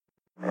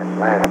And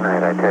last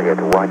night, I tell you,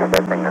 to watch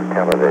that thing on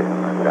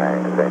television, as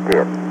I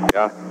did.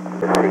 Yeah.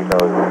 To see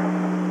those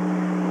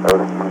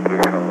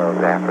monkeys from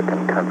those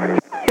African countries.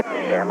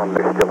 Damn,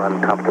 they're still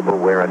uncomfortable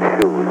wearing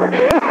shoes.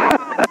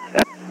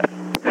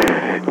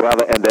 Well,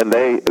 and then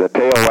the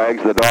tail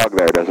wags the dog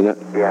there, doesn't it?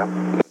 Yeah.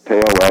 The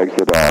tail wags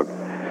the dog.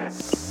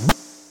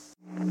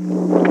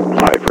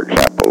 I, for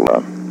example,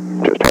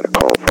 just had a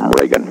call from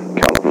Reagan,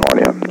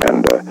 California,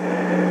 and,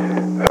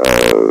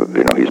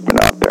 he's been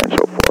out there and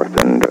so forth,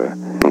 and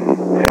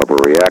have a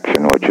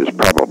reaction which is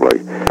probably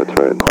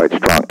quite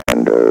strong.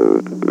 And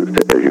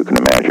as you can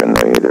imagine,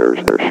 there's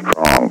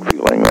strong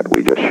feeling that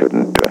we just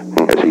shouldn't,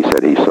 as he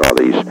said, he saw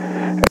these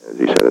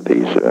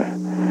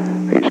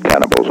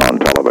cannibals on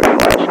television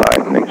last night,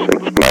 and he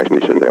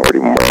said they weren't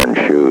even wearing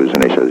shoes,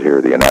 and he says here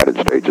the United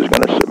States is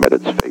going to submit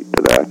its fate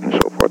to that, and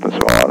so forth and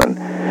so on, and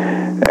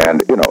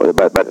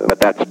but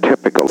that's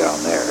typical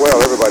down there.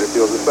 Well, everybody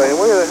feels the same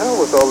way. The hell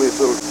with all these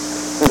little,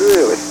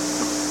 really.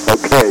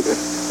 Okay.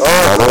 All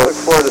right, I look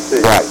forward to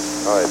seeing you. Right.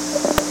 All right.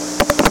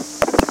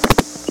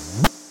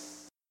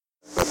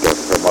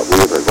 From what we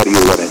heard, what do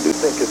you want to do?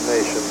 Thinking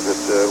nations that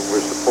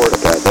we're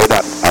supporting. I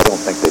don't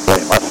think they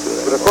blame us for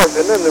that. But of course,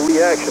 and then the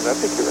reaction, I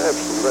think you're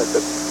absolutely right,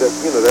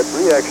 that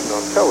reaction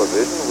on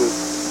television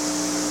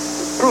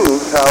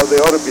proves how they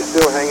ought to be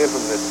still hanging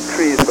from the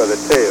trees by the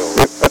tail.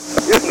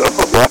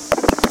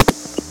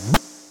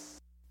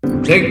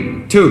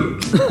 Take two.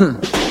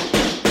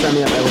 Sign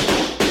me up,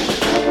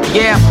 Edward.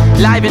 Yeah,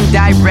 live and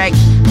direct.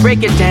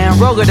 Break it down,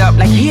 roll it up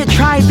like here,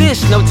 try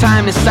this. No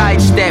time to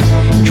sidestep.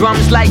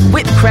 Drums like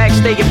whip cracks,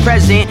 stay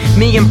present.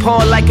 Me and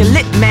Paul like a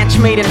lit match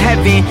made in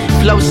heaven.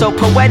 Flow so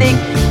poetic,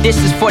 this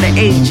is for the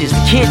ages.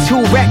 The kids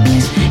who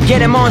reckless, get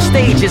them on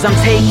stages. I'm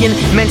taking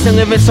mental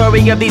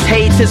inventory of these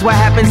haters. What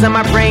happens in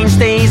my brain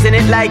stays in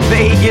it like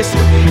Vegas.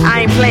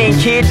 I ain't playing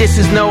kid, this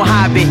is no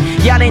hobby.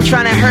 Y'all ain't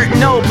trying to hurt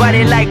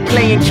nobody like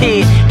playing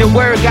kid. The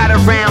word got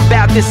around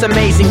about this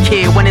amazing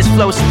kid. When his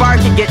flow spark,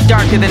 it get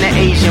darker than an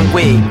Asian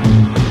wig.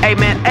 Hey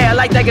man, hey, I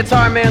like that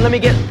guitar, man. Let me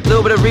get a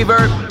little bit of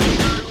reverb.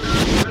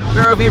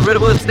 Girl, be rid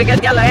of it. Stick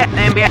it, yellow hat,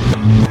 and be.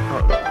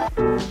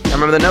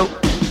 Remember the note?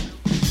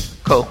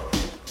 Cool.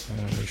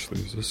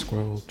 Ashley's a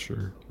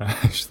squelcher.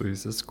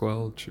 Ashley's a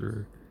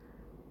squelcher.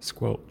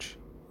 Squelch.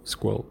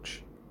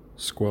 Squelch.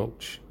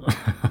 Squelch.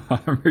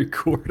 I'm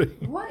recording.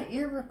 What?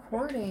 You're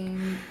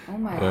recording? Oh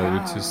my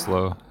god. You're too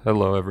slow.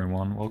 Hello,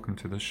 everyone. Welcome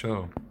to the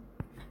show.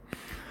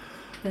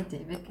 The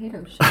David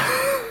Cato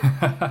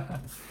Show.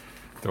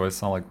 Do I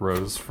sound like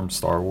Rose from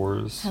Star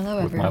Wars? Hello,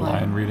 with everyone. my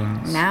line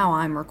readings? Now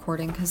I'm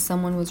recording because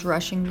someone was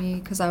rushing me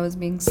because I was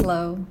being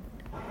slow.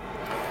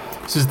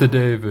 This is the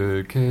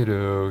David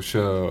Cato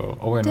Show.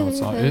 Oh wait, no, it's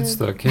not. It's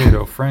the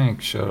Cato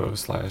Frank Show /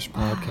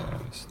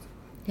 podcast.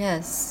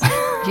 Yes.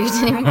 You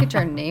didn't even get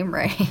your name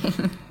right.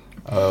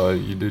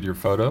 You did your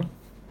photo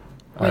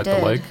at the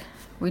lake?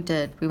 We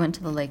did. We went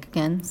to the lake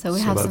again. So we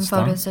have some that's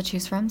photos done? to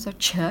choose from. So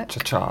check.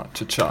 Cha-cha,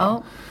 cha-cha.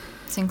 Oh,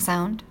 sing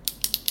sound.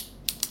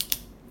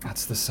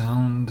 That's the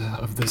sound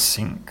of the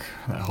sync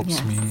that helps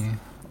Yes. me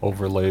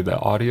overlay the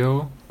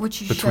audio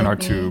Which you between our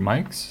showed two me.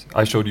 mics.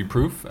 I showed you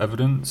proof,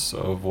 evidence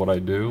of what I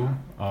do.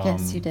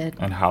 Yes, you did.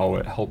 And how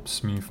it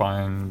helps me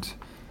find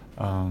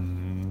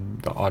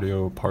the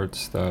audio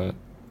parts that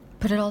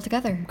Put it all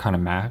together. kind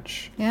of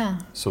match, Yeah.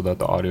 so that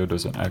the audio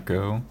doesn't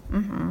echo.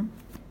 Mm-hmm.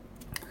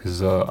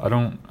 Because I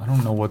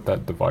don't know what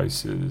that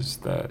device is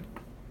that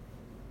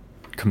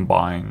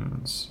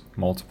combines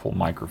multiple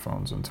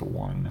microphones into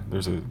one.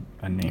 There's a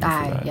name for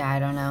that. Yeah, I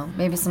don't know.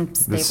 Maybe some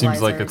stabilizer. This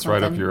seems like or it's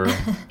right up something. your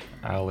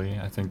alley.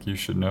 I think you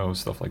should know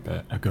stuff like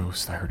that. A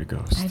ghost. I heard a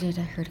ghost. I did.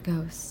 I heard a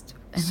ghost.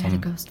 And I had a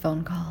ghost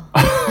phone call.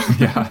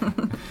 Yeah.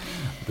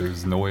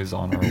 There's noise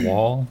on our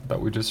wall that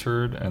we just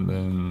heard, and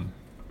then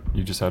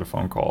you just had a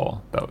phone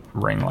call that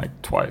rang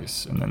like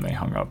twice, and then they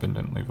hung up and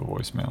didn't leave a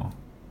voicemail.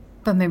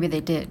 But maybe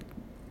they did.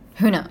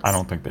 Who knows? I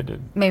don't think they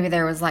did. Maybe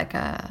there was like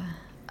a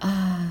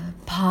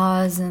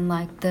pause in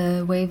like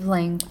the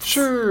wavelength.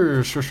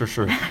 Sure.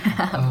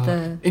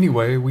 The-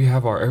 Anyway, we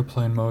have our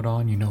airplane mode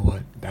on. You know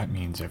what that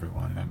means,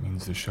 everyone. That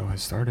means the show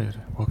has started.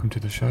 Welcome to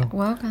the show.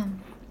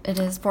 Welcome. It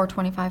is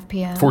 4:25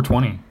 p.m.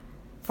 4:20.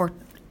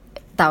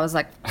 That was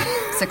like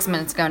 6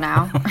 minutes ago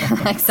now.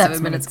 Like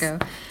 7 minutes ago.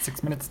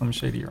 6 minutes, Slim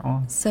Shady, you're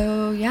on.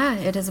 So yeah,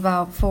 it is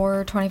about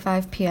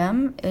 4:25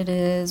 p.m. It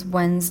is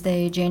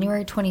Wednesday,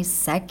 January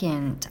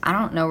 22nd. I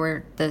don't know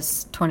where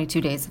this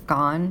 22 days have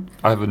gone.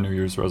 I have a New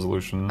Year's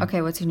resolution.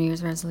 Okay, what's your New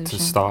Year's resolution?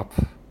 To stop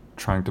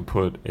trying to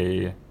put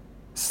a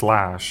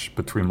slash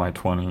between my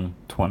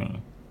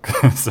 2020.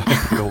 Because I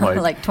feel like...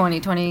 like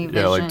 2020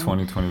 vision. Yeah, like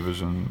 2020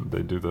 vision.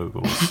 They do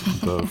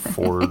the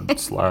forward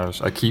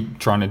slash. I keep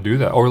trying to do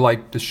that. Or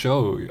like the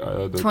show,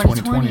 the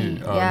 2020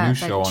 yeah,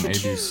 news like show on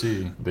choo-choo.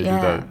 ABC. They Yeah.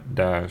 do that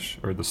dash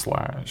or the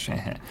slash.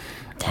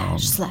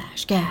 Dash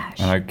slash gash.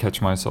 And I catch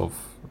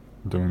myself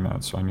doing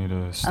that, so I need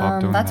to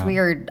stop doing that. That's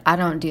weird. I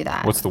don't do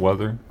that. What's the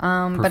weather?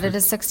 But it Perfect.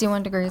 is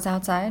 61 degrees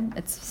outside.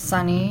 It's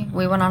sunny.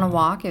 We went on a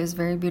walk. It was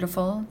very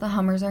beautiful. The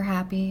hummers are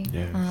happy.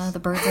 Yes. The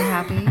birds are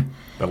happy.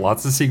 There are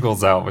lots of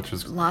seagulls out, which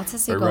is Lots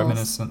of very seagulls.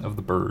 reminiscent of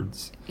the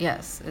birds.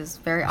 Yes, it's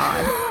very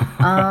odd.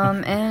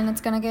 And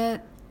it's going to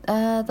get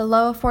the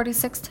low of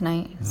 46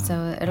 tonight,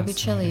 so it'll be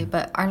chilly. fascinating.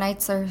 But our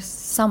nights are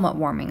somewhat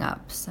warming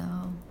up, so...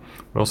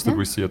 What else did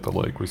we see at the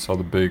lake? We saw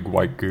the big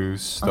white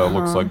goose that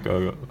looks like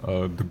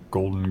the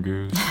golden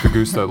goose. The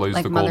goose that lays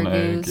Like the golden mother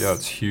egg. goose, Yeah,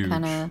 it's huge.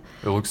 kinda-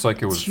 It looks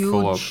like it would It's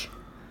fill up, huge.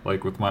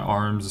 like with my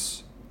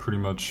arms pretty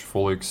much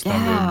fully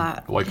extended. Yeah,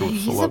 Like it would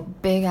he's fill a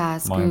up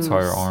big-ass my goose.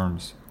 entire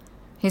arms.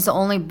 He's the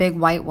only big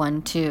white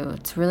one, too.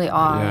 It's really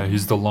odd. Yeah,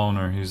 he's the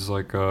loner. He's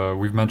like,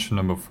 we've mentioned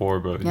him before,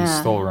 but he's Yeah.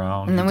 still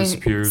around. And then he we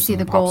disappears see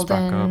and the pops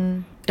back up.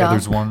 golden Yeah,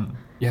 there's duck one.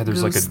 Yeah,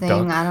 there's like a goose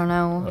thing. duck. I don't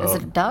know. Is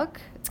it a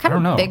duck? It's I kind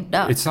don't of know. a big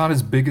duck. It's not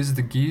as big as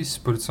the geese,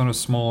 but it's not as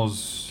small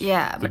as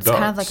Yeah, the but it's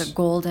kind of ducks. like a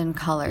golden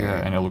color.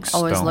 Yeah, and it looks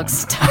always stoned. looks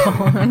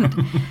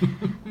stoned.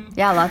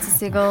 Yeah, lots of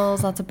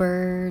seagulls, lots of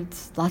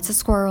birds, lots of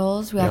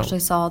squirrels. We Yeah. actually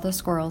saw the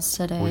squirrels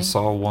today. We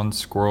saw one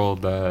squirrel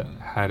that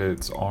had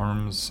its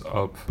arms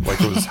up, like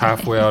it was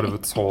halfway out of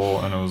its hole,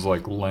 and it was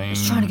like laying.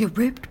 He's trying to get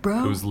ripped,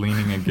 bro. It was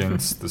leaning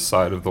against the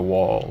side of the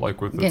wall, like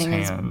with Getting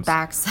its his hands,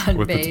 backside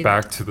with its bathed.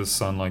 back to the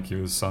sun, like he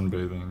was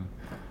sunbathing.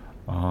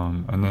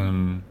 And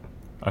then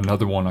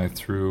another one I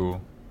threw,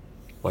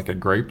 like a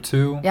grape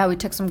to. Yeah, we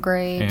took some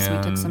grapes, we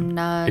took some and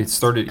nuts. It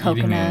started coconut.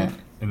 eating it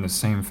in the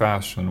same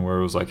fashion, where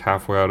it was like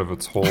halfway out of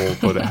its hole,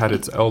 but it had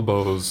its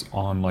elbows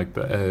on like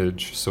the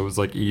edge, so it was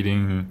like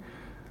eating,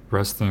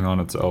 resting on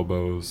its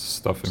elbows,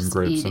 stuffing Just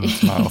grapes in eating.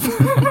 its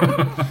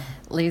mouth.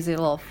 Lazy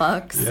little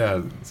fucks.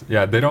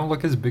 Yeah. They don't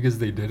look as big as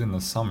they did in the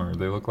summer.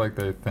 They look like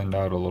they thinned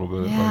out a little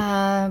bit.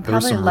 Yeah, like, there were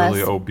probably some less.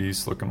 really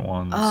obese looking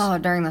ones. Oh,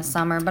 during the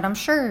summer, but I'm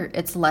sure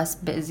it's less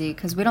busy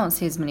because we don't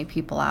see as many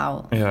people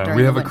out. Yeah, during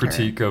we the have a winter.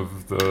 critique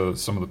of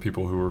some of the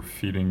people who were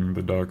feeding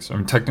the ducks. I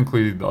mean,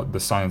 technically, the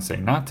signs say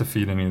not to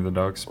feed any of the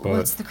ducks, but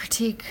What's the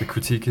critique? the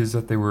critique is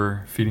that they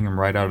were feeding them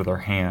right out of their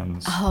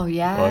hands. Oh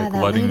yeah, Like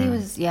that letting, lady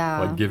was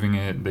like giving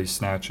it. They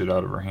snatch it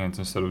out of her hands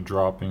instead of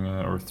dropping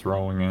it or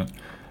throwing it.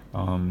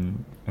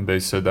 And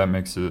they said that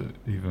makes it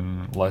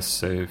even less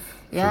safe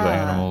for the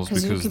Yeah, animals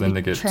 'cause you because could then be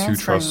they get too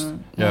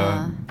transferring-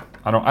 Yeah,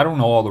 I don't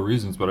know all the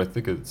reasons, but I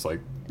think it's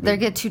like They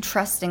get too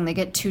trusting. They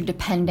get too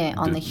dependent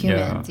on the Yeah,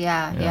 humans.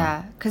 Yeah.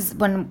 yeah. Because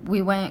when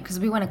we went,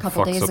 a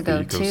couple fucks days up the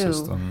ago too.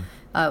 ecosystem.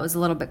 It was a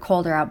little bit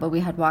colder out, but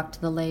we had walked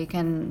to the lake,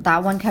 and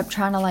that one kept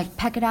trying to like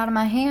peck it out of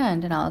my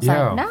hand, and I was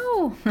Yeah. like,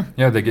 no.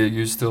 Yeah, they get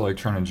used to like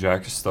trying to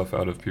jack stuff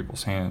out of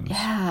people's hands.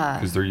 Yeah.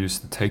 Because they're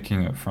used to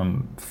taking it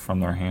from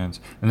their hands.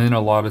 And then a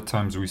lot of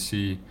times we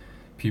see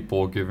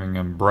people giving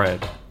them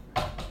bread,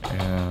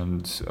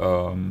 and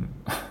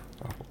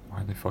why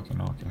are they fucking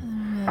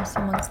knocking? Yeah,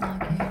 someone's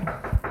knocking.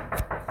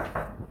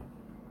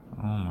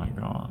 Oh my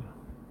god.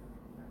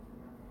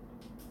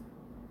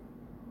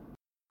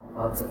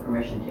 Well, it's a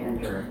permission to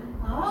enter.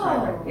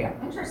 Oh, Yeah.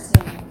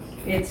 interesting.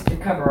 It's to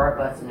cover our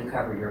butts and to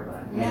cover your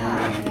butt. you know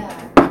what I mean?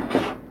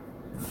 Yeah.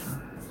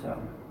 So,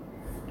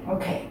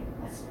 okay,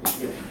 let's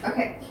do it.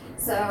 Okay,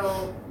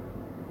 so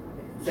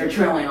They're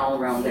trailing all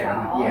around there.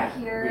 yeah, all Yeah.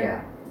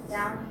 here,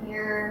 down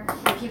here.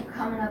 They keep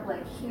coming up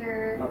like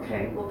here. Yeah.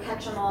 Okay. We'll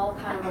catch them all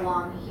kind of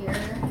along here.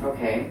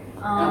 Okay.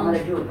 And I'm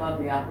gonna do above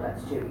the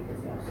outlets too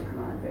because they also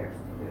come on there.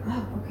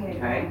 Oh, okay.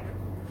 Okay.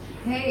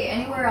 Hey,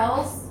 anywhere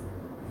else?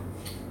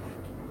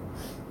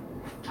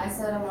 I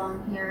said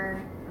along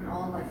here and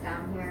all like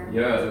down here.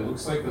 Yeah, it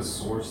looks like the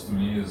source to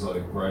me is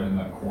like right in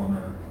that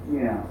corner.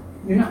 Yeah.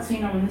 You're not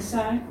seeing them on this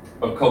side?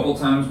 A couple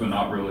times, but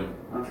not really.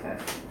 Okay.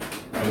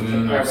 And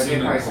then Yeah, I've but seen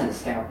they a probably couple, sent a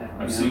scout out.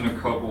 I've yeah. seen a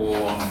couple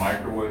on the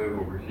microwave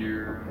over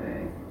here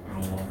Okay.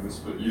 and along this,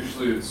 but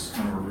usually it's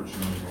kind of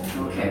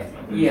original. Okay. I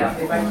think Yeah,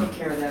 the if I corner- take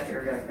care of that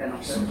area and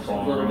also Some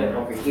a little bit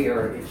farm. over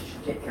here, it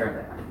should take care of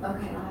that.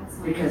 Okay,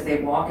 excellent. Because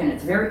they walk and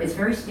it's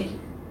very sticky.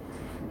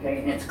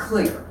 Okay, and it's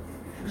clear.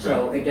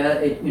 So it does,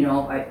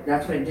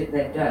 that's what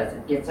that does.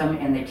 It gets them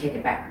and they take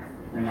it back.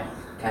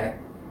 Okay.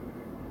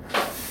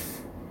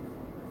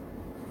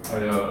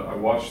 I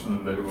watched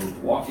them. They were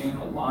walking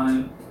a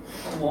line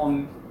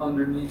along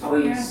underneath Oh,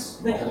 yeah.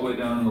 this, all the way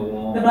down in the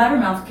wall. The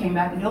blabbermouth came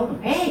back and told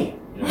them, hey,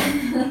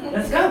 Yeah.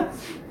 let's go.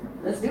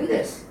 Let's do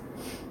this.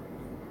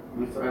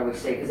 That's what I always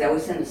say, because I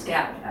always send a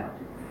scout out,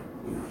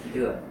 to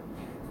do it.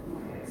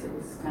 Okay, so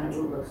this is kind of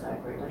what it looks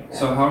like, right like that.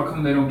 So how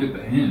come they don't get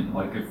the hint?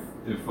 Like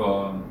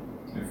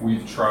if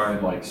we've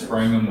tried like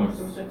spraying them with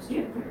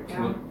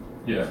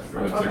yeah,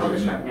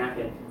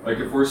 like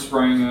if we're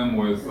spraying them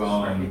with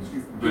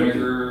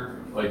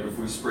vinegar, like if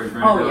we spray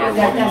vinegar Oh, yeah, or that's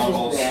lemon just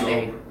alcohol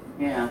Band-Aid. soap,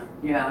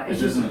 Yeah, it it's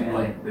just doesn't Band-Aid.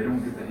 like they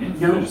don't get the hint.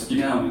 No, They just keep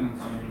no.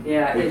 coming.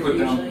 Yeah, we it put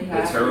down usually the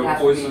has taro to be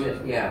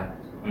poison, yeah.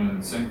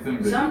 and same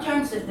thing. They,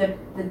 Sometimes the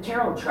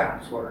taro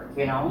traps work,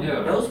 Yeah.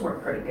 Those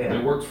work pretty good. they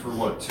worked for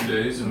what 2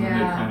 days, and then they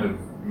Yeah. kind of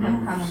I'm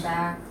coming moved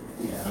back.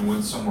 Yeah. and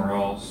went somewhere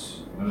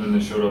else, and then they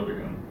showed up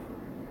again.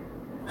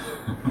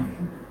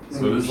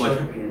 So it is like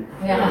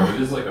Yeah.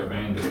 it is like a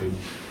band-aid.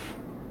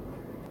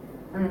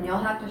 Yeah. And then you'll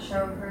have to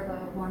show her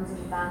the ones in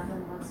the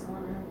bathroom once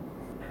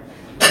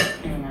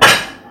in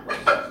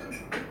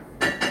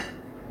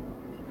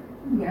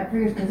Yeah,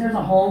 because there's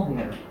a hole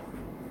here.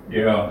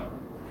 Yeah.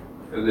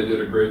 They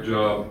did a great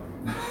job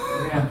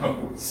Yeah.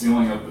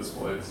 sealing up this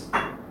place.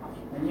 I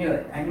knew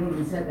it. I knew when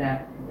you said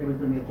that there was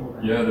going to be a hole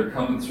there. Yeah, they're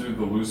coming through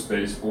the loose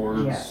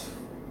baseboards. Yes.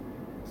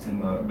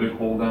 And the big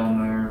hole down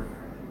there.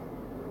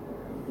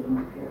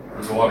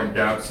 There's a lot of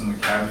gaps in the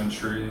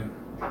cabinetry.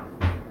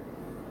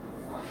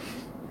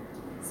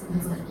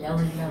 Someone's like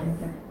yelling down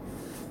there.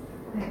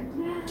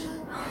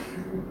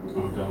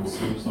 Oh,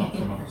 downstairs, not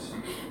from us.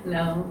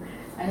 No,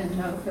 I didn't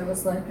know if it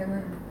was like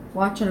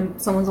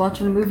someone's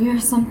watching a movie or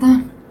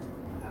something.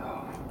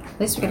 At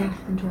least we gotta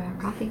enjoy our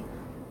coffee.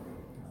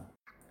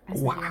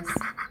 Wow.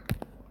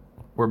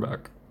 We're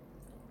back.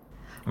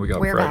 We got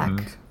We're threatened.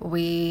 back.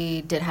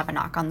 We did have a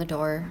knock on the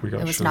door. We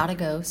got It was shook. not a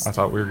ghost. I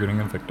thought we were getting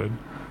evicted.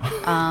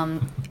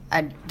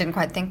 I didn't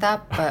quite think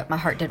that, but my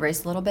heart did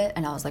race a little bit,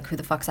 and I was like, who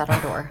the fuck's at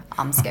our door?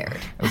 I'm scared.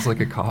 It was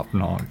like a cop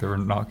knock. They were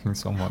knocking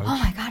so much. Oh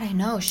my god, I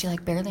know. She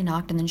like barely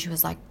knocked, and then she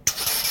was like,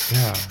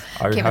 Yeah.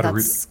 I okay, had but to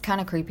that's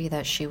kind of creepy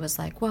that she was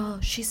like, well,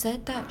 she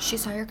said that she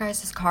saw your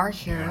guys' car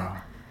here.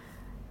 Yeah.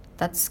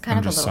 That's kind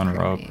and of a just little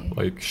sent her creepy. up.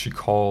 Like, she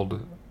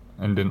called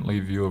and didn't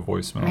leave you a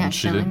voicemail. Yeah,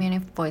 she didn't leave me any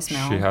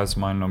voicemail. She has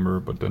my number,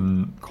 but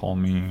didn't call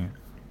me.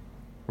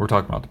 We're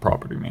talking about the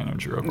property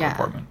manager of our Yeah.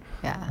 apartment.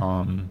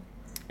 Yeah.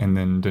 And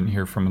then didn't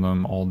hear from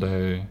them all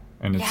day.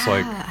 And it's Yeah,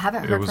 like,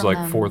 haven't it heard was from like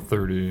them.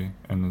 4:30,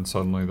 and then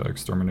suddenly the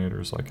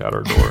exterminator's like at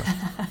our door.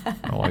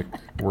 And like,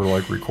 we're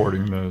like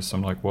recording this.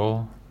 I'm like,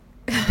 well,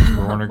 we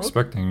weren't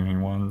expecting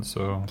anyone,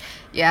 so.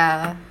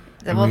 Yeah.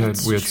 And Well, we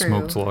that's had true.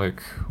 smoked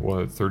like,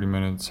 what, 30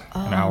 minutes,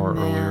 an Oh, hour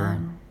man. earlier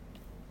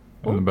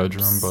in the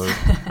bedroom, but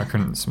I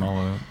couldn't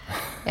smell it.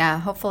 Yeah,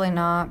 hopefully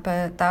not,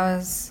 but that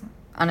was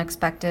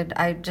unexpected.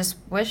 I just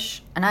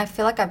wish, and I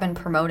feel like I've been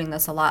promoting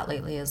this a lot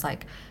lately, is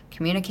like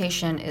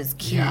communication is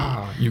key.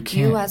 Yeah, you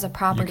can't. You as a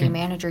property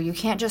manager, you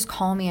can't just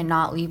call me and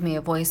not leave me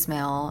a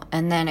voicemail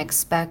and then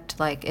expect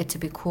like it to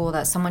be cool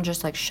that someone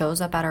just like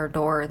shows up at our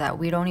door that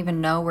we don't even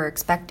know we're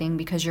expecting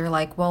because you're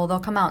like, well, they'll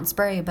come out and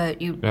spray,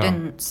 but you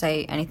didn't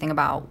say anything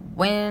about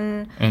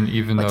when, And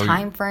even what though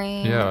time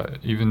frame. Yeah,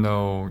 even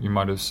though you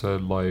might have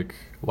said like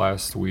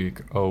last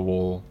week,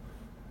 oh,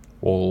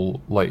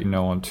 we'll let you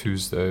know on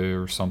Tuesday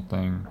or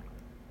something.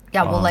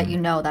 Yeah, we'll let you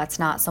know that's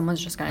not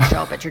someone's just going to show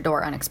up at your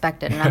door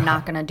unexpected, and I'm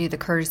not going to do the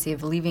courtesy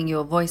of leaving you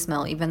a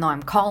voicemail even though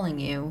I'm calling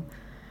you.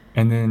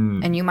 And then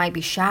And you might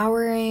be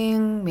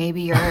showering,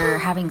 maybe you're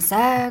having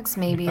sex,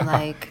 maybe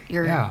like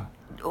you're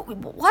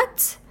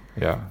what?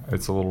 Yeah,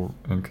 it's a little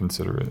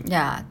inconsiderate.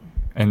 Yeah.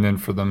 And then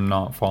for them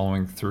not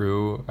following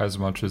through as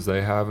much as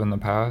they have in the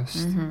past.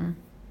 Mm-hmm.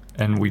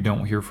 And we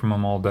don't hear from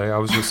them all day. I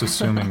was just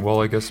assuming, well,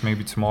 I guess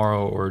maybe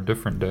tomorrow or a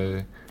different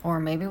day.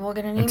 Or maybe we'll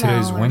get an email. And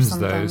today's or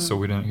Wednesday, something. so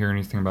we didn't hear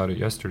anything about it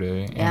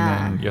yesterday.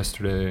 Yeah. And then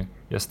yesterday,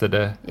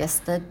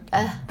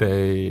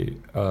 they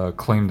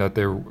claimed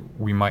that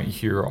we might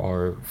hear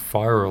our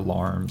fire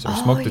alarms, our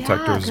smoke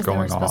detectors because going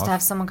they were supposed off. to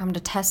have someone come to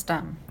test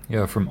them.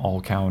 Yeah, from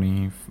All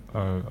County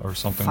or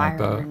something Fire like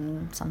that.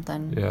 and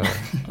something. Yeah,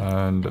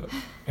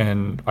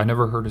 and I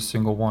never heard a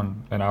single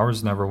one, and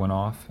ours never went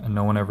off, and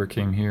no one ever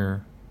came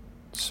here.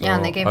 So Yeah,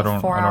 and they gave I a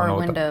don't 4-hour know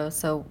what window,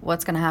 so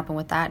what's going to happen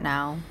with that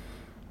now?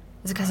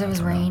 Is it because it was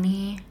don't know.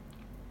 rainy?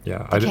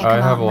 Yeah, They can't I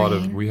come have out a lot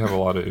rain? of we have a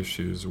lot of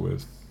issues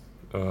with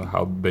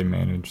how they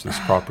manage this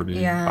property.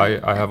 Yeah.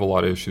 I have a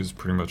lot of issues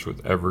pretty much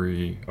with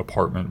every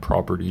apartment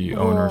property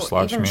owner /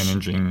 even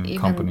managing even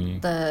company.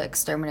 The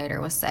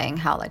exterminator was saying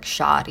how like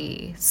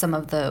shoddy some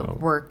of the Oh.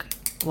 work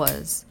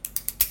was.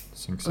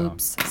 Sync sound.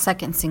 Oops,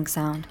 second sync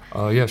sound.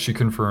 Yeah, she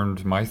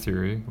confirmed my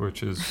theory,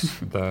 which is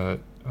that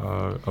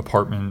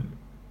apartment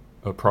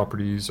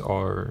properties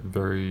are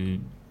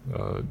very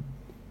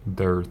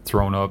they're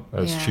thrown up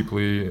as Yeah.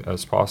 cheaply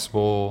as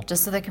possible.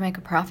 Just so they can make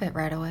a profit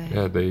right away.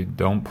 Yeah, they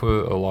don't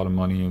put a lot of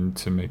money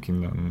into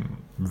making them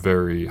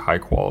very high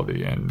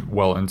quality and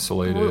well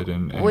insulated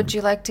and Would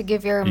you like to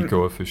give your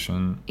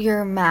eco-efficient.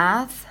 your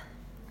maths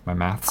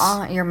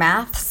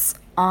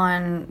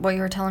on what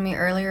you were telling me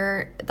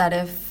earlier, that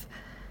if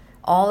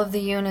all of the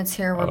units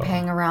here were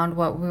paying around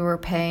what we were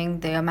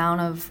paying, the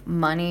amount of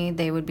money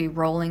they would be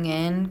rolling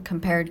in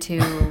compared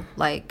to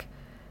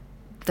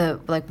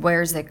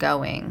where's it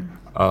going?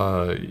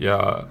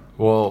 Yeah.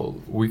 Well,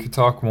 we could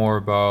talk more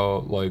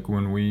about like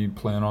when we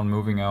plan on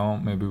moving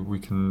out. Maybe we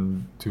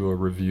can do a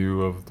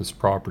review of this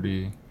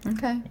property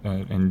Okay.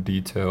 in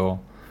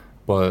detail.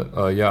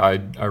 But yeah,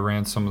 I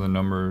ran some of the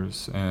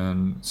numbers,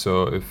 and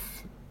so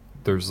if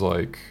there's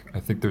like I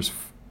think there's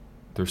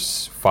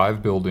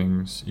 5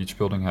 buildings. Each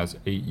building has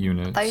 8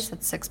 units. I thought you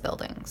said 6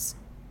 buildings.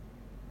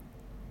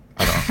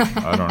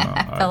 I don't know.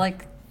 I felt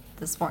like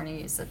this morning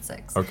you said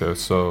 6. Okay,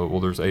 so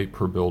there's 8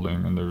 per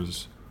building, and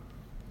there's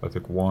I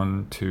think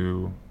 1,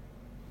 2,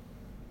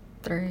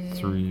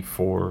 3,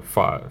 4,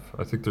 5.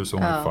 I think there's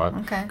only 5.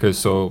 Okay. Okay,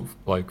 so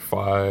like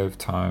 5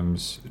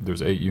 times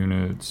there's 8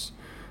 units,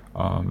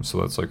 so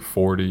that's like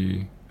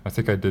 40 I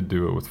think I did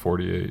do it with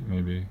 48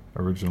 maybe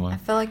originally. I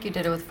feel like you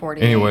did it with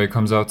 48. Anyway, it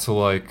comes out to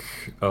like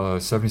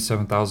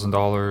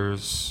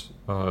 $77,000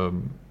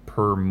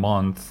 per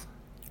month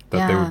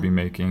that they would be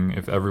making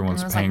if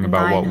everyone's paying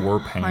about what we're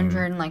paying.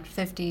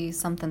 150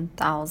 something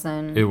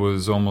thousand. It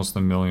was almost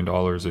 $1 million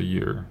a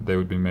year they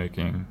would be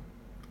making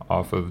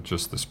off of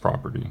just this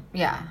property.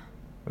 Yeah.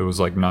 It was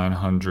like over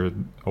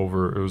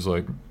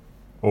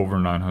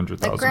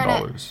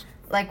 $900,000.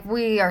 Like,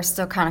 we are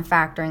still kind of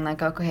factoring,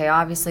 like, okay,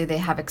 obviously they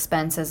have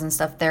expenses and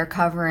stuff they're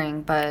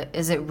covering, but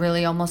is it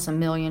really almost $1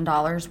 million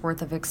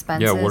worth of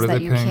expenses? Yeah, what are that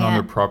they you paying on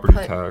their can't property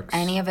put tax?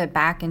 any of it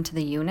back into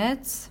the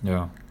units?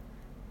 Yeah.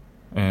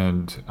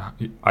 And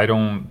I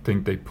don't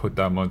think they put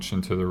that much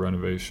into the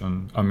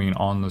renovation. I mean,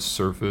 on the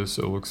surface,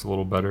 it looks a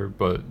little better,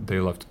 but they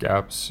left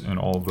gaps in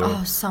all the...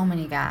 Oh, so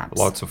many gaps.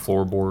 Lots of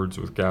floorboards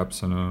with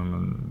gaps in them,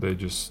 and they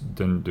just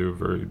didn't do a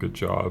very good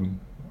job.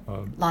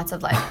 Lots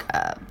of, like,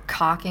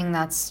 caulking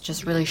that's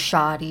just really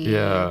shoddy.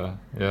 Yeah.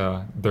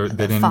 They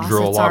didn't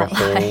drill a lot of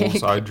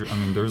holes. I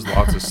mean, there's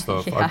lots of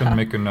stuff. Yeah. I've been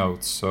making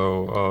notes.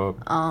 So,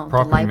 the property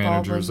light bulb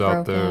managers was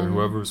out there, broken.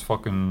 whoever's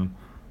fucking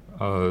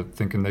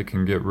thinking they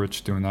can get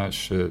rich doing that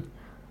shit,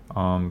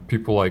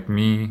 people like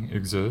me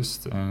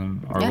exist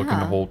and are looking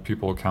to hold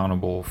people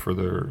accountable for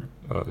their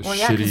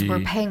shitty we're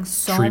paying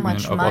so treatment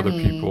much of money. other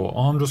people.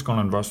 Oh, I'm just going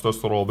to invest this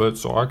a little bit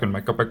so I can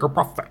make a bigger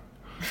profit.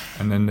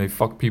 And then they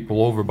fuck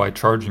people over by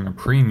charging a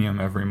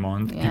premium every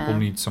month. Yeah. People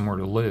need somewhere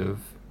to live,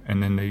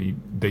 and then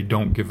they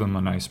don't give them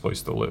a nice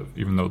place to live,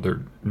 even though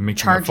they're making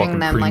Charging a fucking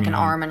them premium. like an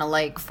arm and a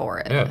leg for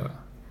it. Yeah.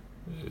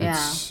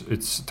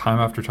 It's time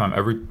after time.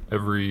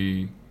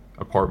 Every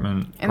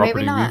apartment And maybe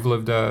property not- we've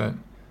lived at,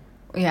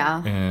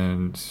 Yeah.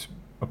 and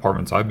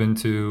apartments I've been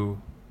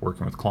to,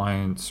 working with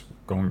clients,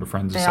 going to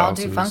friends' They all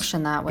houses. do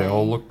function that way. They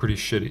all look pretty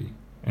shitty,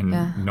 and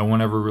Yeah. no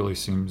one ever really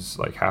seems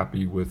like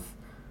happy with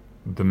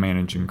the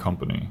managing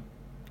company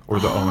or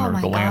the owner, Oh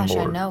my the gosh,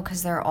 landlord. I know,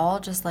 because they're all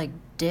just like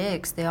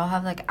dicks. They all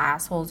have like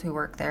assholes who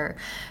work there.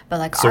 But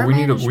like, So our we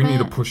need to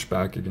management- push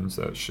back against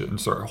that shit and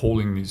start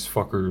holding these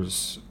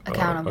fuckers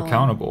Accountable.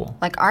 accountable.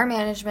 Like, our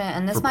management,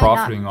 and this For might not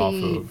profiting off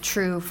be of-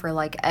 true for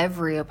like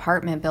every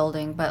apartment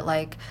building, but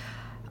like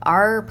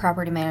our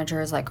property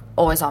manager is like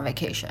always on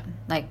vacation.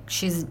 Like,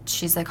 she's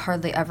like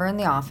hardly ever in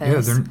the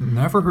office. Yeah, they're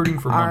never hurting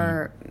for money.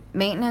 Our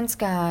maintenance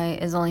guy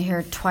is only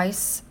here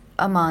twice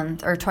a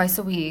month or twice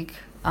a week,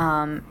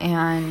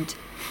 and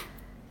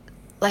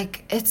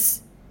like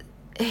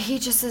he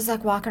just is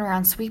like walking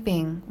around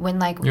sweeping when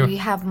like Yeah. we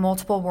have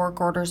multiple work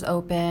orders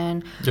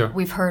open. Yeah.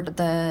 We've heard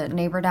the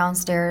neighbor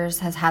downstairs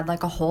has had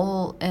like a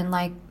hole in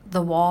like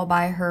the wall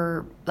by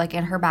her, like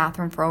in her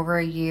bathroom for over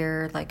a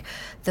year. Like,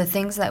 the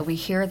things that we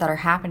hear that are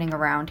happening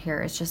around here,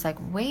 it's just like,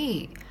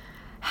 wait,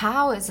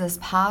 how is this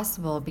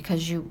possible?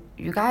 Because you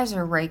guys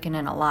are raking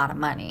in a lot of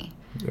money.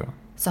 Yeah.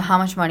 So how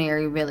much money are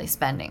you really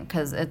spending?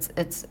 Because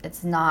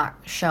it's not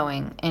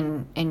showing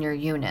in your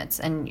units,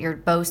 and you're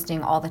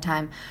boasting all the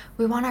time.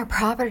 We want our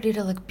property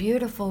to look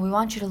beautiful. We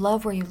want you to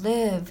love where you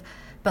live,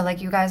 but like,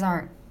 you guys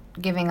aren't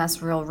giving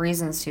us real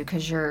reasons to,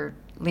 because you're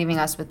leaving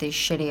us with these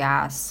shitty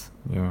ass.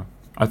 Yeah.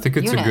 I think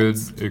it's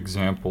units. a good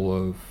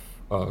example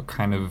of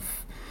kind of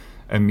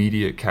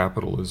immediate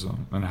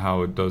capitalism and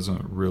how it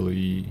doesn't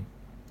really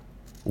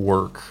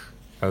work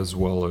as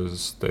well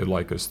as they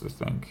like us to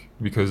think,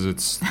 because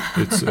it's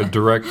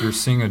you're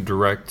seeing a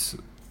direct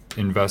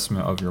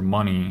investment of your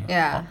money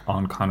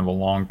on kind of a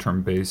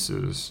long-term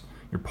basis.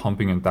 You're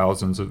pumping in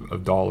thousands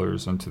of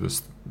dollars into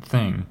this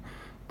thing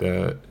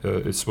that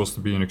is supposed to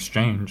be an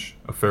exchange,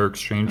 a fair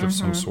exchange of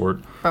some sort.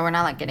 But we're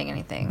not like getting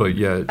anything But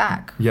yet,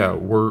 back. yeah,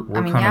 we're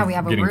I mean, kind yeah, of we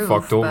have a getting roof,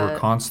 fucked over but-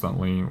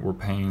 constantly. We're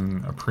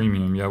paying a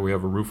premium. Yeah, we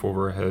have a roof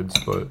over our heads,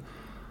 but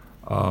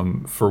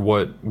for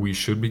what we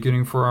should be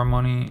getting for our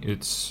money,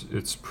 it's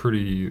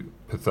pretty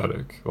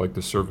pathetic. Like,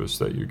 the service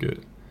that you get.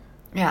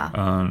 Yeah.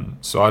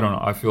 So I don't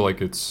know. I feel like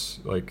it's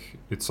like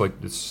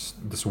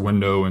this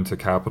window into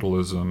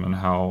capitalism and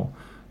how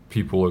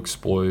people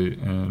exploit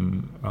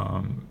in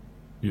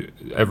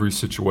every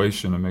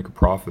situation and make a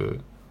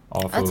profit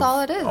off That's of all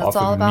it is. It's off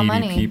all of about needy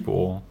money.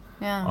 people.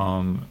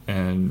 Yeah.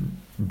 And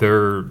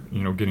they're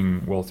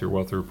getting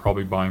wealthier,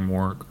 probably buying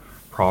more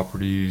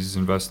properties,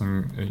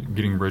 investing,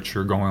 getting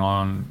richer, going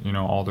on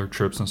all their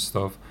trips and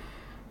stuff,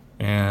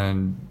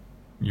 and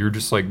you're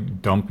just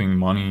like dumping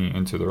money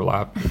into their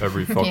lap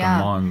every fucking Yeah.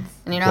 month.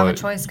 And you don't have a but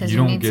choice 'cause you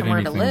you don't need get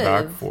somewhere to anything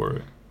back live. for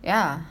it.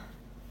 Yeah.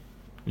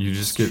 You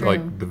just It's get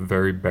like true. the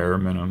very bare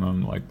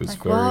minimum, like this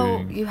Like, very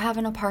well, you have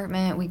an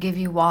apartment, we give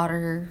you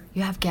water,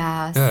 you have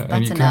gas. yeah, That's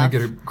and you enough. kind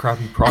of get a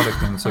crappy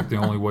product, and it's like the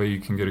only way you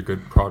can get a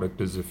good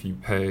product is if you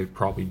pay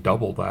probably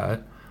double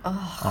that.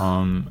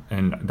 And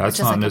that's Which is,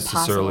 not like,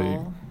 necessarily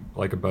impossible.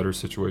 like a better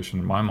situation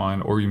in my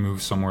mind. Or you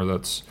move somewhere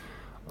that's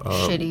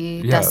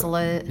Shitty, yeah,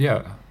 desolate.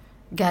 Yeah,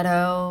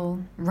 ghetto,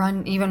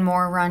 even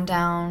more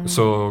rundown.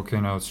 So okay,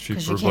 now it's cheaper,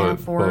 'Cause you can't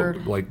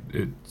afford- but like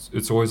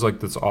it's always like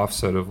this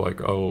offset of like,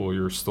 oh,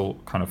 you're still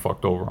kind of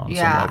fucked over on some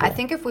Yeah, level. I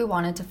think if we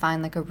wanted to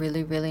find like a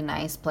really, really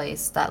nice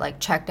place that like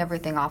checked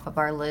everything off of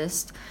our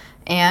list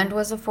and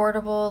was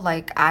affordable,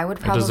 like I would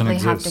doesn't probably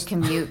have to exist.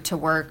 commute to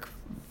work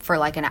for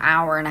like an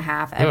hour and a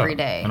half every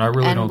day. and I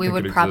really don't we think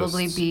would it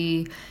probably exists.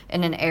 be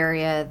in an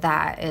area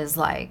that is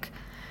like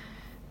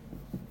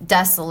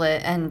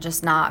desolate and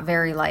just not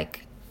very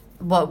like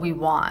what we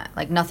want.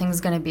 Like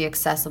nothing's going to be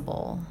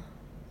accessible.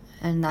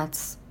 And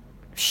that's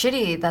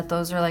shitty that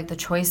those are like the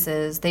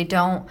choices. They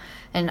don't,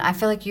 and I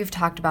feel like you've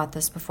talked about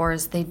this before,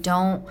 is they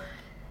don't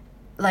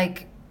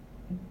like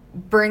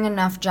bring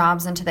enough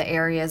jobs into the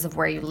areas of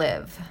where you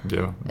live.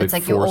 Yeah, It's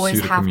like you always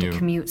have to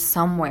commute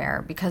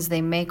somewhere because they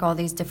make all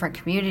these different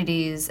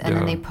communities and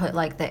then Yeah. they put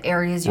like the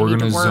areas you We're need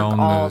to gonna work zone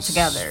all this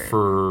together.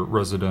 for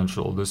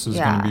residential. This is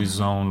Yeah. gonna be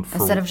zoned for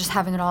Instead of just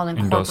having it all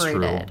industrial.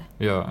 incorporated.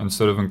 Yeah,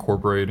 instead of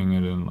incorporating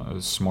it in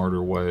a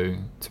smarter way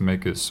to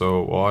make it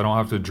so, well, I don't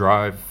have to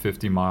drive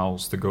 50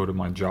 miles to go to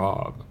my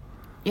job.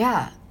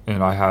 Yeah.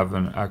 And I have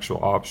an actual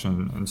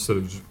option instead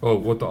of just,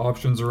 what the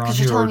options around 'Cause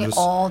you're here are telling me just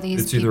all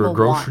these it's either a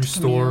people want grocery to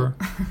store,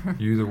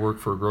 you either work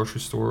for a grocery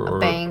store or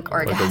bank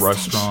or a like gas a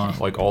restaurant,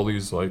 station. like all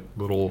these like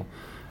little,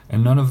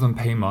 and none of them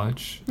pay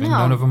much, and No.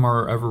 none of them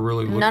are ever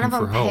really looking None of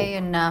for them help. pay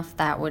enough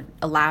that would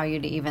allow you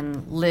to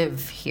even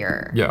live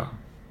here. Yeah.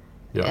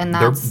 Yeah. And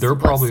they're that's they're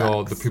what probably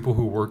all the sucks. people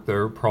who work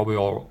there probably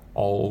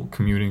all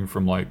commuting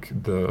from like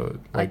the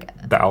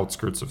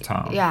outskirts of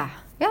town. Yeah.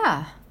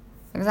 Yeah.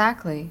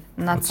 Exactly.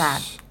 And that's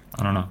sad.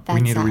 I don't know. That's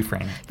we need sad. to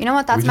reframe. You know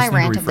what? That's We my just need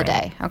to rant of the reframe.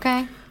 day.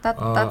 Okay.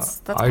 That's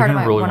I part didn't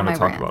of really one of want my to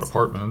talk rants. about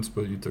apartments,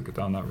 but you took it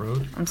down that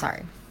road. I'm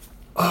sorry.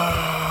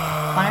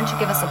 Why don't you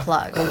give us a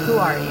plug? Who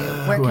are you?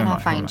 Where Who can am I Who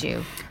find am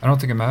you? I don't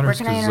think it matters Where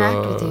can I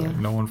interact with you?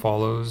 no one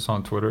follows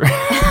on Twitter.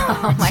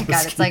 Oh my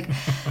god, it's like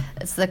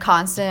it's the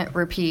constant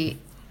repeat.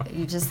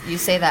 You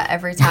say that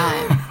every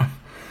time.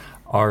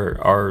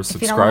 Our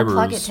If you don't want to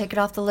plug it, subscribers take it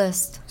off the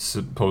list.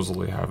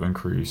 supposedly have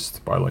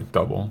increased by like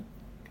double,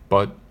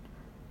 but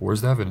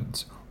where's the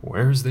evidence?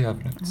 Where's the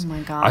evidence? Oh my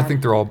god. I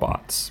think they're all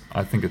bots.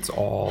 I think it's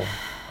all.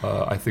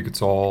 I think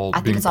it's all. I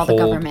think being it's all the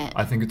pulled. government.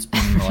 I think it's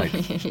being like.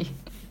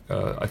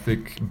 I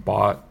think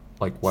bot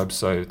like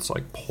websites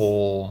like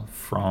pull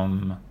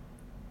from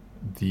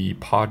the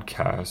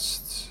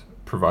podcast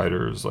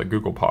providers like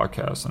Google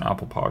Podcasts and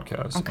Apple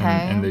Podcasts, Okay.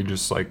 and they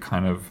just like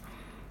kind of.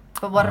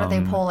 But what are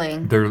they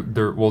pulling? They're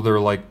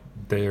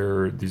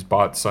these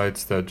bot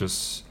sites that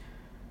just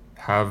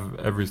have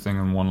everything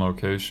in one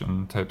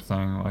location type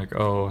thing. Like,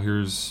 oh,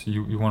 here's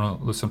you want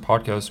to listen to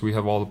podcasts? We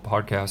have all the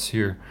podcasts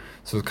here.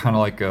 So it's kind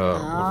of like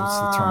what's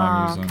the term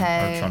I'm using?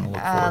 Okay. I'm trying to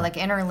look for. Like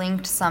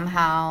interlinked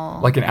somehow.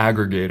 Like an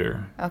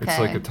aggregator. It's Okay.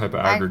 like a type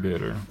of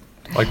aggregator,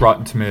 like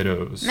Rotten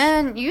Tomatoes.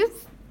 Man, you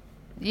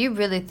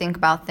really think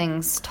about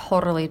things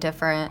totally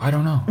different. I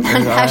don't know.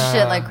 That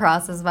shit like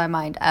crosses my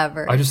mind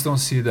ever. I just don't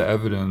see the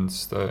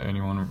evidence that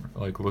anyone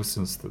like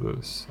listens to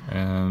this,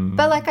 and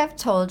But like I've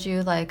told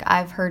you, like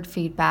I've heard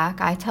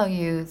feedback. I tell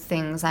you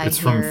things I it's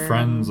hear. from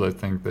friends, I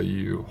think, that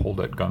you hold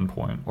at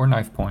gunpoint or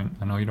knife point.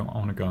 I know you don't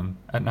own a gun.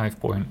 At knife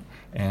point,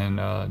 and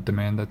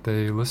demand that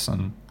they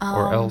listen,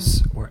 or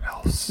else.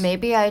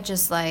 Maybe I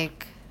just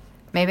like.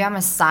 Maybe I'm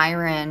a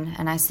siren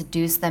and I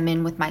seduce them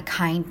in with my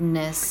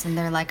kindness, and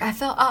they're like, I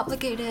felt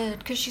obligated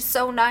because she's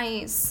so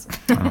nice.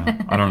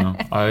 I don't know.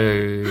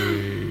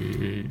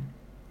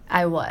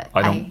 I what?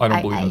 I don't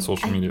believe in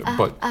social media,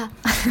 but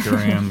here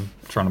I am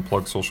trying to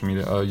plug social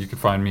media. You can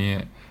find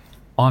me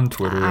on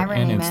Twitter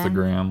and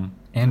Instagram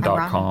and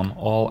 .com,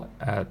 all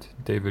at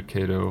David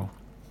Cato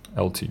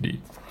Ltd.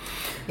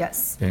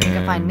 Yes, you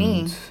can find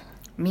me.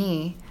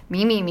 Me.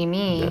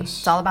 Yes.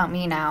 It's all about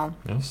me now.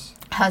 Yes.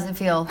 How's it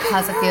feel?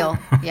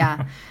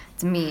 Yeah,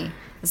 it's me.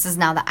 This is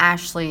now the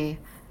Ashley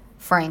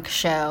Frank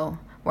show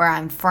where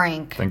I'm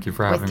Frank. Thank you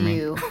for having with me.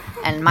 you,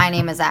 and my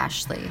name is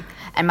Ashley,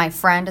 and my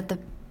friend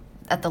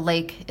at the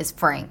lake is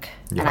Frank,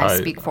 Yeah, and I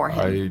speak for him.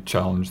 I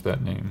challenge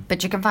that name.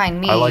 But you can find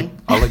me. I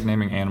like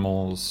naming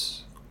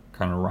animals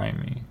kind of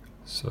rhymey.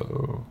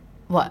 So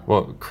what?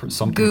 Well,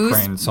 something Goose,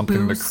 crane,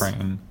 something Boose. the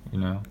crane. You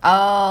know.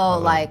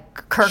 Oh,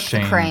 like Kirk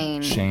Shane, the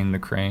Crane. Shane the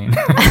Crane.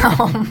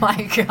 Oh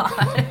my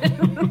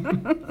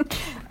god.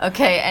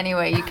 Okay,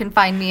 anyway, you can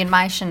find me and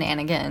my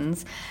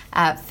shenanigans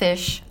at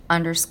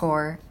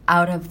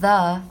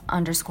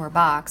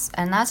fish_out_of_the_box.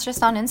 And that's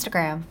just on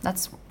Instagram.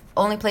 That's the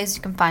only place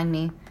you can find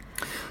me.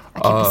 I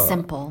keep it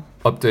simple.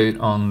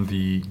 Update on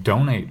the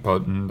donate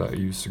button that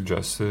you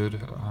suggested.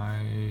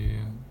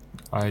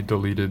 I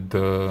deleted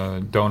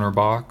the donor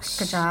box.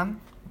 Good job.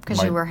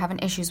 Because you were having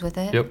issues with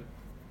it. Yep.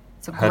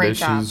 It's a Had great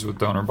job. issues with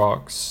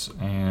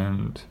DonorBox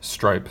and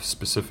Stripe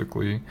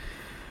specifically.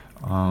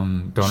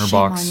 DonorBox,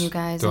 Shame on you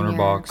guys and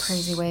your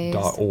crazy ways.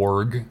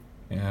 DonorBox.org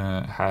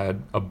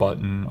had a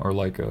button or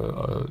like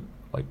a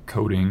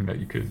coding that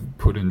you could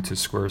put into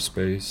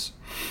Squarespace,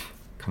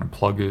 kind of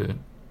plug in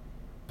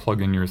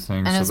your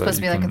thing. And so it's supposed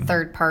to be like a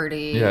third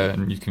party. Yeah,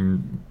 and you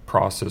can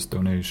process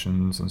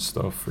donations and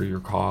stuff for your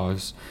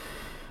cause.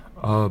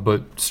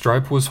 But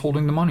Stripe was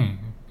holding the money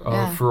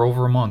for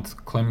over a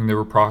month, claiming they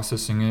were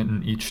processing it,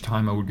 and each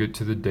time I would get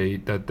to the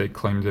date that they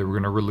claimed they were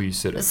going to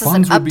release it, This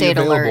funds is an would be update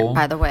available. alert,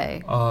 by the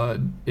way.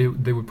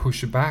 They would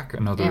push it back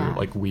another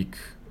week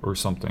or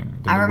something.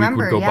 Then I the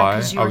remember, week would go by,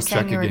 because you I were would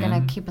saying check you were again,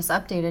 going to keep us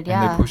updated,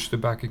 and they pushed it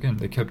back again.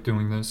 They kept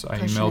doing this. I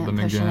emailed them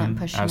again,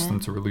 asked them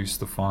to release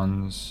the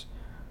funds,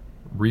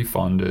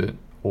 refund it,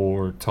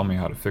 or tell me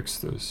how to fix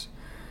this.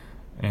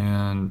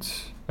 And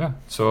yeah,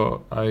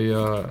 so I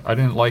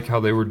didn't like how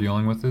they were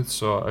dealing with it,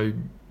 so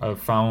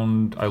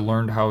I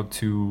learned how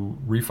to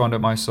refund it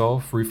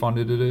myself,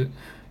 refunded it.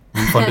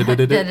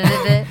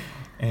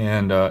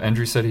 And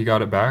Andrew said he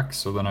got it back,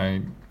 so then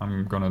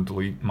I'm going to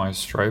delete my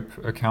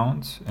Stripe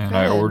account, and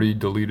I already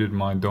deleted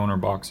my Donor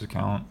Box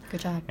account.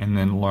 Good job. And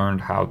then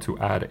learned how to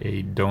add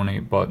a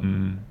donate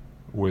button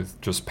with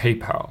just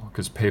PayPal,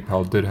 because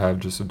PayPal did have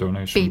just a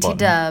donation button. BT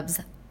Dubs.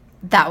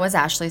 That was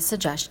Ashley's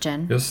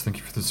suggestion. Yes, thank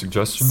you for the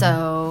suggestion.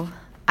 So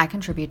I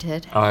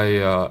contributed.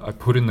 I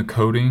put in the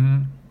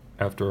coding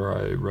after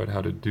I read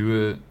how to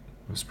do it.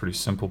 It was pretty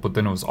simple, but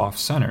then it was off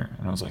center,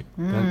 and I was like,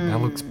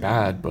 that looks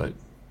bad, but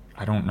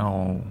I don't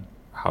know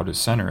how to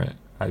center it.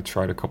 I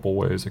tried a couple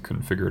ways, I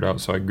couldn't figure it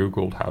out, so I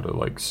googled how to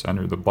like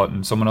center the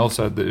button. Someone else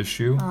had the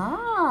issue.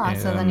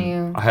 So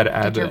then I had to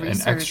add an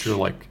extra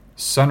like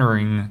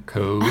centering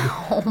code.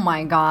 Oh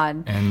my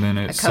god. And then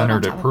it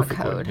centered it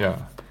perfectly. Yeah.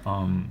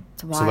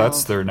 It's wild. So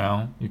that's there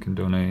now. You can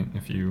donate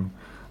if you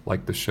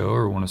like the show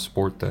or want to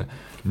support the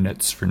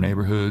Nets for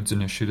Neighborhoods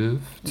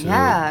initiative.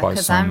 Yeah,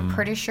 because I'm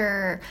pretty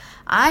sure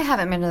I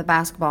haven't been to the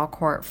basketball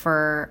court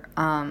for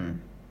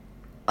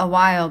a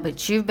while,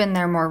 but you've been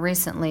there more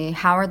recently.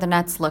 How are the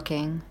Nets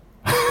looking?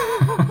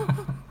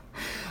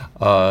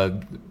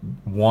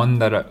 One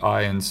that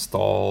I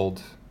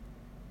installed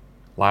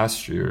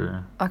last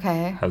year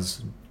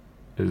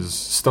is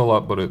still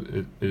up, but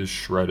it is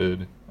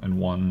shredded in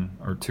one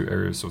or two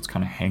areas, so it's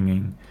kind of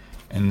hanging.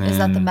 And then, is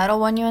that the metal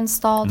one you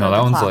installed? No, or that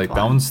the one's cloth like one?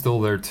 that one's still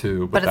there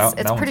too. But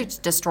it's pretty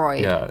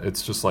destroyed. Yeah,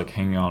 it's just like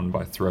hanging on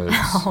by threads.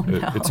 Oh,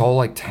 no. It's all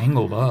like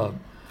tangled up.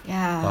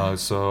 Yeah.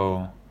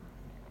 So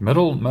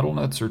metal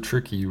nets are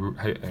tricky. You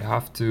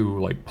have to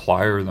like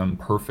plier them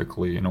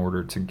perfectly in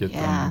order to get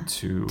them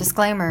to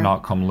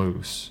not come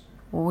loose.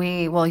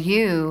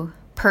 You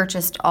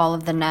purchased all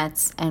of the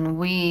nets, and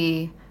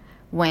we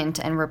went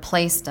and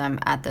replaced them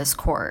at this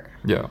court.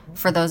 Yeah.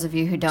 For those of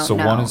you who don't know. So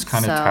one is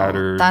kind of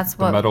tattered. That's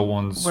what the metal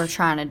one's we're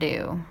trying to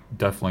do.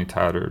 Definitely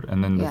tattered.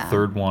 And then the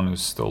third one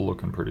is still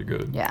looking pretty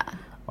good. Yeah.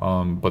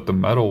 But the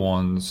metal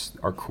ones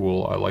are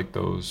cool. I like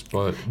those.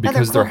 But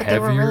because they're heavier. They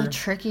were really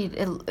tricky.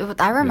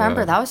 I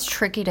remember that was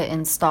tricky to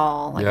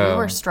install. Like we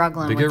were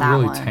struggling with that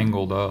one. They get really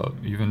tangled up,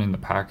 even in the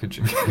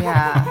packaging.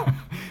 Yeah.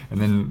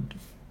 And then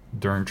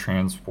during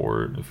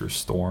transport, if you're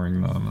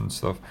storing them and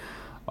stuff.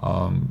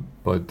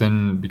 But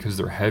then because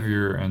they're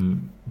heavier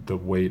and the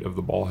weight of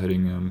the ball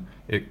hitting them,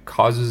 it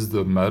causes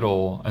the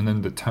metal and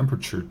then the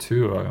temperature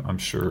too, I'm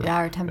sure,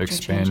 our temperature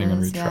expanding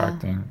changes, and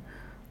retracting,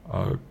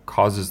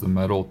 causes the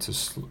metal to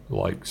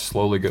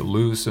slowly get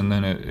loose, and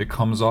then it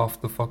comes off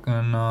the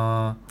fucking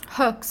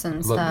hooks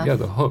and stuff. Yeah,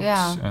 the hooks.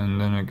 Yeah. And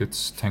then it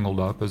gets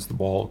tangled up as the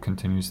ball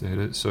continues to hit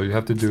it. So you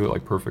have to do it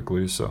like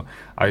perfectly. So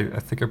I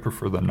think I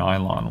prefer the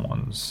nylon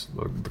ones,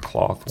 the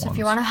cloth ones. So if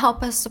you want to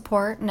help us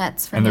support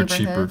Nets for Neighborhoods.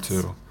 And they're cheaper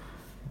too.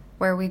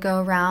 Where we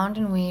go around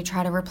and we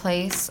try to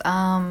replace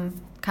kind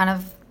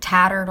of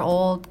tattered,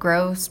 old,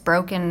 gross,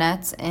 broken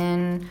nets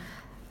in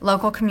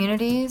local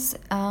communities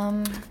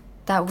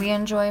that we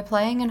enjoy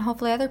playing, and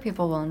hopefully other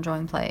people will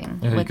enjoy playing.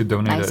 Yeah, you could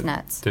donate nice at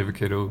nets.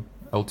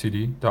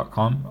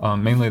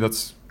 davidcatoltd.com. Mainly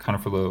that's kind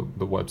of for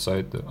the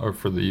website or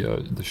for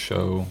the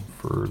show,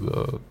 for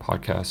the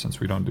podcast,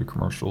 since we don't do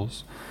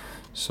commercials.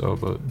 So,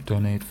 but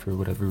donate for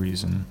whatever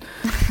reason.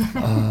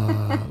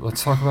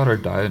 Let's talk about our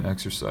diet and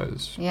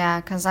exercise.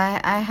 Yeah, because I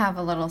have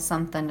a little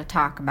something to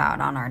talk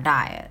about on our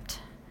diet.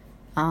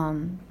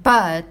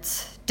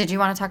 But did you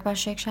want to talk about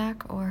Shake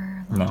Shack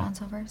or Little John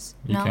Silver's?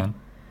 You can.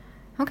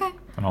 Okay.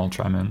 And I'll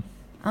chime in.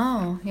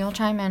 Oh, you'll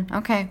chime in.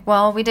 Okay.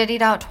 Well, we did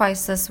eat out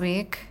twice this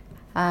week.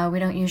 We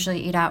don't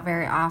usually eat out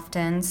very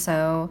often,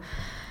 so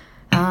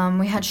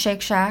we had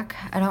Shake Shack.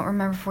 I don't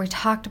remember if we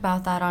talked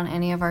about that on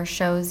any of our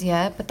shows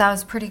yet, but that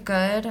was pretty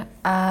good.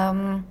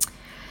 I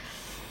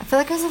feel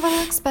like it was a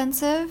little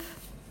expensive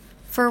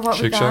for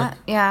what we got. Shack?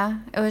 Yeah.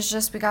 It was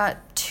just we got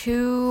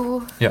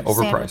 2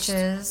 overpriced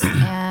sandwiches,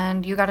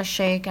 and you got a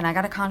shake, and I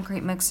got a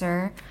concrete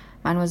mixer.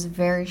 Mine was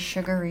very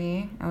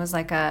sugary. It was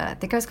like I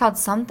think it was called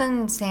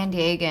something San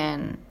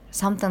Diegan,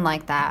 something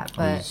like that,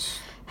 but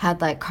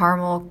had like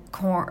caramel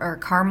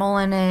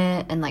in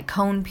it, and like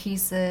cone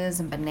pieces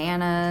and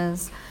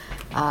bananas.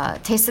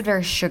 Tasted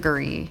very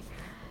sugary,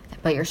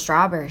 but your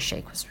strawberry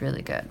shake was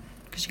really good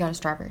because you got a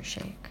strawberry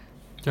shake.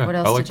 Yeah, what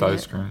else I liked did you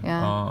ice get? cream.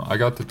 Yeah. I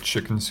got the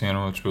chicken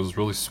sandwich. It was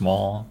really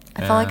small.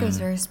 I felt like it was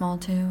very small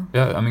too.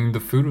 Yeah, I mean,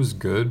 the food was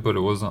good, but it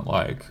wasn't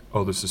like,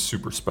 oh, this is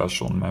super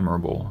special and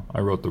memorable.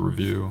 I wrote the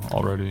review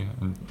already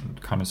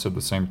and kind of said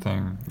the same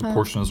thing. The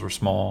portions were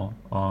small.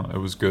 It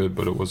was good,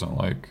 but it wasn't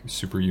like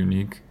super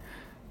unique.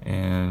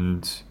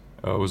 And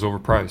was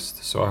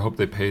overpriced. So I hope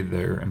they paid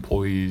their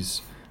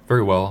employees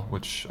very well,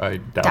 which I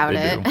doubt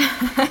they it.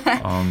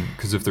 do.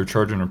 Because if they're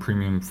charging a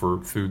premium for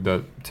food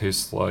that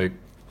tastes like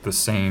the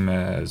same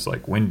as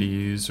like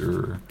Wendy's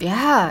or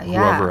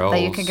whoever else,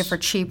 that you can get for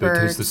cheaper.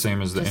 They taste the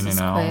same as the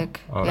In-N-Out.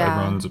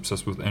 Everyone's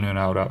obsessed with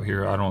In-N-Out out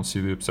here. I don't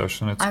see the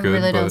obsession. It's good. I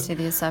really don't see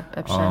the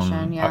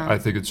obsession. I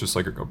think it's just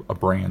like a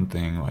brand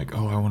thing. Like,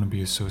 oh, I want to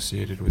be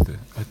associated with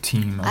a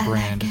team, a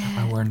brand.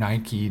 I wear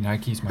Nike.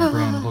 Nike's my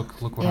brand.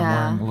 Look what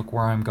I'm wearing. Look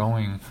where I'm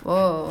going.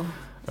 Whoa.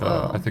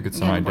 I think it's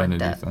an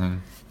identity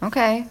thing.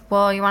 Okay.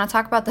 Well, you want to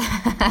talk about the?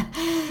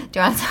 Do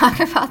you want to talk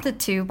about the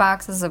 2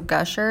 boxes of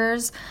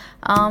Gushers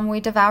we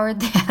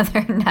devoured the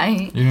other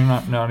night? You're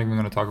not even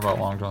going to talk about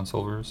Long John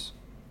Silver's?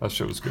 That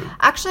shit was good.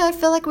 Actually, I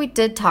feel like we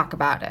did talk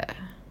about it.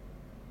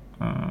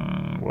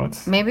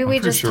 What? Maybe we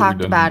just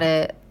talked about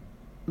it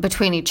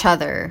between each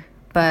other,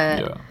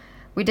 but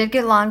we did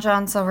get Long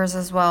John Silver's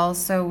as well.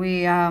 So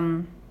we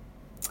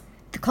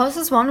the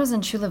closest one was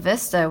in Chula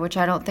Vista, which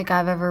I don't think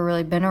I've ever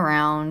really been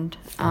around.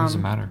 What does it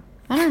matter?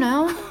 I don't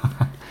know.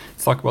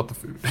 Let's talk about the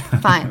food.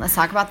 Fine, let's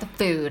talk about the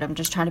food. I'm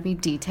just trying to be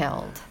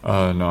detailed.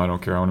 No, I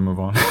don't care. I want to move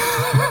on.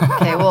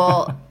 Okay,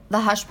 well, the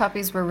Hush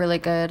Puppies were really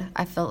good.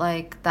 I felt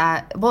like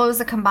that. Well, it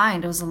was a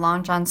combined. It was a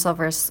Long John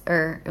Silver's,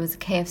 or it was a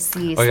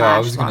KFC. Oh yeah, I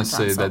was gonna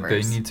say that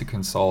they need to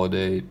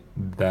consolidate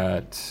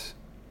that.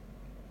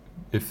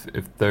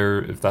 If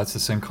that's the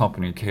same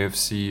company,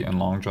 KFC and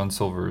Long John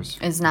Silver's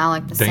is now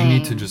like the same. They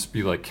need to just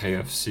be like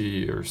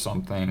KFC or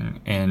something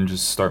and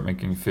just start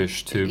making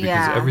fish too,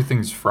 because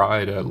everything's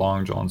fried at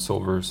Long John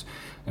Silver's,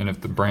 and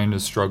if the brand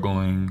is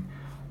struggling,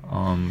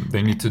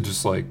 they need to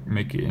just like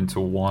make it into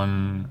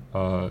one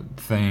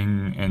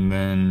thing and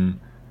then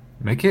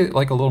make it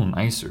like a little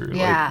nicer.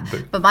 Yeah,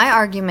 but my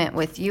argument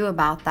with you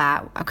about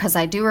that, because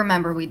I do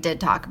remember we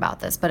did talk about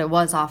this, but it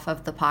was off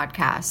of the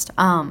podcast,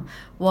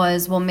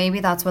 was, well, maybe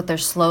that's what they're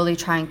slowly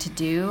trying to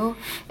do,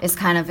 is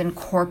kind of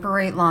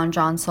incorporate Long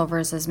John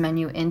Silver's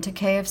menu into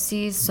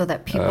KFC's so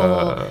that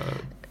people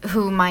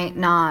who might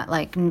not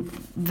like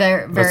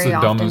very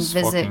often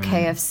visit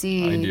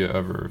KFC. Idea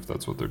ever, if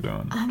that's what they're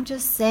doing. I'm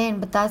just saying,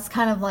 but that's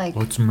kind of like,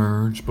 let's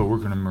merge, but we're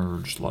gonna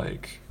merge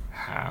like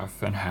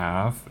half and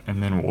half,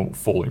 and then we'll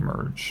fully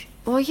merge.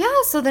 Well,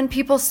 yeah, so then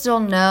people still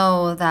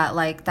know that,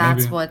 like,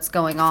 that's maybe what's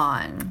going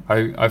on.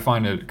 I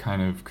find it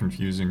kind of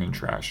confusing and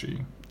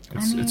trashy.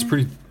 It's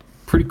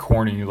pretty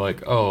corny,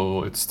 like,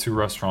 oh, it's 2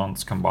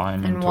 restaurants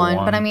combined into one.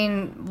 But I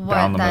mean, what,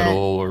 down the middle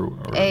or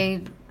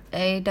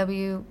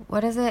A&W,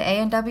 what is it?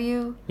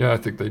 A&W? Yeah, I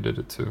think they did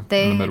it too.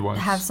 They in the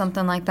Midwest. have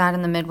something like that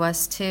in the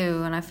Midwest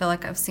too, and I feel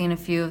like I've seen a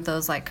few of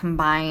those like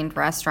combined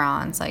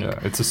restaurants, like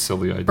it's a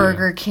silly idea.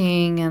 Burger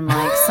King and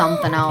like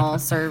something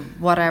else or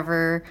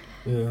whatever.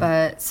 Yeah.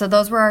 But so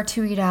those were our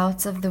 2 eat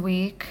outs of the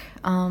week.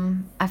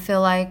 I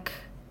feel like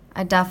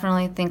I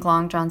definitely think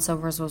Long John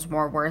Silver's was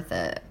more worth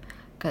it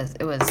because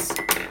it was.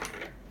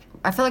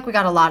 I feel like we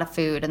got a lot of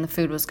food and the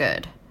food was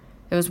good.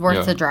 It was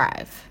worth the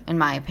drive, in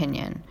my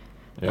opinion.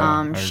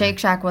 Yeah, Shake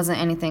Shack wasn't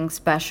anything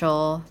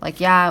special.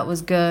 Like, it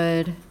was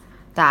good.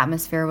 The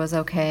atmosphere was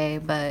okay,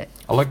 but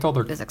I liked all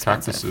their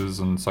cactuses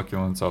and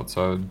succulents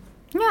outside.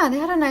 Yeah, they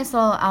had a nice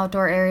little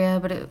outdoor area,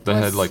 but they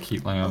had like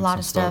heat lamps. A lot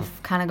of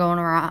stuff kind of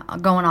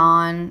going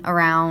on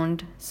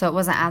around, so it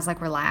wasn't as like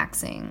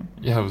relaxing.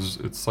 Yeah, it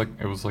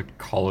was like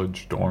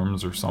college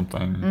dorms or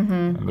something,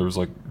 and there was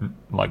like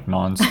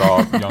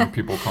nonstop young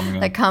people coming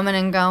in, like coming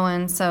and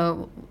going.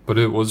 So, but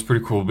it was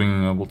pretty cool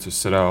being able to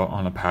sit out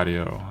on a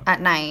patio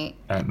at night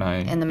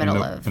in the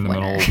middle of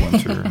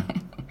winter,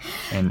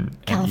 and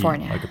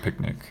California, eat like a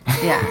picnic.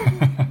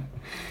 Yeah,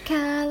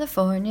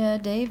 California,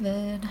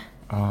 David.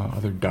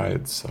 Other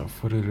diet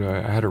stuff. What did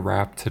I had a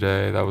wrap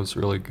today. That was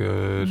really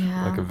good.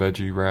 Yeah. Like a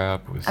veggie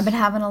wrap. I've been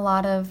having a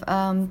lot of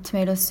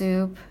tomato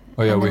soup.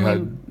 Oh yeah, we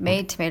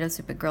made tomato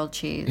soup with grilled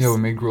cheese. Yeah, we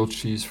made grilled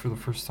cheese for the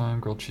first time.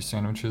 Grilled cheese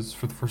sandwiches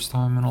for the first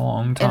time in a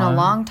long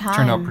time.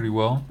 Turned out pretty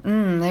well.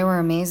 They were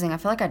amazing. I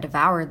feel like I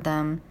devoured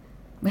them.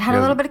 We had a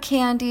little bit of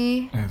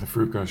candy. Yeah, the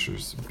fruit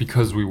gushers.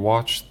 Because we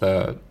watched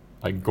that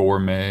like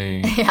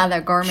gourmet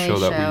that gourmet show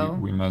that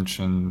we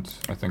mentioned,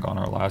 I think, on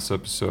our last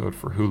episode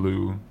for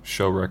Hulu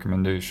show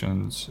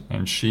recommendations,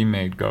 and she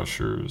made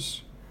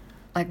gushers,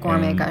 like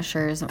gourmet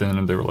gushers.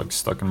 Then they were like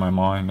stuck in my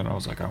mind, and I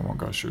was like, I want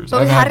gushers.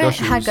 But we hadn't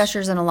had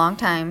gushers in a long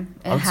time.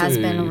 It has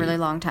been a really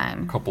long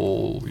time. A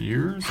couple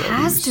years. It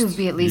has to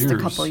be at least a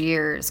couple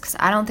years, because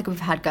I don't think we've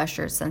had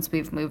gushers since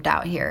we've moved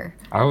out here.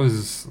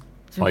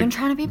 We've been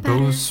trying to be better.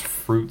 Those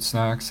fruit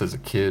snacks as a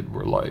kid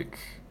were like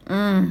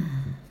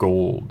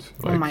gold.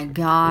 Like, oh my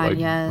god,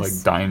 yes.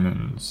 Like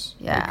diamonds.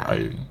 Yeah.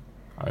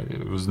 Like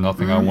it was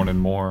nothing I wanted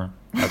more.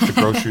 At the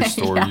grocery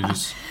store, you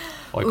just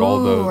like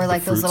all or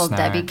like the those little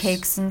snacks. Debbie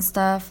cakes and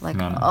stuff. Like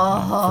no.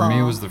 For me,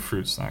 it was the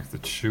fruit snacks, the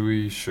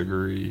chewy,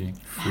 sugary,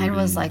 fruity. Mine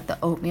was like the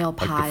oatmeal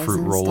pies, like the fruit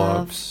and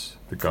roll-ups,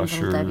 the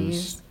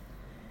gushers,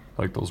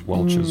 like those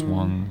Welch's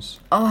ones.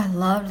 Oh, I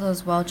loved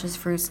those Welch's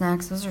fruit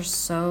snacks. Those are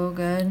so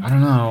good. I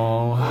don't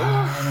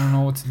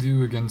know what to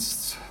do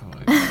against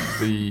like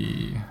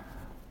the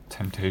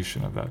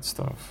temptation of that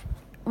stuff.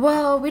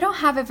 Well, we don't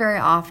have it very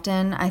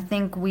often. I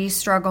think we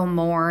struggle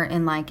more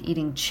in like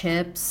eating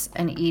chips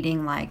and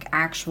eating like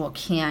actual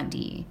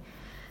candy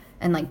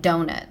and like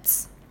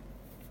donuts.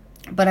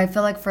 But I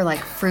feel like for like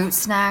fruit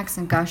snacks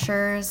and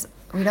Gushers,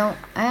 we don't.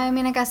 I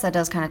mean, I guess that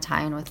does kind of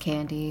tie in with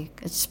candy.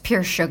 It's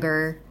pure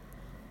sugar.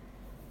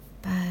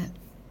 But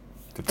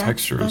The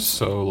texture is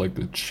so like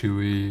the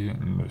chewy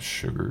and the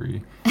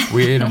sugary.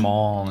 We ate them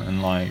all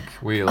and like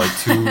we ate like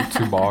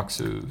two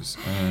boxes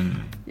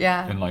in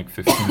like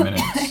 15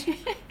 minutes.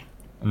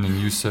 And then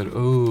you said,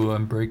 "Oh,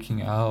 I'm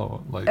breaking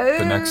out." Like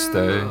the next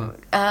day.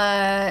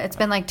 It's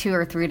been like 2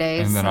 or 3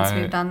 days since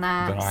we've done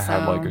that. Then I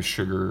had like a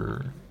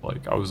sugar,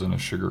 like I was in a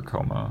sugar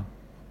coma.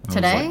 And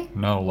Today? like,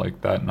 no,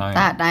 like that night.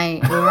 That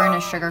night we were in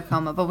a sugar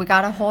coma, but we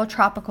got a whole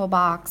tropical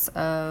box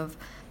of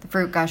the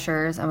fruit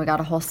Gushers and we got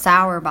a whole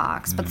sour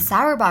box. But the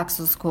sour box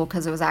was cool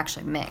because it was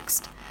actually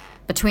mixed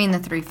between the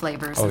 3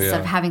 flavors.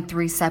 Instead of having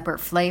 3 separate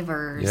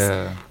flavors,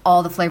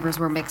 all the flavors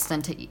were mixed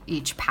into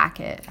each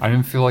packet. I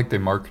didn't feel like they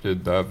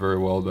marketed that very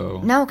well though.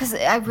 No, because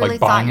I really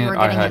like, thought you were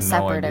I getting had it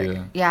separate. No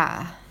idea.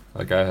 Yeah.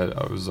 Like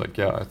I was like,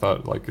 I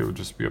thought like it would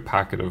just be a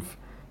packet of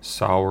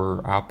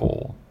sour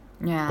apple.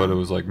 Yeah. But it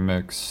was like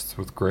mixed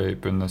with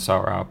grape and the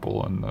sour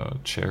apple and the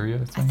cherry, I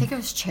think. It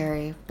was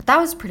cherry. But that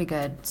was pretty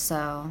good,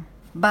 so.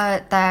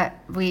 But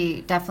that,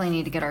 we definitely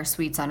need to get our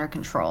sweets under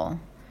control.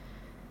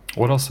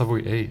 What else have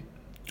we ate?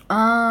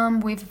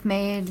 We've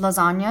made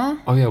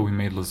lasagna. Oh yeah, we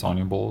made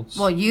lasagna bowls.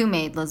 Well, you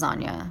made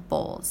lasagna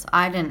bowls.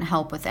 I didn't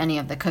help with any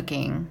of the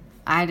cooking.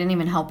 I didn't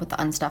even help with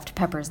the unstuffed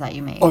peppers that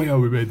you made. Oh yeah,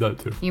 we made that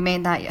too. You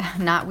made that,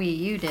 not we,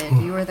 you did.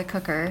 You were the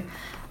cooker.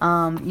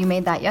 You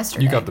made that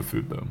yesterday. You got the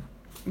food though.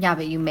 Yeah,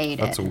 but you made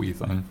That's it. a we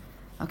thing.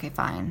 Okay,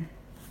 fine.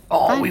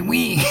 Oh, fine.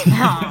 we.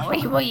 Oh,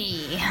 we.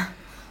 We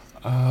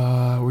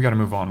gotta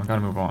move on.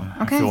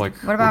 Okay. I feel like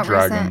what about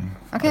we're dragging. recent?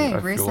 Okay, I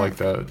recent. feel like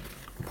that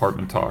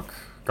apartment talk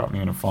got me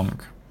in a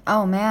funk.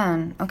 Oh,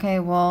 man. Okay,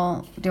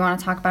 well, do you want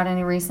to talk about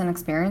any recent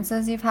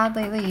experiences you've had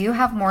lately? You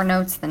have more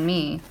notes than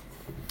me.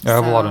 Yeah, I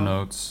have a lot of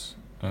notes.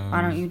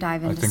 Why don't you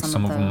dive into I think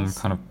some of those?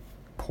 them kind of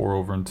pour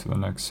over into the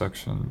next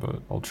section,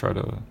 but I'll try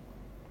to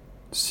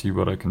see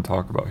what I can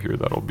talk about here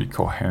that'll be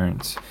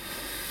coherent.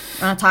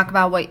 You want to talk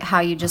about how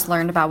you just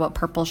learned about what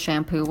purple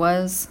shampoo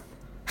was?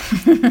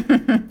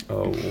 Oh,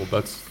 well,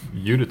 that's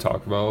you to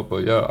talk about,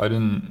 but yeah, I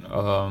didn't.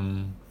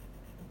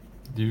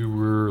 You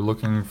were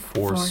looking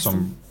for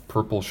some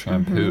purple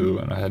shampoo,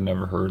 and I had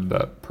never heard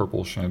that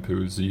purple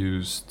shampoo is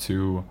used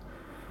to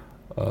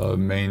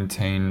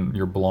maintain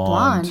your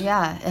blonde.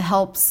 Yeah. It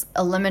helps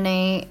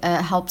eliminate,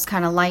 it helps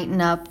kind of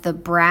lighten up the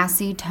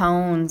brassy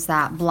tones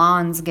that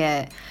blondes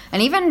get.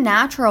 And even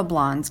natural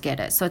blondes get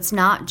it. So it's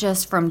not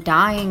just from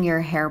dyeing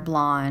your hair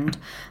blonde,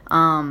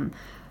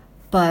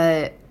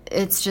 but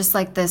it's just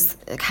like this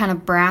kind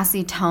of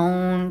brassy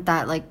tone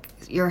that like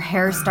your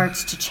hair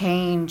starts to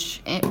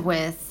change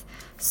with.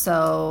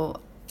 So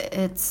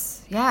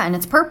it's, and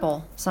it's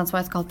purple. So that's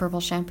why it's called purple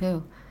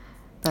shampoo.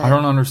 But I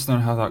don't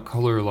understand how that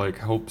color like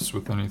helps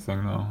with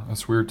anything though.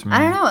 That's weird to me.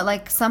 I don't know.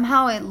 Like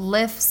somehow it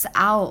lifts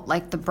out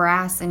like the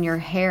brass in your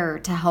hair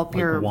to help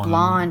your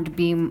blonde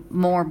be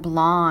more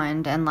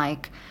blonde, and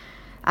like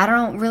I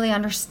don't really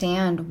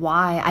understand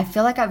why. I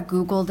feel like I've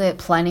Googled it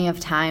plenty of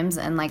times,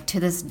 and like to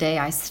this day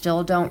I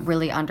still don't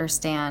really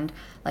understand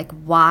like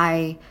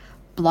why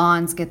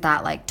blondes get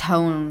that like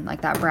tone,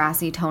 like that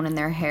brassy tone in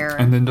their hair.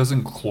 And then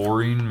doesn't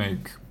chlorine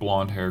make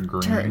blonde hair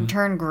green?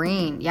 Turn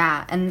green,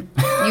 yeah. And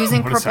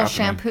using purple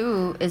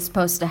shampoo is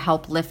supposed to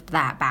help lift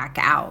that back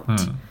out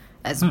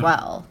as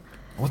well.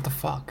 What the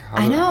fuck?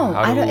 I know.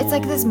 It's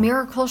like this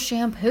miracle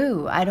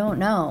shampoo. I don't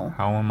know.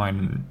 How am I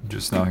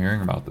just now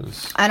hearing about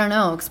this? I don't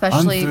know,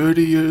 especially... I'm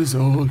 30 years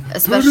old.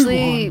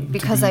 Especially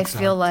because I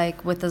feel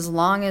like with as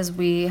long as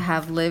we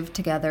have lived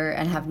together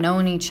and have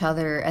known each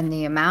other and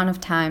the amount of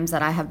times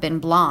that I have been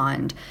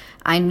blonde,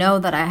 I know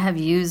that I have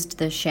used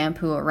this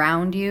shampoo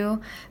around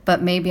you,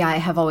 but maybe I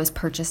have always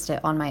purchased it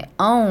on my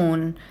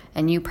own,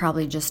 and you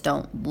probably just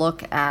don't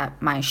look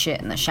at my shit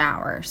in the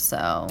shower,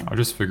 so... I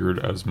just figured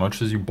as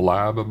much as you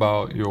blab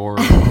about your,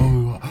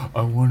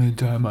 I want to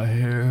dye my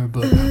hair,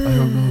 but I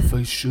don't know if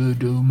I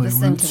should, my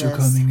roots are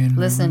coming in.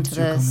 Listen to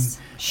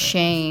this.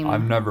 Shame.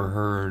 I've never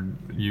heard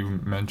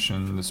you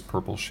mention this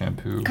purple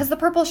shampoo. Because the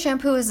purple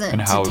shampoo isn't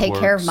to take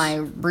care of my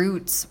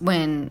roots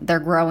when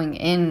they're growing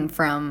in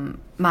from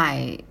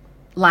my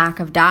lack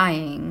of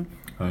dyeing.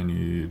 I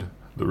need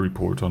the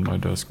report on my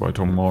desk by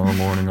tomorrow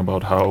morning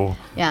about how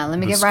let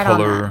me this get right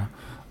color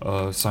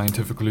on that.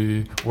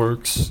 Scientifically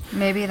works.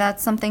 Maybe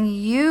that's something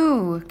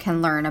you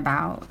can learn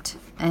about,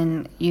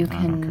 and you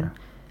can...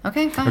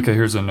 Okay, fine. Okay,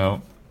 here's a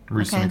note.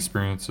 Recent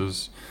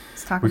experiences.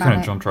 Let's talk we about kind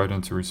of it. jumped right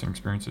into recent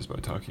experiences by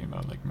talking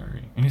about Lake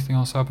Murray. Anything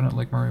else happen at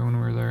Lake Murray when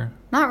we were there?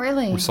 Not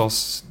really. We saw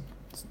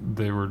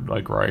they were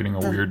like riding a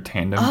weird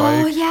tandem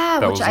bike. Oh, yeah,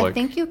 that which was, I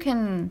think you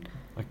can...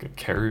 Like a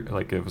carry,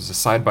 like it was a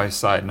side by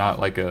side, not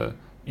like a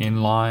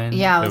inline.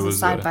 Yeah, it was a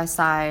side by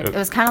side. It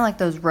was kind of like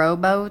those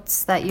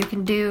rowboats that you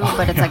can do,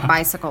 but it's like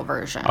bicycle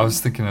version. I was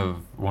thinking of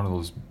one of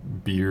those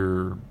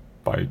beer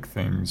bike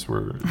things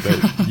where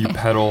you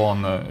pedal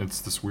on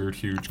it's this weird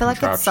huge I feel like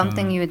contraption. it's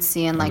something you would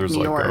see in like there's New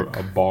like York.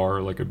 a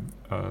bar, like they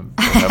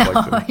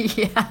have like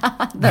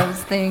Yeah,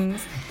 those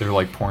things. They're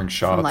like pouring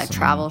shots. From like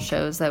travel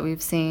shows that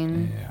we've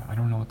seen. Yeah, I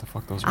don't know what the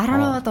fuck those are I don't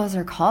know what those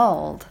are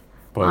called.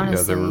 But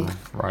honestly. yeah, they were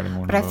riding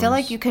one But of I those. feel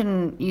like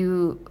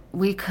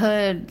we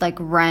could like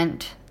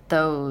rent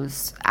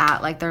those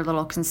at like their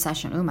little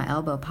concession. Ooh, my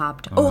elbow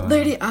popped. Oh,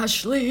 Lady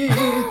Ashley.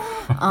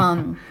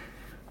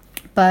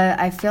 But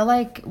I feel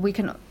like we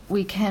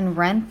can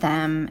rent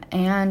them,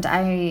 and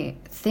I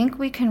think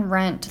we can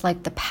rent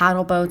like the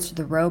paddle boats or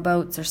the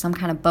rowboats or some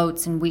kind of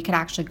boats, and we could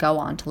actually go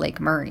on to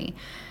Lake Murray.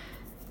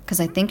 Because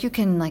I think you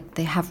can, like,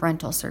 they have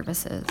rental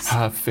services.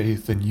 Have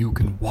faith and you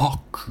can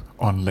walk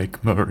on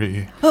Lake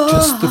Murray.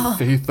 Just the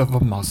faith of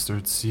a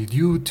mustard seed.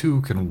 You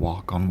too can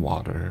walk on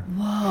water.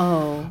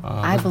 Whoa.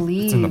 I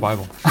believe. It's in the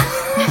Bible.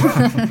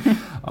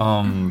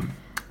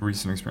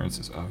 Recent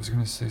experiences. I was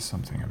going to say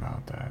something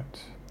about that.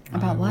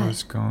 About what? I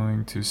was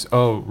going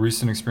to...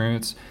 recent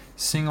experience.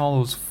 Seeing all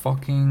those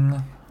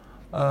fucking...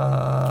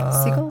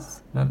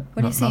 Seagulls?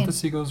 What are you seeing? Not the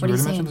seagulls. What are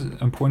you mentioned seeing? it.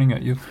 I'm pointing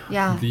at you.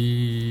 Yeah.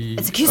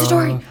 It's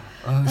accusatory.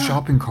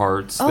 Shopping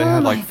carts. Oh They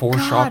had my like 4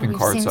 God, shopping we've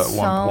carts seen at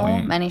one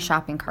point. So many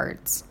shopping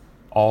carts.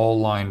 All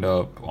lined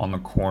up on the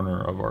corner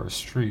of our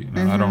street.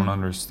 And I don't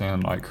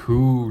understand, like,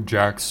 who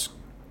jacks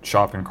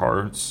shopping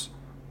carts?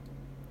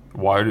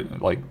 Why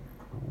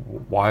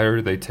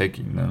are they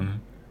taking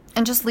them?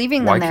 And just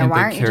leaving Why them there. can't Why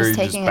they aren't you carry just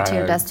taking it to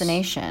your bags?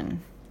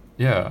 destination?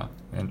 Yeah,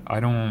 and I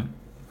don't...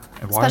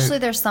 and Especially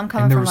there's some and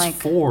coming there from was like...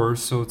 4,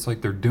 so it's like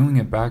they're doing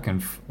it back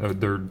and...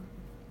 they're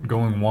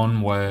going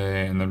one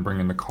way and then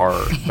bringing the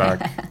cart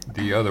back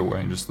the other way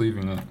and just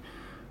leaving it.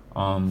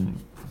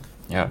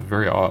 Yeah,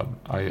 very odd.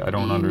 I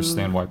don't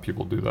understand why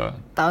people do that.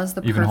 That was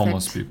the Even perfect,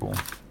 homeless people.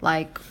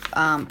 like,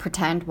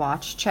 pretend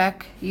watch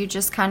check you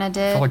just kind of I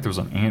did. felt like there was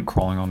an ant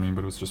crawling on me,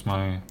 but it was just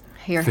my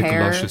Your thick,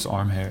 hair. luscious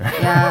arm hair.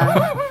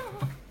 Yeah.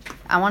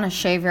 I want to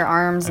shave your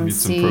arms I and need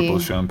some see purple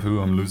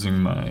shampoo. I'm losing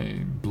my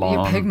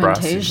blonde your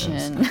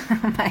pigmentation. brassiness.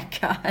 Oh my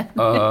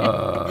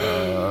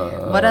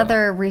God. What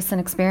other recent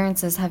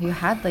experiences have you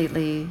had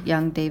lately,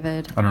 young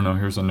David? I don't know.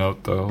 Here's a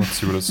note, though. Let's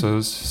see what it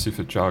says. See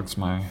if it jogs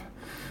my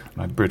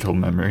brittle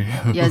memory.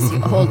 Yes,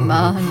 you old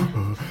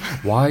man.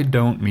 Why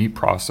don't meat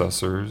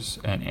processors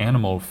and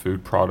animal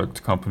food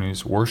product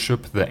companies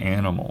worship the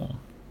animal?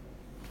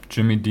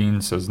 Jimmy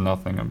Dean says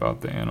nothing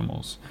about the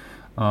animals.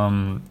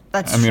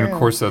 That's I mean, true. of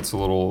course, that's a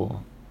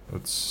little...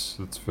 It's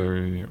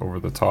very over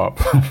the top.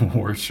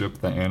 Worship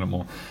the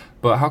animal.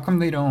 But how come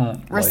they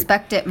don't...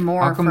 Respect it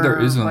more how come for there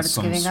isn't what it's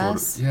some giving sort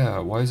us? of... Yeah,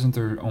 why isn't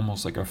there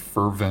almost like a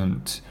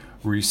fervent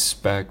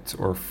respect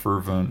or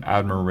fervent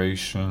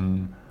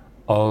admiration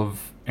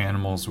of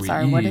animals we eat?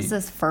 Sorry, what is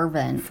this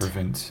fervent?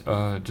 Fervent.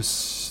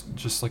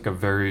 Just like a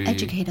very...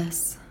 Educate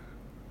us.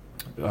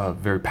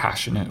 Very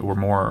passionate. We're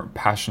more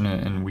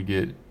passionate and we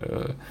get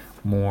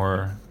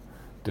more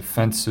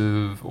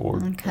defensive,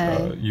 or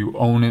Okay. you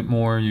own it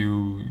more,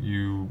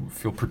 you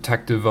feel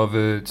protective of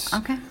it.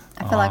 Okay.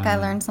 I feel like I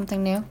learned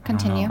something new.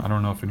 Continue. I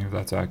don't know if any of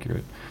that's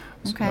accurate.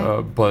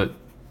 Okay. But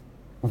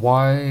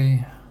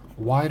why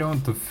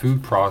don't the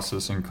food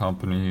processing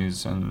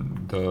companies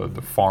and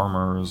the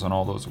farmers and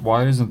all those,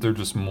 why isn't there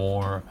just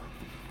more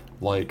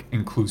like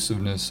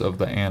inclusiveness of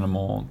the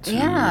animal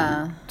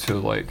to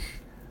like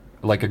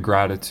a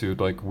gratitude,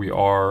 like we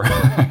are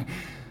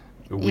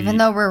even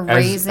though we're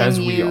raising as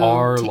you we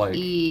are, to like,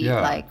 eat, yeah.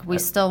 like we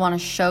still want to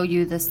show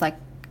you this like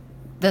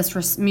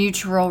this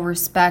mutual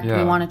respect. Yeah.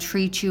 We want to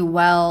treat you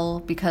well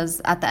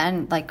because at the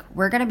end, like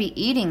we're gonna be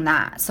eating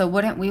that. So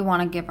wouldn't we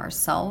want to give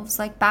ourselves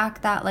like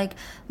back that like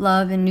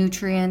love and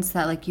nutrients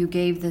that like you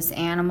gave this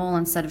animal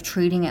instead of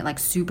treating it like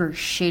super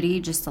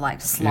shitty just to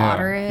like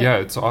slaughter it? Yeah,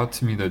 it's odd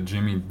to me that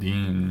Jimmy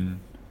Dean,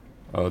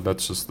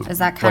 that's just Is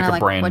that kind of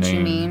like a like brand what name.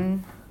 you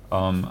mean?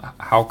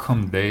 How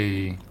come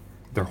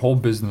their whole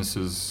business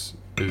is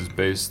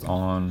based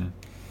on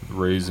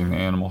raising the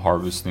animal,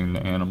 harvesting the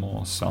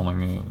animal,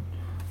 selling it,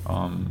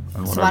 and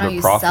So why whatever don't they're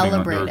you profiting on,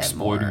 celebrate they're it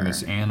exploiting more?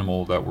 this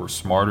animal that we're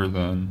smarter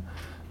than,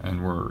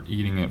 and we're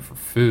eating it for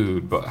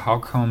food. But how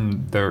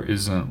come there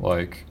isn't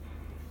like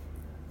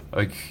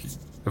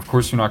of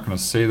course you're not going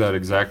to say that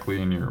exactly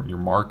in your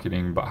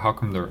marketing, but how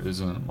come there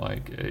isn't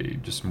like a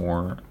just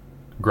more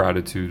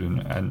gratitude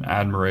and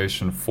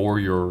admiration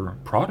for your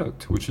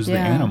product, which is the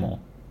Yeah.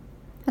 animal?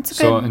 That's a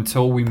So good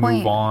until we point.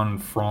 move on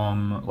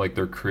from like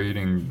they're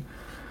creating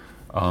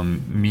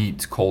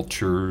meat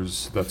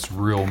cultures that's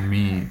real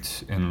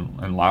meat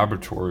in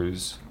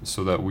laboratories,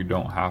 so that we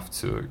don't have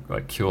to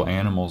like kill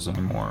animals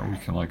anymore, we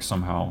can like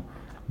somehow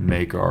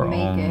make our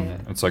own.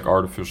 it. It's like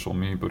artificial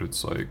meat, but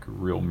it's like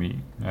real meat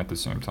at the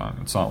same time.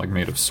 It's not like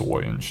made of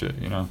soy and shit,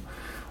 you know,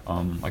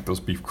 like those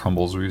beef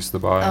crumbles we used to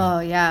buy. Oh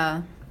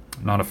yeah.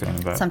 Not a fan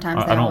of that.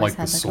 Sometimes I they don't always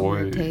like the had, like, a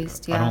weird soy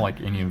taste, I yeah. don't like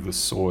any of the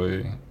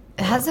soy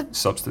It has a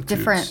substitutes.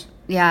 different,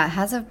 yeah, it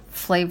has a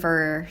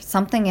flavor,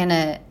 something in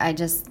it.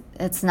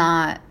 It's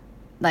not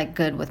like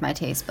good with my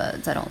taste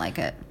buds. I don't like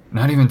it.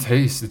 Not even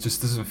taste. It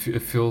just doesn't.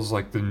 It feels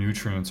like the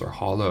nutrients are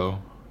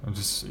hollow. It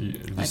just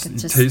it Like,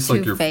 it's just tastes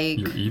like too your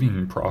fake.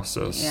 eating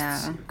processed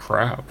Yeah.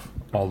 crap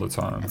all the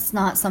time. It's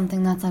not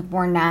something that's like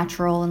more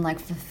natural and like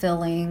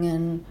fulfilling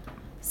and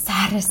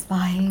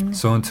satisfying.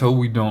 So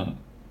until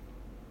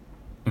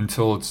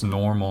it's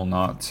normal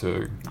not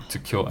to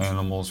kill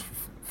animals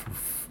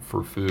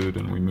for food,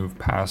 and we move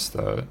past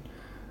that,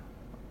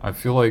 I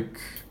feel like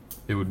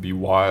it would be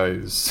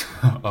wise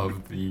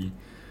of the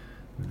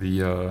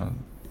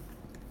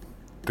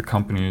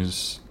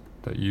companies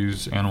that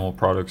use animal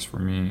products for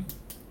meat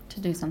To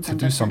do something to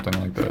do different.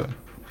 something like that.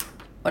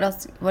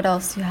 What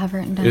else you have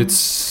written down?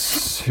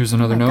 Here's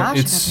another Oh my note. gosh, I got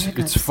It's the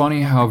hiccups.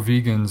 funny how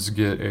vegans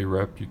get a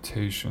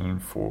reputation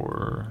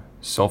for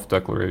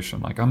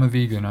self-declaration. Like, I'm a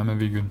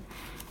vegan.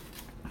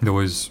 They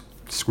always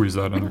squeeze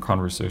that in the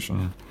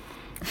conversation.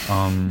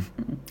 And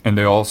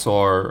they also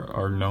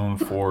are known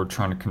for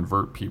trying to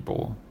convert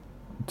people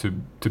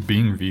to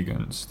being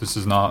vegans. This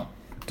is not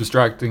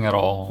distracting at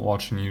all,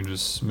 watching you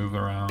just move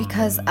around.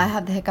 Because and- I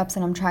have the hiccups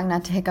and I'm trying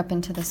not to hiccup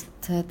into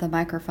the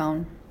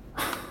microphone.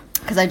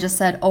 Because I just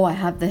said, oh, I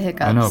have the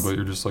hiccups. I know, but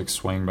you're just like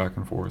swaying back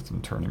and forth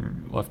and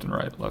turning left and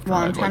right, Well,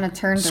 I'm trying like, to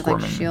turn to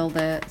squirming. like shield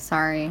it.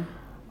 Sorry.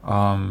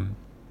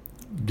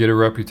 Get a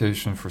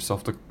reputation for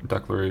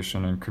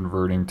self-declaration and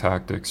converting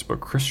tactics,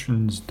 but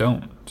Christians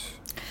don't.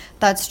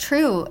 That's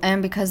true.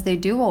 And because they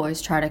do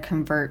always try to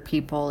convert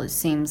people, it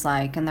seems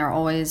like, and they're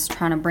always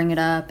trying to bring it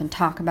up and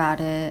talk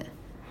about it.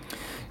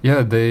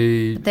 Yeah,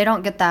 they They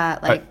don't get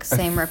that like I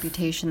same f-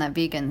 reputation that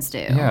vegans do.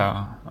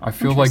 Yeah, I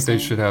feel like they Interesting.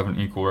 should have an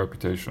equal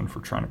reputation for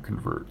trying to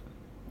convert.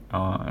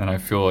 And I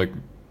feel like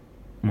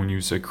when you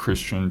say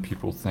Christian,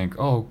 people think,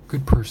 oh,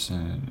 good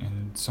person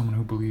and someone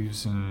who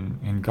believes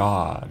in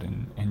God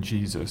and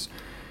Jesus.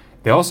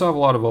 They also have a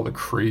lot of other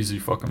crazy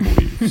fucking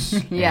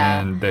beliefs. Yeah.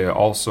 And they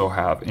also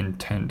have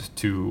intent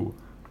to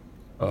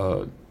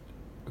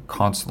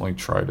constantly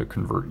try to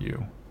convert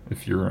you.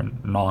 If you're a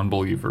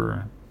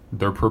non-believer,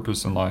 their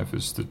purpose in life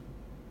is to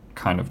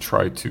kind of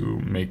try to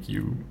make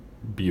you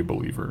be a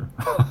believer.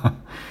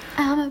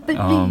 I'm a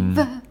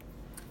believer.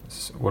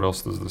 What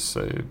else does this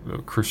say?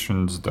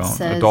 Christians don't.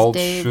 Says Adults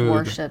Dave should.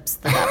 worships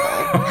the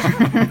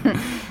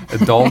devil.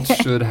 Adults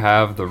should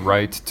have the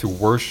right to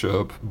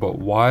worship, but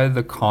why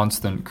the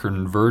constant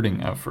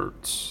converting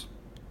efforts?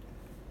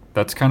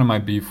 That's kind of my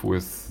beef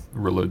with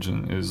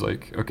religion. Is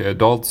like, okay,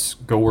 adults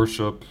go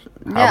worship.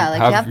 Yeah,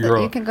 like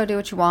you can go do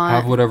what you want.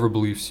 Have whatever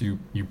beliefs you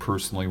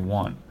personally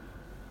want.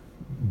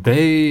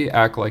 They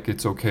act like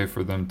it's okay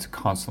for them to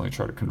constantly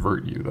try to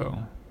convert you,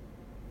 though.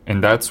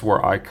 And that's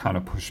where I kind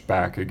of push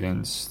back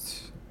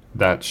against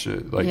that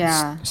shit. Like,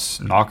 Yeah.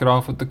 Knock it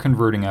off with the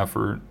converting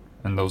effort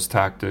and those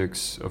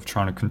tactics of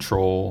trying to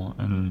control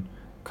and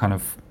kind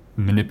of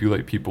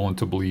manipulate people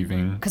into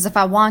believing. Because if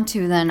I want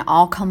to, then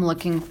I'll come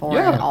looking for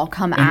it. I'll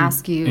come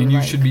ask you. And you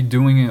like- should be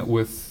doing it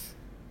with...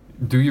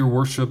 Do your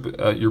worship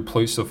at your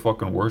place of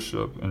fucking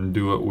worship and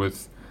do it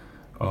with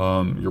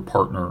your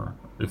partner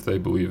if they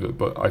believe it.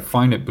 But I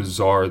find it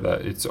bizarre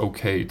that it's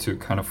okay to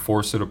kind of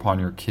force it upon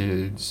your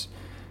kids,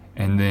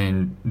 and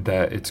then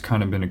that it's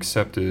kind of been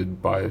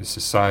accepted by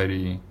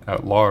society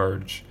at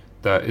large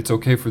that it's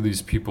okay for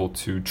these people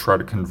to try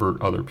to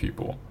convert other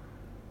people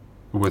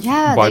with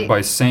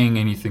by saying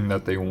anything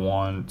that they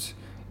want,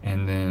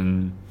 and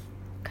then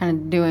kind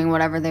of doing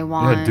whatever they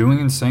want. yeah, doing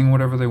and saying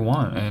whatever they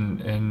want,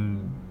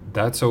 and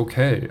that's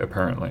okay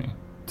apparently,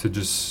 to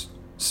just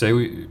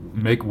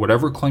make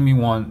whatever claim you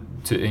want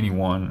to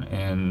anyone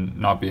and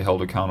not be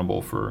held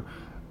accountable for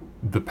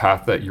the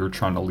path that you're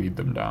trying to lead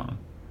them down.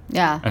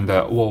 Yeah. And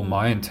that, well,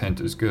 my intent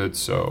is good,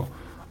 so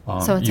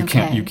it's you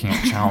can't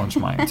okay. challenge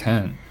my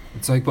intent.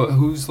 It's like, but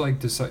who's like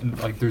deciding?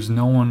 Like, there's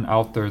no one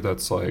out there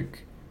that's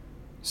like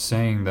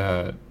saying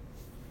that,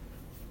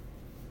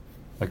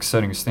 like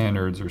setting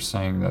standards or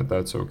saying that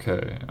that's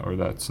okay or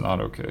that's not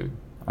okay.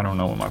 I don't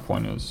know what my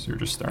point is. You're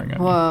just staring at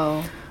me.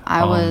 Whoa.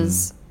 I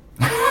was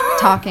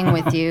talking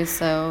with you,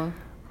 so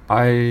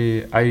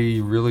I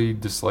really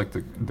dislike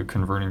the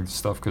converting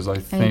stuff, because I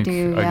think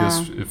do, I yeah.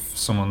 guess if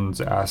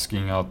someone's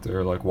asking out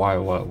there like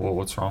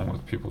what's wrong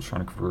with people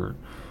trying to convert,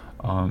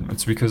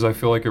 it's because I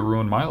feel like it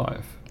ruined my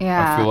life.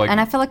 yeah. I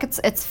feel like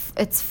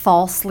it's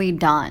falsely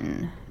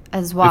done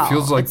as well. It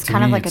feels like it's to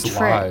kind me of like it's a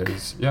trick.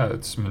 lies. Yeah,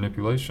 it's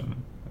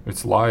manipulation.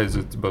 It's lies.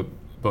 But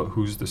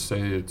who's to say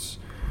it's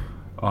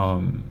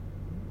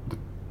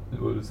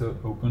what is that,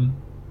 open?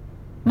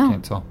 No. I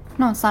can't tell.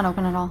 No, it's not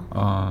open at all.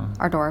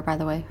 Our door, by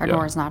the way. Our yeah.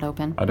 door is not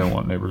open. I don't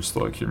want neighbors to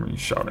like hear me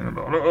shouting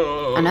about it.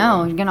 I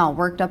know. You're getting all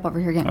worked up over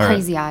here, getting All right.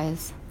 crazy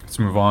eyes. Let's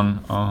move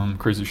on.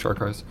 Crazy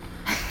shark eyes.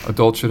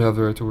 Adults should have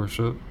the right to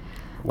worship.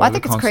 Well, I the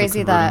think it's constant crazy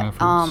converting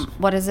that, efforts?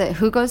 what is it?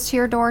 Who goes to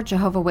your door?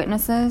 Jehovah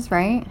Witnesses,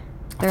 right?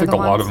 I think a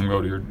lot of them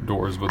go to your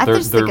doors, but I they're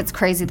just think it's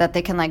crazy that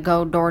they can, like,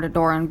 go door to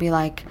door and be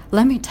like,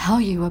 let me tell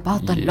you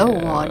about the Yeah.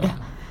 Lord.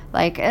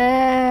 Like,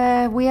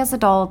 we as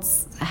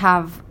adults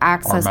have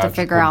access to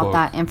figure magical out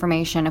that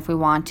information if we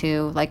want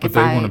to. Like, But if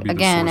they I, wanna be the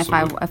again, source if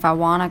of it. if I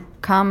want to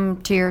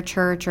come to your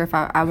church, or if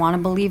I want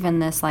to believe in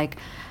this, like,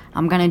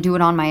 I'm going to do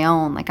it on my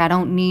own. Like, I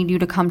don't need you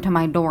to come to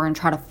my door and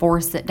try to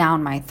force it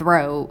down my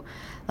throat.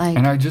 Like,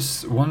 and I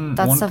just one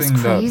that thing stuff's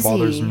that crazy.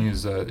 bothers me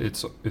is that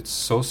it's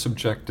so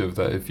subjective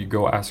that if you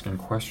go asking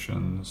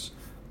questions,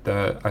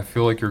 that I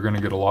feel like you're going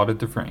to get a lot of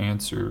different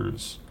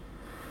answers,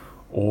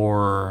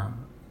 or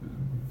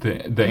the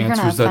You're answers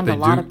gonna that offend they a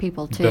lot do of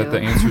people, that too. the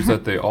answers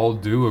that they all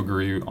do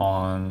agree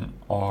on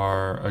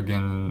are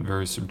again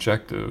very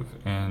subjective,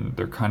 and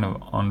they're kind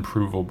of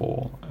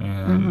unprovable,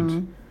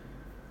 and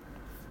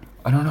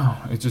I don't know.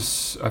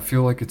 I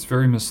feel like it's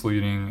very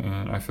misleading,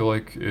 and I feel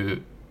like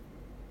it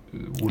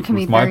can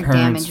be with my very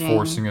parents damaging.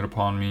 forcing it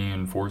upon me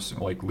and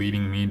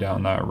leading me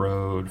down that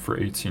road for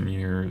 18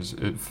 years.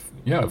 It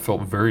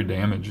felt very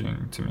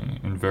damaging to me,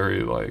 and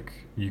very like,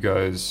 you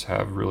guys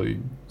have really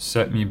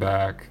set me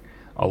back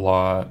a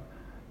lot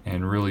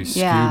and really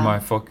skewed my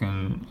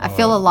fucking I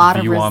feel a lot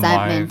of view on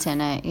resentment life.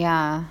 in it.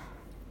 Yeah.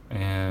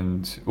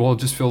 And well, it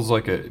just feels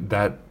like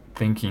that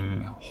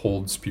thinking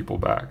holds people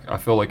back. I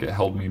feel like it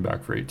held me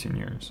back for 18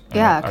 years. And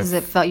Yeah, because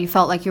you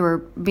felt like you were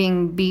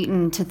being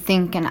beaten to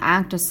think and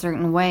act a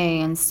certain way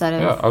instead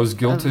of I was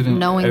guilted in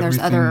knowing there's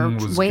other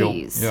was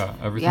ways.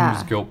 Everything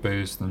was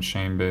guilt-based and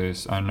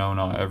shame-based. I know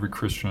not every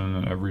Christian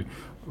and every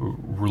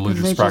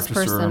religious practicer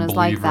person and is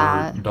like believer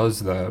that.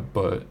 does that,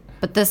 but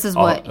this is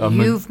what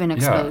you've been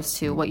exposed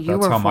to, what you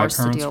that's were how my forced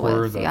to parents deal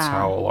were. with. That's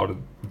how a lot of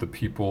the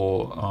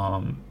people,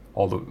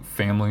 all the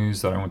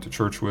families that I went to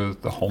church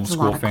with, the There's a lot homeschool of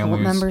cult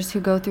families members who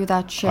go through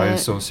that shit. I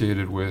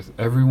associated with,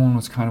 everyone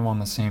was kind of on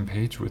the same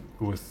page with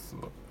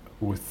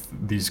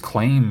these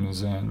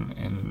claims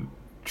and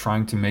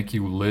trying to make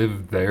you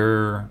live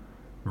their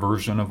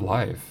version of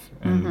life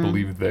and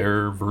believe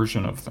their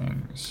version of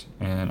things.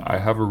 And I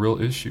have a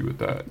real issue with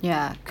that.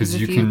 Yeah, because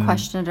if you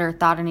questioned or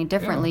thought any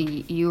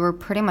differently, you were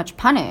pretty much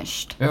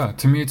punished. Yeah,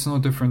 to me it's no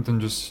different than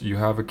just you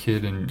have a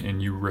kid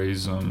and you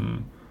raise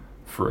them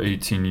for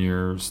 18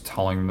 years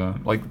telling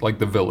them, like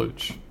The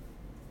Village.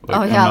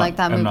 Like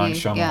that movie. M. Night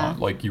Shyamalan. Yeah.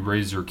 Like, you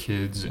raise your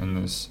kids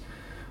in this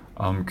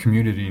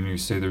community and you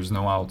say there's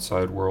no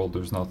outside world,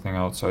 there's nothing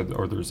outside,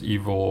 or there's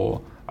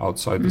evil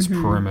outside this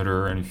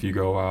perimeter, and if you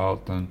go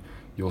out then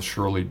you'll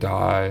surely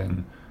die.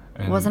 And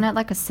wasn't it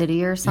like a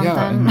city or something?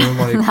 Yeah, and they're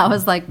like, that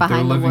was like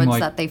behind the woods like,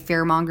 that they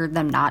fear-mongered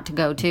them not to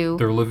go to.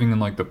 They're living in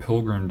like the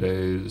Pilgrim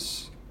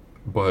days,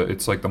 but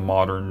it's like the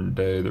modern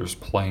day. There's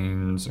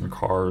planes and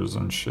cars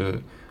and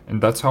shit.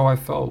 And that's how I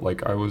felt.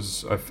 Like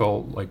I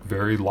felt like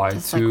very lied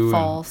Just to. Like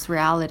false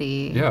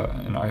reality. Yeah,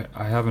 and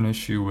I have an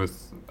issue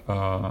with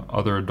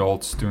other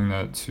adults doing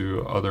that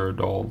to other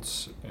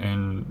adults,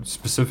 and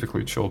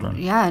specifically children.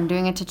 Yeah, and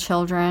doing it to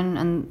children,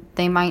 and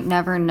they might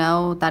never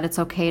know that it's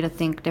okay to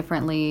think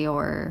differently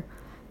or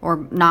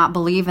not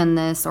believe in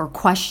this, or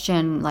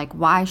question, like,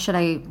 why should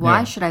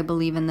I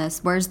believe in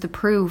this? Where's the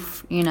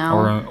proof, you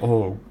know?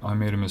 Or, I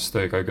made a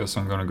mistake, I guess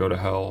I'm going to go to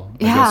hell.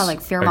 Like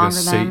fear-monger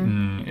them.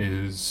 Satan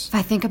is... If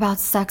I think about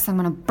sex, I'm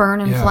going to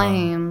burn in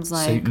flames.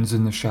 Like, Satan's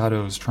in the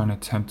shadows trying to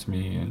tempt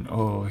me, and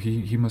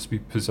he must be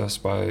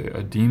possessed by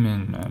a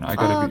demon, and I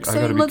gotta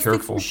be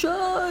careful. Take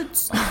some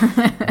shots.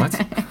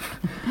 What?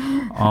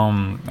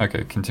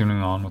 Okay,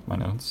 continuing on with my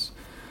notes.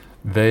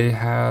 They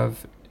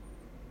have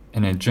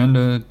an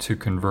agenda to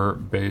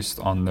convert based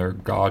on their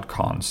God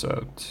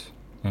concept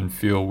and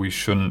feel we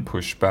shouldn't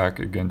push back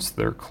against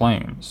their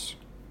claims.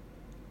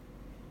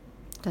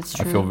 That's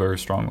true. I feel very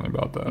strongly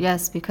about that.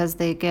 Yes, because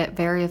they get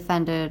very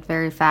offended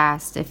very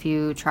fast if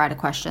you try to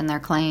question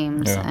their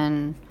claims.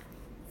 And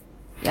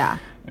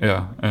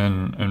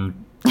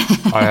and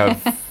I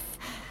have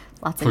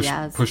lots of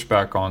yes. Push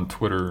back on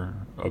Twitter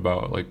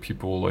about like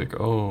people like,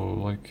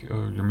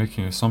 you're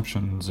making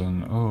assumptions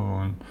and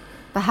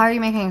But how are you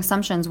making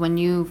assumptions when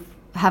you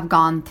have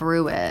gone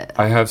through it?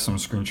 I have some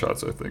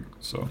screenshots, I think.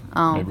 So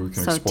maybe we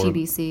can explore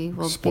TBC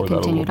will explore be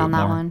continued that on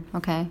that more. one.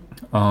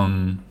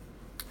 Okay.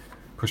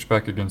 Push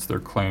back against their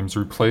claims.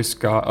 Replace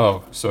God.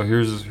 Oh, so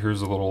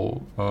here's a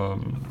little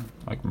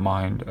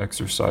mind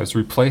exercise.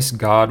 Replace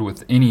God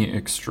with any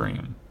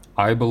extreme.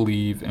 I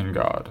believe in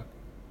God.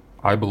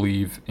 I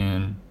believe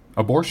in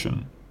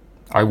abortion.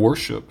 I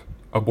worship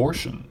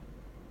abortion.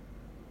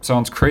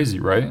 Sounds crazy,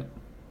 right?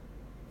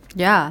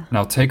 Yeah.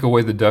 Now take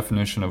away the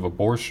definition of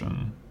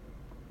abortion.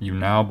 You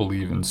now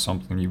believe in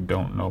something you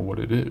don't know what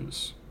it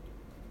is.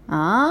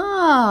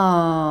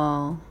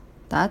 Oh,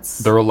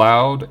 They're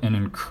allowed and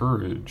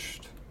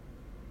encouraged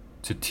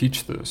to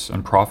teach this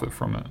and profit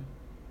from it.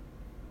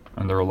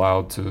 And they're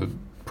allowed to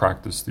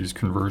practice these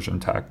conversion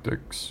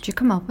tactics. Did you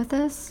come up with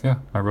this? Yeah,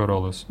 I wrote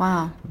all this.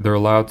 Wow. They're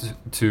allowed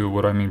to,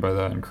 what I mean by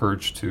that,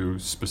 encouraged to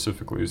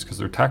specifically, is because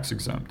they're tax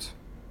exempt.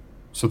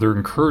 So they're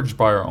encouraged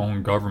by our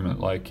own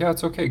government, like, yeah,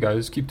 it's okay,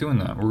 guys, keep doing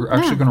that. We're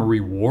actually going to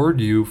reward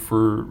you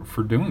for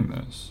doing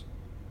this.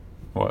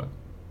 What?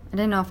 I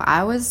didn't know if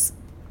I was,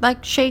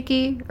 like,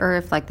 shaky or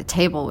if, like, the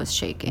table was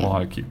shaking. Well,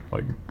 I keep,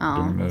 like,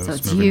 doing this, so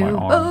it's moving you. my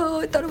arm. Oh,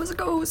 I thought it was a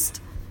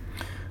ghost.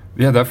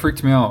 Yeah, that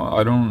freaked me out.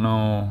 I don't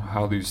know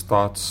how these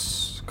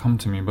thoughts come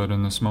to me, but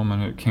in this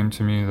moment it came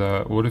to me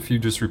that what if you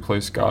just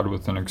replace God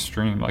with an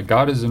extreme? Like,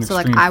 God is an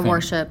extreme So, like, I thing.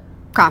 worship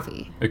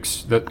Coffee.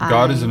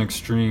 God is an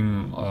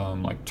extreme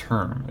like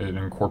term. It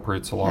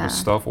incorporates a lot of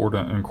stuff, or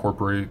it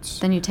incorporates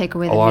then you take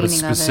away the a lot of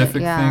meaning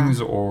specific of it.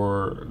 things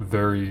or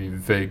very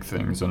vague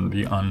things and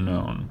the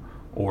unknown,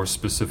 or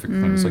specific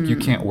things like you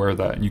can't wear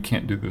that and you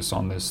can't do this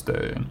on this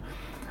day.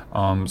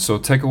 And so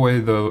take away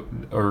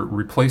or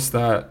replace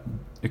that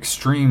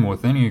extreme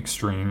with any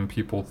extreme.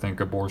 People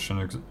think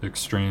abortion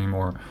extreme,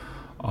 or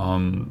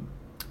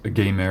a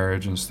gay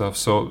marriage and stuff.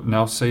 So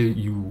now say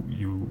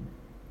you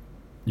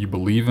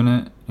believe in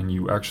it and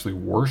you actually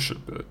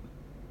worship it,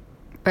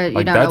 but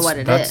you don't know what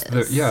it is.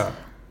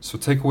 So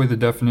take away the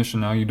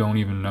definition. Now you don't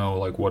even know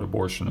like what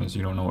abortion is.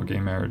 You don't know what gay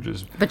marriage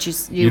is. But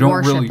you don't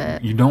worship really,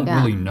 it. You don't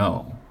really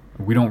know.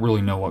 We don't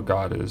really know what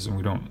God is,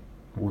 and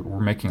we're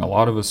making a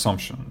lot of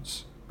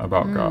assumptions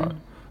about God.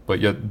 But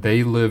yet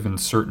they live in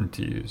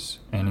certainties,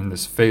 and in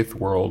this faith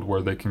world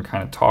where they can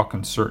kind of talk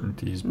in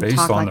certainties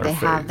based on their faith.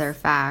 They have their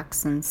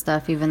facts and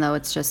stuff, even though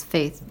it's just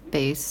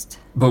faith-based.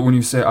 But when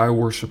you say, I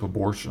worship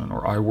abortion,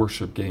 or I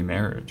worship gay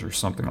marriage, or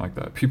something like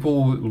that,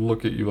 people will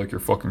look at you like you're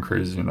fucking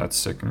crazy, and that's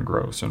sick and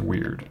gross and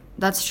weird.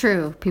 That's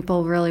true.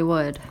 People really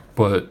would.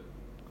 But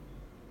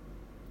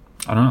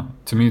I don't know.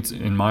 To me, it's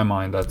in my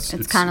mind, it's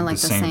kind of like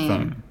the same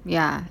thing.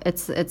 Yeah,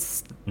 it's.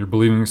 You're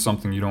believing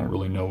something you don't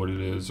really know what it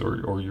is,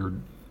 or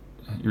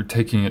you're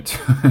taking it to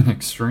an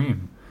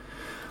extreme.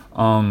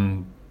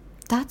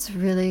 That's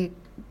really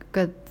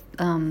good.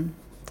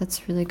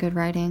 That's really good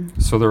writing.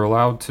 So they're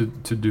allowed to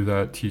do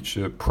that, teach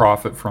it,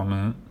 profit from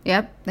it.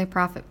 Yep, they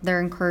profit. They're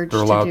encouraged.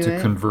 They're allowed to do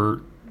it.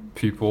 Convert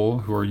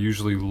people who are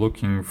usually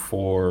looking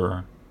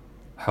for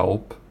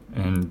help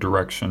and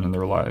direction in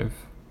their life.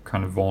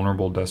 Kind of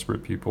vulnerable,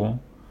 desperate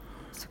people.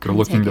 They're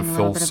looking to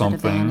fill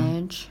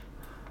something.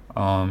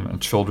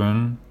 And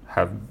children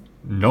have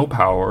no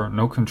power,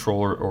 no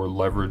control or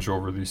leverage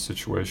over these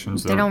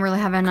situations. They don't really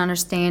have an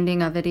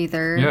understanding of it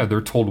either. Yeah,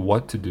 they're told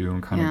what to do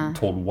and kind of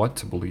told what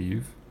to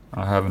believe.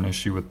 I have an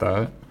issue with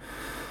that.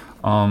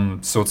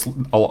 So it's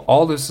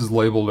all this is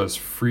labeled as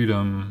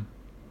freedom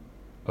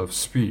of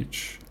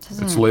speech.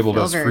 It's labeled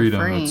as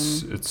freedom.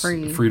 It's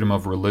freedom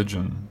of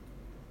religion.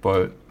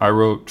 But I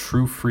wrote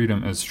true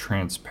freedom is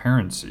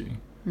transparency.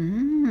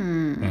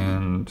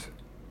 And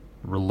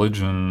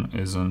religion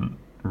isn't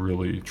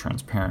really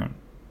transparent.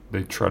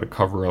 They try to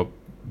cover up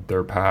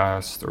their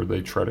past, or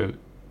they try to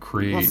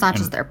create. Well, it's not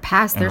just their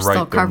past; they're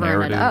still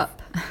covering it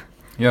up.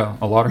 Yeah,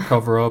 a lot of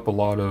cover up, a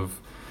lot of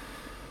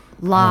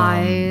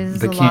lies.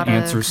 They can't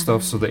answer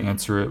stuff, so they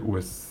answer it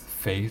with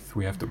faith.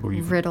 We have to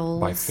believe riddles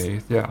by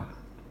faith. Yeah,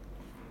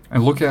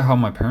 and look at how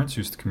my parents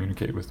used to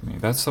communicate with me.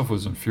 That stuff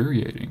was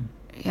infuriating.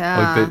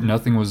 Yeah, like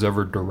nothing was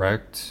ever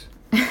direct.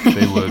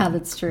 They would, yeah,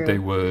 that's true. They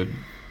would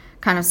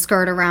kind of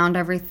skirt around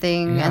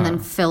everything and then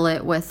fill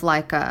it with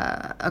like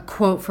a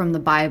quote from the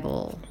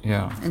Bible.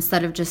 Yeah.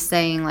 Instead of just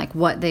saying like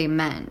what they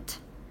meant.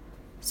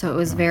 So it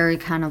was very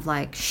kind of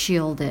like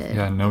shielded.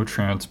 Yeah, no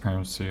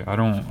transparency. I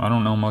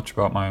don't know much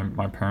about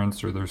my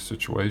parents or their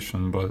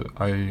situation, but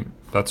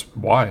that's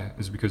why,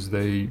 is because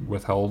they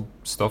withheld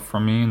stuff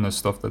from me, and the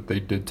stuff that they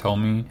did tell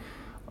me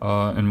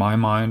in my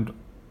mind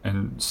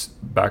and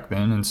back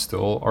then and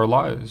still are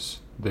lies.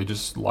 They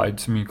just lied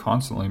to me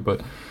constantly,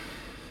 but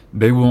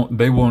they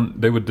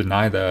would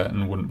deny that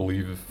and wouldn't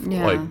believe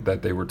like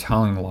that they were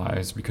telling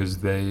lies, because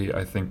they,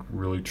 I think,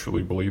 really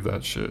truly believe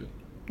that shit.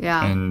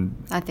 Yeah, and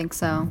I think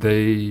so.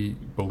 They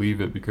believe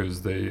it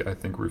because they, I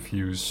think,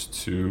 refuse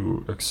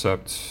to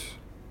accept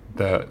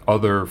that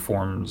other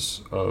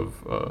forms of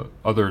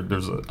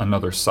there's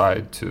another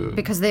side to,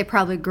 because they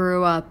probably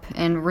grew up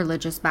in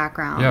religious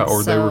backgrounds. Yeah,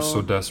 or they were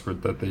so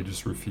desperate that they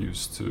just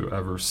refused to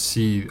ever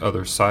see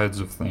other sides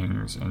of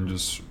things and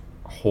just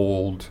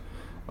hold,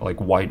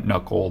 like, white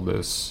knuckle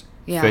this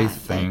faith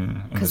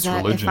thing and this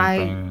religion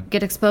thing. If I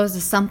get exposed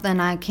to something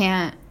I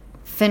can't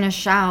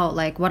finish out,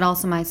 like, what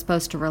else am I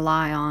supposed to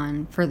rely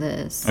on for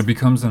this? It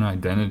becomes an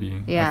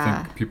identity. Yeah.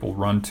 I think people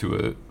run to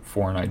it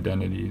for an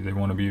identity. They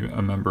want to be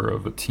a member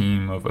of a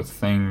team, of a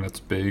thing that's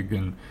big,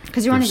 and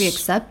because you want to be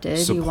accepted,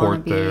 you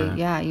want to be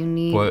there. You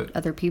need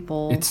other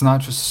people. It's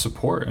not just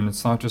support, and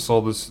it's not just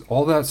all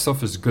that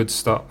stuff is good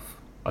stuff.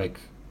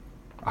 Like,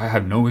 I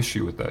have no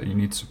issue with that. You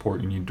need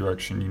support, you need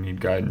direction, you need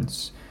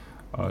guidance.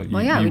 You we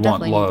want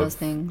definitely love. need those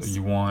things.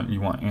 You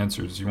want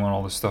answers. You want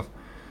all this stuff.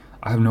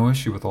 I have no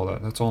issue with all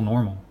that. That's all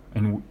normal,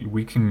 and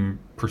we can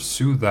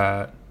pursue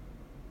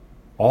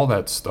all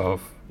that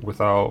stuff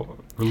without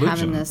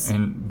religion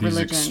and these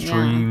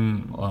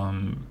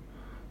extreme,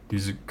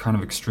 these kind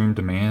of extreme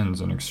demands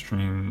and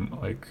extreme,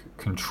 like,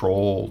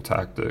 control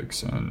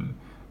tactics, and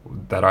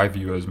that I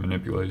view as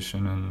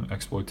manipulation and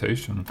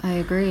exploitation. I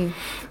agree.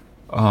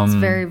 It's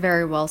very,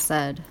 very well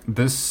said.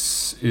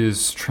 This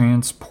is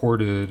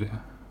transported.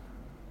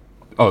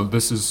 Oh,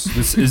 this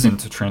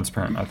isn't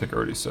transparent. I think I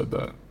already said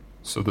that.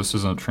 So this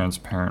isn't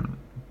transparent.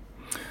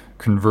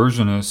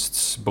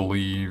 Conversionists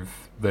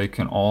believe they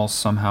can all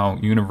somehow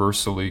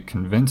universally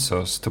convince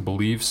us to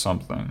believe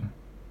something.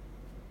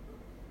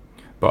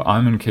 But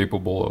I'm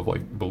incapable of,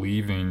 like,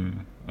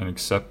 believing and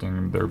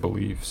accepting their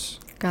beliefs.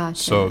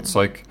 Gotcha. So it's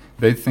like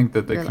They think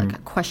that they You're can. like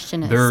a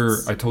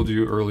questionist. I told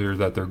you earlier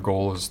that their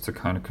goal is to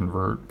kind of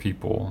convert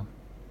people.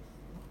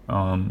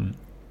 Why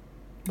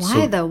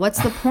though?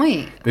 What's the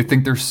point? They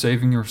think they're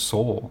saving your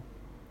soul,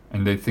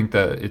 and they think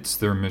that it's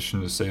their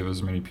mission to save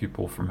as many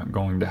people from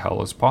going to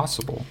hell as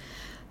possible.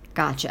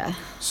 Gotcha.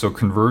 So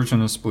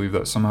conversionists believe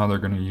that somehow they're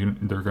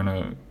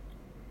gonna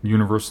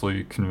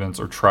universally convince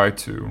or try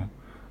to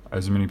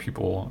as many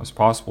people as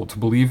possible to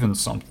believe in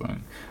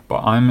something,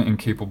 but I'm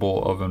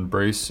incapable of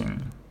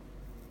embracing.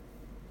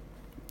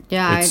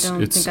 Yeah, I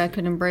don't think I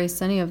could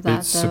embrace any of that.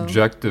 It's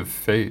subjective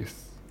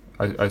faith.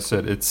 I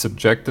said its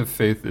subjective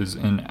faith is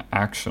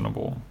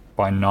inactionable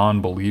by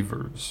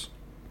non-believers.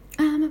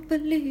 I'm a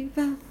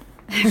believer.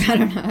 I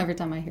don't know. Every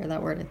time I hear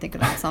that word, I think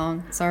of that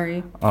song.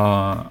 Sorry.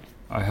 I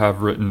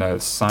have written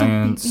that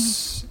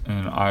science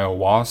and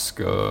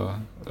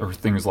ayahuasca, or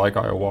things like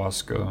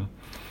ayahuasca,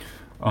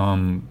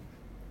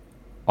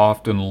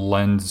 often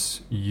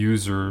lends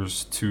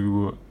users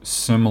to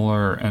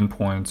similar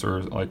endpoints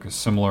or like a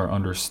similar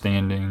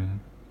understanding,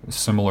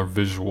 similar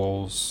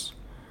visuals.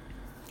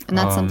 And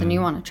that's something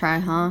you want to try,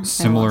 huh?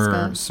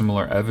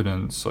 Similar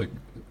evidence, like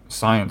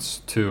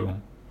science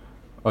too.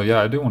 Oh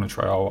yeah, I do want to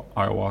try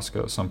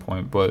ayahuasca at some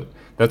point, but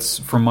that's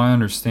from my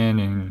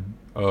understanding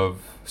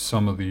of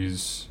some of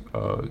these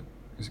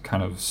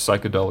kind of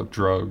psychedelic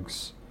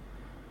drugs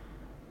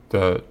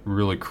that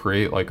really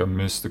create like a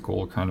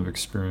mystical kind of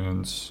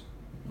experience.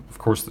 Of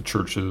course, the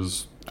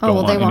churches they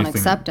won't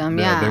accept them.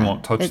 Yeah, they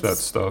won't touch that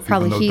stuff,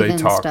 even though they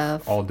talk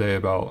stuff. all day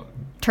about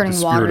turning the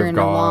Spirit water of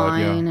into God,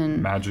 wine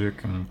and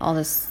magic and all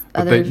this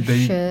but other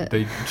shit. shit.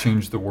 They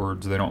change the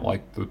words. They don't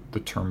like the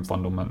term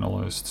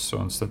fundamentalist,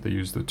 so instead they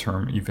use the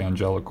term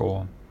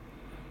evangelical.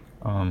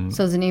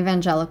 So is an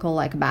evangelical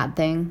like a bad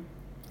thing?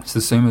 It's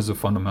the same as a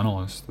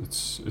fundamentalist.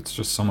 It's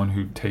just someone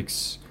who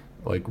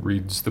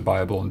reads the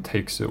Bible and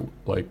takes it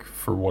like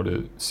for what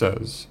it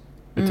says.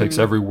 It takes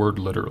every word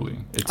literally.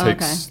 It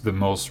takes the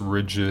most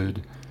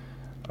rigid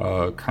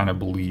kind of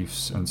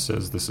beliefs and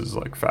says this is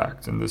like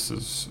fact and this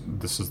is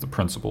the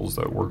principles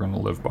that we're going to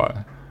live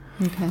by.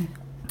 Okay.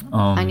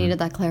 I needed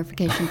that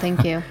clarification.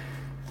 Thank you.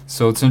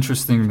 So it's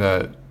interesting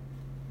that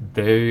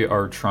they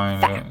are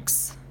trying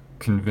Facts. to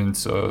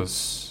convince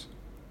us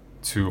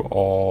to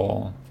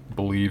all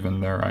believe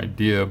in their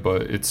idea,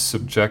 but it's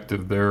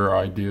subjective. Their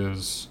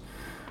ideas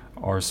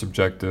are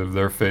subjective.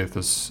 Their faith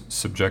is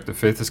subjective.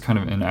 Faith is kind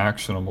of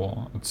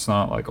inactionable. It's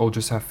not like, oh,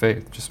 just have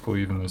faith. Just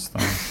believe in this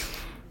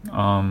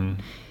thing.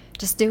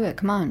 Just do it.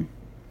 Come on.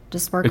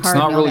 Just work it's hard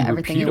not and you'll really get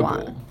everything you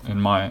want.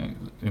 in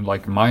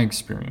my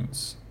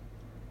experience.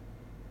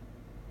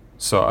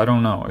 So I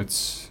don't know.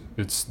 It's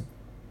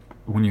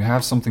when you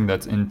have something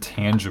that's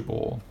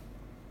intangible,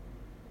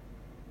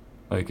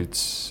 like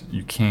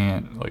you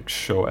can't like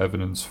show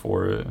evidence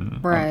for it,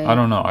 and right. I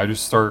don't know.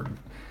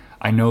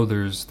 I know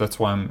that's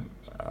why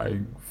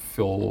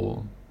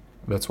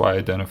I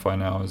identify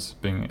now as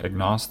being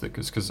agnostic,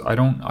 is because I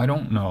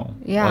don't know.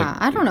 Yeah,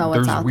 like, I don't know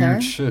what's out there. There's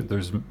weird shit.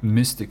 There's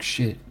mystic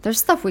shit. There's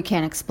stuff we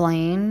can't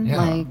explain.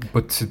 Yeah,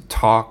 but to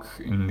talk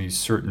in these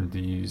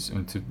certainties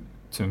and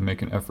to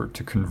make an effort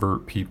to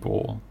convert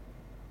people,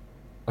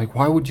 like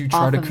why would you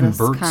try to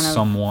convert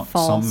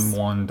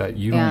someone that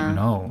you don't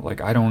know? Like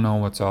I don't know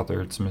what's out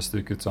there. It's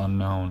mystic. It's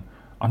unknown.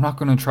 I'm not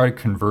going to try to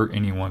convert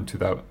anyone to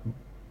that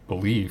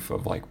belief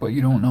of like, but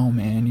you don't know,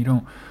 man. You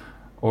don't,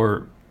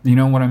 or. You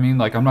know what I mean?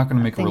 Like, I'm not going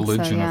to make a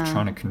religion of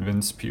trying to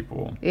convince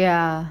people.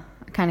 Yeah,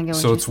 I kind of get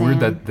what you're saying. So it's weird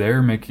that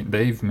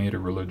they've made a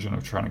religion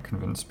of trying to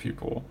convince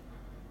people.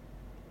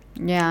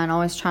 Yeah, and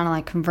always trying to,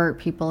 like, convert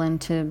people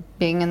into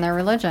being in their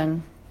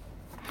religion.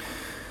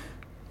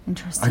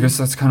 Interesting. I guess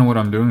that's kind of what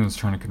I'm doing, is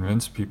trying to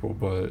convince people,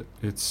 but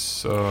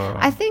it's...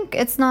 I think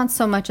it's not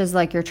so much as,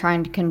 like, you're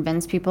trying to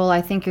convince people.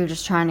 I think you're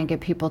just trying to get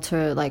people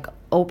to, like,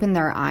 open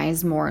their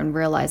eyes more and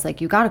realize,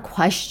 like, you got to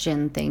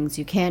question things.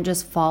 You can't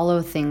just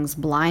follow things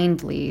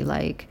blindly,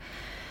 like...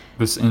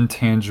 This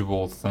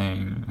intangible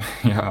thing,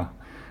 yeah,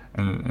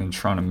 and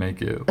trying to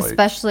make it, like...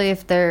 Especially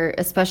if there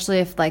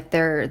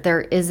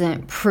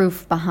isn't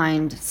proof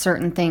behind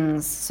certain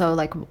things. So,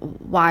 like,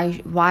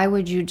 why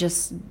would you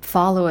just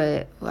follow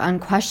it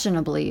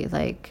unquestionably?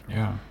 Like,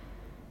 yeah,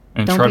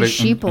 and don't try be to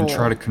sheeple. And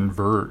try to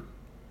convert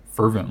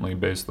fervently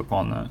based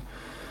upon that.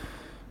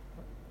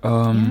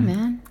 Yeah,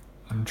 man.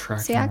 I'm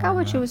tracking. See, I got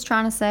what you was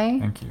trying to say.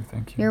 Thank you.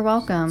 You're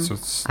welcome. So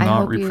it's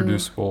not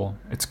reproducible.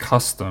 It's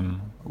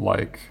custom,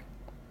 like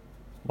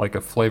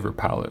a flavor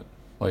palette.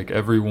 Like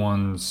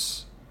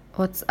everyone's.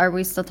 Are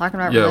we still talking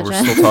about religion?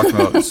 Yeah, we're still talking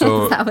about.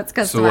 So, is that what's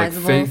customizable?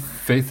 So like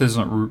faith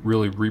isn't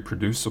really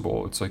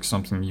reproducible. It's like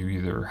something you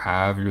either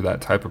have. You're that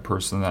type of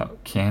person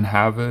that can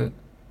have it,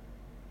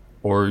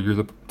 or you're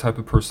the type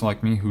of person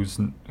like me who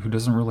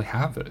doesn't really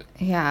have it.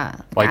 Yeah,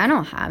 like, I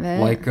don't have it.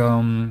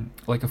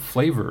 Like a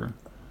flavor,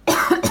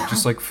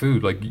 just like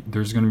food. Like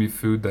there's gonna be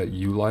food that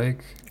you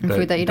like, and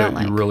food that you don't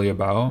like. You're really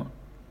about,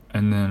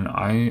 and then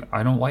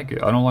I don't like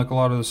it. I don't like a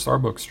lot of the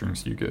Starbucks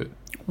drinks you get.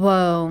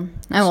 Whoa.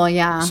 Oh, well,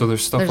 yeah. So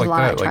there's stuff like that. There's a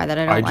lot I try that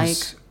I don't like.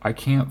 I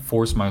can't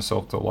force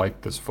myself to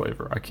like this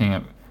flavor. I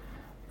can't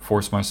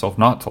force myself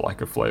not to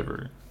like a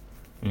flavor.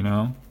 you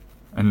know?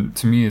 And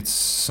to me, it's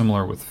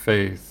similar with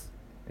faith,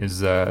 is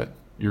that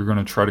you're going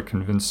to try to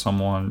convince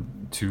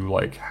someone to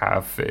like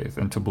have faith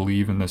and to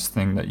believe in this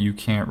thing that you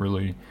can't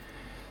really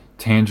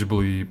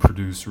tangibly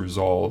produce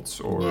results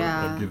or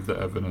like, give the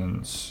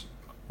evidence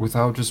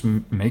without just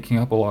making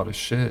up a lot of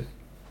shit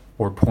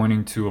or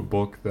pointing to a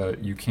book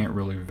that you can't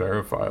really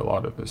verify a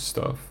lot of this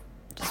stuff.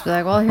 Just be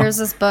like, well, here's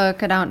this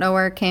book. I don't know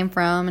where it came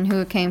from and who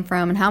it came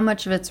from and how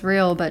much of it's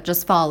real, but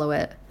just follow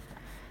it.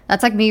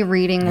 That's like me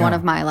reading one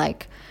of my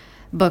like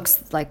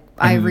books, like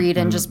I read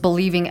and just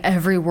believing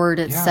every word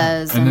it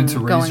says and then to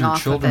raise going your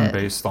off children of it.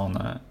 based on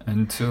that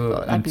and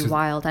to That'd be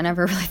wild. I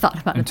never really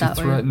thought about it that way. And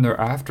to threaten their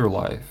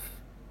afterlife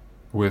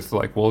with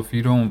like, well, if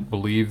you don't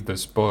believe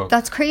this book,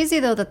 that's crazy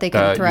though that they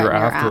can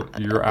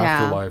threaten your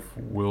afterlife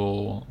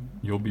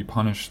you'll be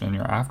punished in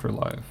your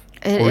afterlife.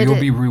 You'll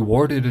be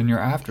rewarded in your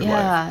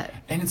afterlife.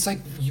 And it's like,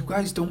 you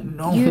guys don't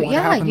know what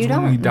happens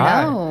when we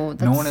die.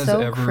 That's no one has so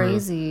ever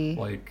crazy.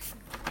 Like,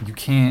 you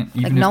can't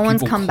even like if no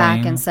one's people come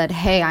back and said,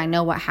 hey, I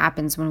know what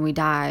happens when we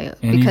die.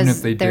 And because even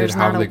if they did,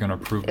 how are they going to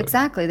prove it?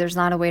 Exactly. There's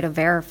not a way to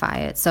verify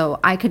it. So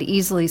I could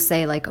easily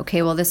say like,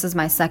 okay, well, this is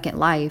my second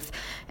life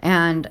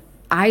and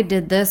I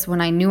did this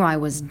when I knew I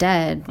was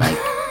dead. Like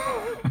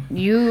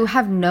you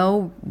have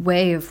no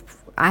way of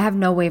I have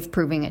no way of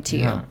proving it to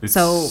you. It's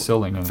so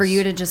silliness. For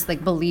you to just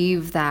like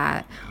believe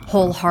that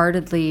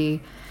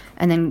wholeheartedly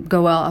and then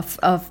go off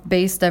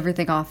based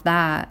everything off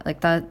that, like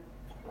that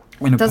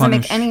doesn't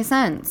make any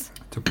sense.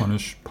 To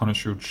punish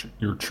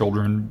your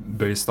children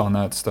based on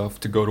that stuff,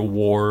 to go to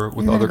war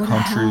with other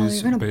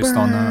countries based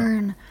on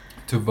that,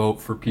 to vote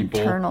for people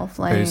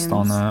based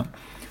on that.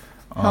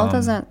 Hell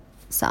doesn't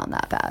sound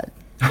that bad.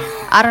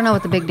 I don't know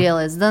what the big deal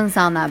is. It doesn't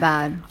sound that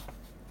bad.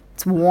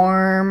 It's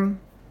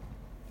warm.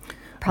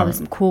 Probably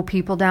some cool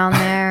people down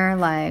there.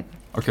 Like.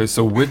 Okay,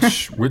 so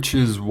which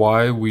is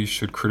why we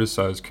should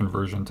criticize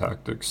conversion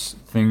tactics?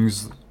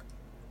 Things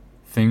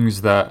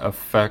that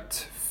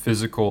affect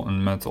physical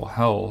and mental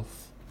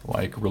health,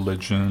 like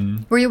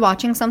religion. Were you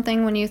watching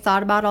something when you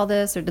thought about all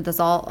this, or did this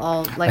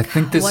all like? I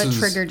think what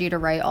triggered you to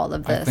write all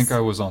of this? I think I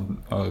was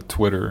on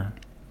Twitter,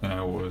 and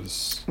I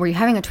was. Were you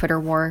having a Twitter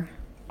war?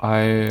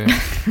 I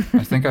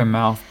think I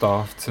mouthed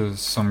off to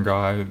some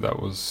guy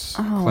that was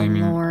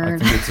claiming. Lord. I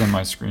think it's in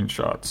my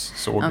screenshots,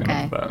 so we'll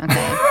get into that.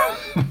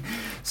 Okay.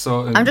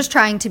 So I'm just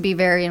trying to be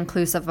very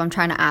inclusive. I'm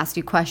trying to ask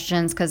you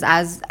questions because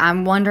as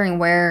I'm wondering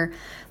where,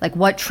 like,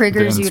 what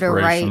triggers you to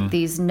write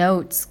these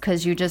notes,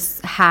 because you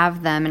just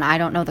have them and I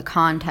don't know the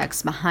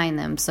context behind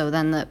them. So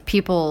then the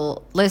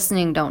people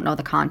listening don't know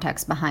the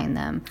context behind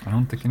them. I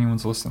don't think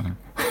anyone's listening.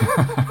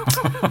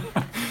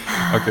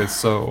 Okay,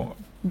 so.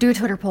 Do a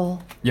Twitter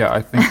poll. Yeah,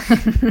 I think.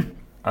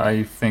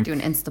 Do an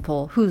Insta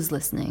poll. Who's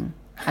listening?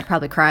 I'd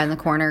probably cry in the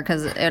corner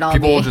because it'll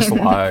people will just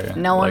lie.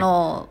 No one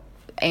will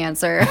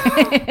answer.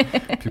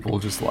 People will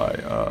just lie.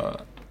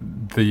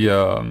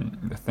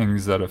 The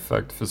things that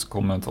affect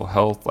physical mental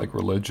health, like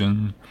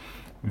religion,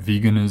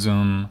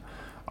 veganism,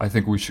 I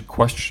think we should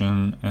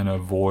question and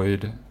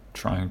avoid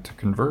trying to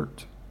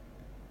convert.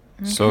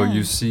 Okay. So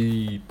you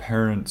see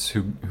parents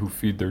who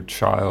feed their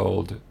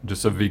child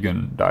just a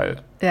vegan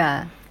diet.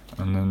 Yeah.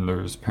 And then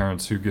there's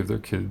parents who give their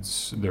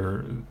kids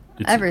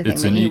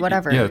everything, they eat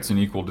whatever. Yeah, it's an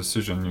equal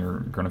decision. You're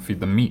going to feed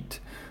them meat,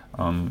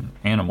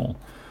 animal.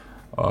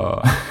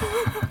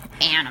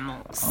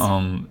 Animals.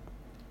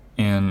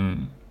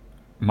 And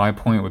my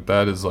point with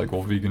that is like,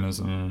 well,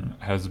 veganism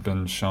has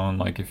been shown,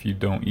 like, if you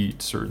don't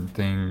eat certain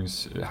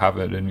things, have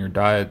it in your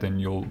diet, then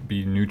you'll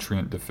be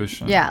nutrient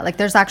deficient. Yeah, like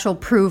there's actual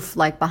proof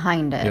like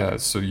behind it. Yeah,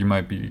 so you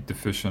might be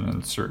deficient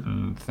in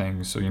certain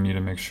things, so you need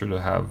to make sure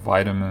to have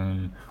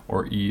vitamin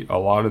or eat a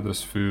lot of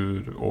this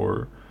food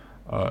or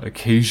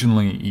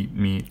occasionally eat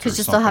meat. Because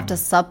you still have to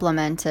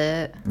supplement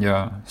it.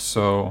 Yeah,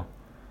 so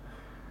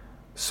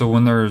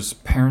when there's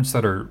parents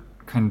that are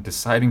kind of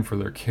deciding for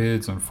their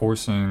kids and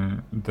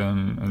forcing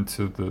them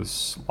into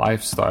this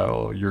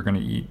lifestyle, you're going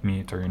to eat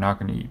meat or you're not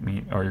going to eat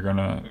meat, or you're going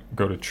to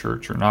go to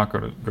church or not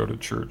go to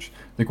church.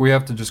 I think we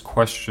have to just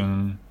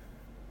question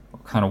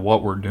kind of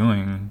what we're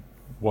doing,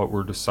 what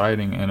we're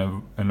deciding,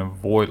 and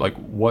avoid, like,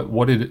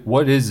 what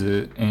is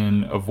it,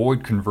 and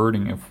avoid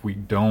converting if we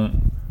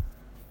don't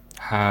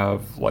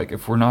have, like,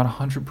 if we're not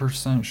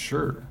 100%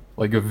 sure.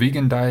 Like, a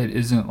vegan diet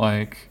isn't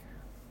like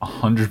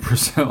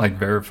 100% like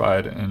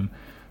verified and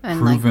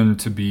proven, like,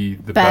 to be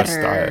the best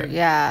diet.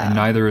 Yeah. And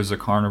neither is a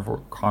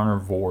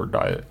carnivore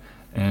diet.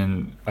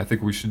 And I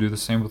think we should do the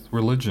same with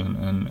religion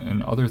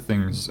and other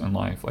things in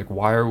life. Like,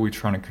 why are we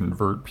trying to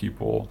convert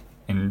people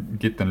and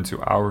get them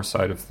to our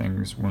side of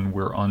things when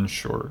we're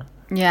unsure?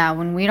 Yeah,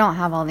 when we don't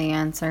have all the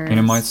answers. And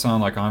it might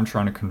sound like I'm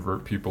trying to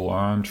convert people, or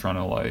I'm trying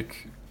to,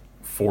 like,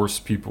 force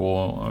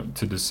people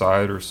to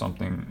decide or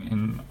something,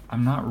 and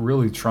I'm not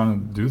really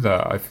trying to do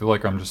that. I feel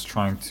like I'm just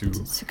trying to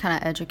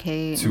kind of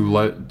educate,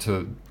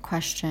 to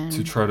question,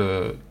 to try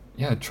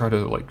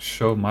to like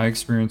show my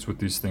experience with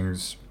these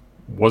things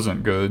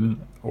wasn't good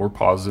or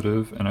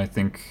positive, and I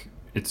think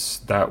it's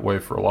that way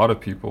for a lot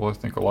of people. I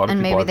think a lot of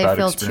people have bad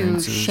experiences. And maybe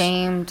they feel too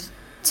shamed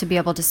to be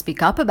able to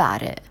speak up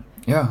about it.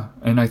 Yeah,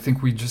 and I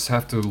think we just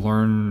have to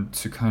learn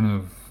to kind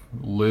of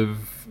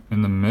live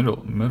in the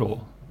middle,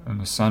 in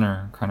the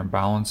center, kind of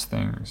balance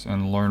things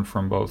and learn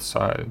from both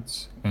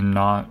sides and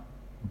not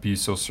be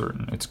so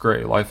certain. It's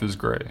gray. Life is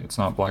gray. It's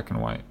not black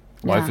and white.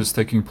 Life Yeah. is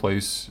taking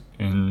place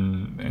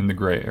in the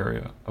gray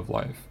area of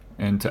life.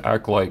 And to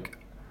act like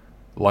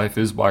life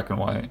is black and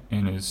white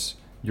and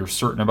you're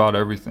certain about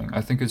everything,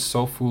 I think it's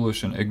so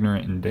foolish and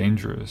ignorant and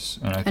dangerous,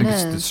 and I think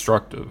it's is.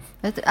 destructive.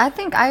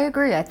 I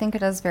agree. I think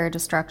it is very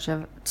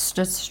destructive.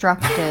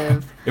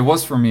 It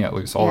was for me, at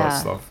least, all that Yeah.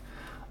 stuff.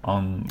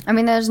 I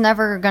mean, there's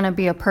never going to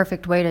be a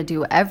perfect way to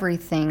do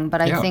everything,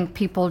 but I Yeah. think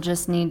people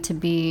just need to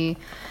be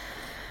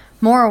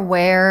more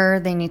aware.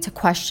 They need to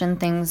question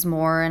things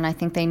more, and I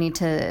think they need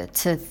to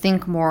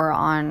think more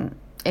on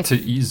To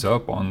ease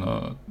up on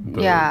the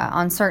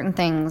on certain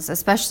things,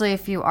 especially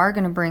if you are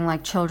going to bring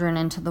like children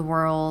into the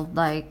world.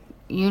 Like,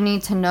 you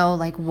need to know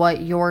like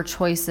what your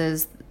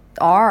choices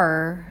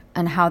are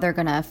and how they're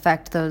going to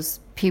affect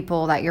those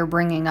people that you're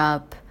bringing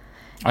up.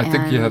 I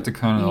think you And have to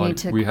kind you of need like,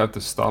 to- we have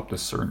to stop the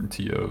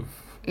certainty of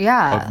Of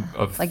like,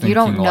 you thinking,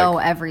 don't know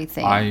like,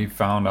 everything. I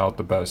found out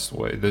the best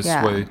way. This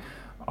Yeah. way,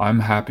 I'm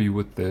happy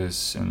with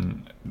this,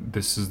 and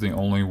this is the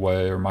only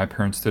way, or my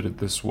parents did it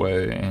this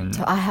way, and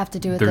So I have to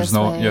do it there's this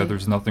way.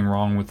 there's nothing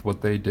wrong with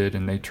what they did,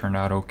 and they turned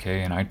out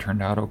okay, and I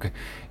turned out okay.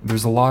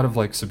 There's a lot of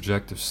like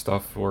subjective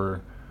stuff where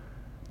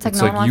It's like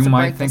it's no like one wants you to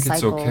might break the think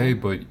it's cycle. okay,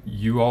 but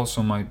you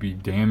also might be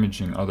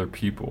damaging other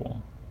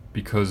people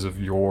because of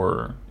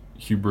your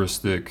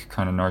hubristic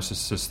kind of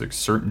narcissistic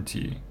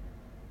certainty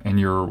and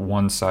your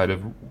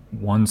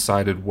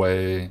one-sided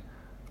way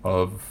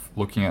of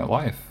looking at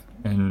life,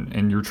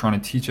 and you're trying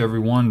to teach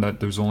everyone that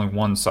there's only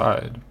one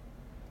side,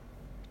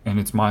 and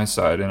it's my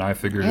side, and I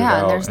figured it out.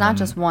 Yeah, and there's not and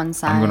just one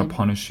side. I'm going to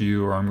punish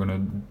you, or I'm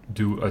going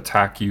to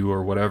attack you,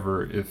 or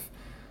whatever,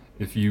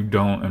 if you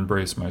don't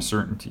embrace my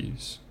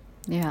certainties.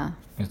 Yeah.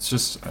 It's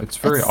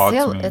very odd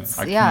to me. It's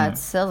I can't-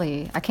 it's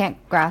silly. I can't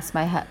grasp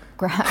my head.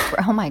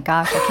 Oh my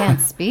gosh, I can't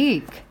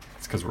speak.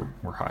 It's because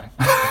we're high.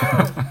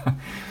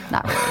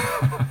 Not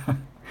really.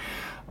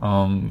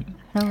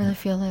 I don't really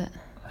feel it.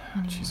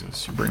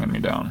 Jesus, you're bringing me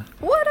down.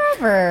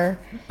 Whatever.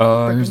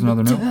 Here's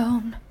another note.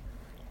 Down.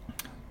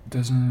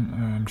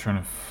 I'm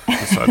trying to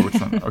decide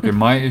which one. Okay,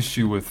 my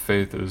issue with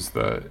faith is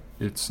that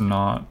it's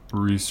not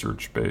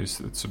research based.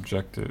 It's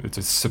subjective. It's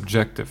a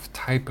subjective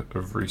type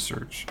of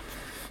research.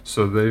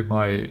 So they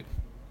might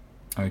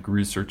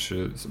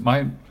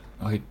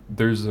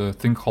there's a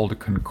thing called a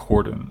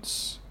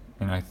concordance,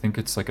 and I think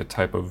it's like a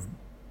type of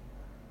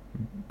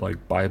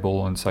like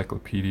Bible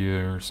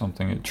encyclopedia or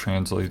something. It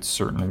translates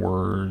certain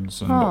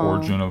words and the Oh,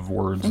 origin of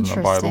words in the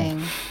Bible.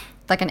 Interesting.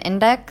 Like an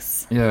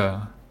index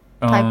Yeah.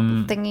 type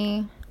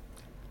thingy.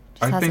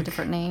 Just I has a think-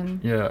 different name.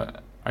 Yeah,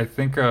 I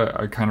think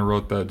I kind of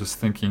wrote that just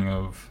thinking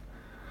of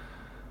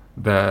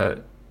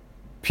that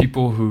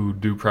people who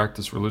do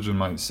practice religion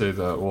might say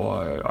that,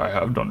 well, I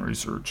have done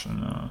research,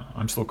 and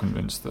I'm still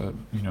convinced that,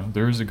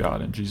 there is a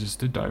God and Jesus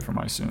did die for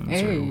my sins,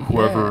 Hey, or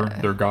whoever yeah.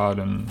 their God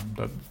and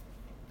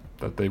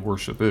that they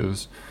worship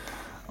is.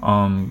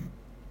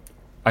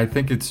 I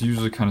think it's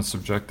usually kind of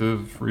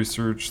subjective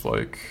research,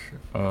 like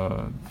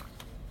an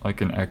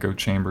echo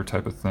chamber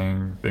type of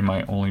thing. They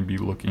might only be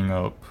looking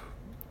up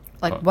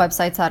Like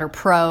websites that are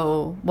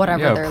pro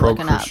whatever they're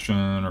looking up.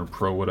 pro-Christian or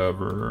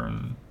pro-whatever,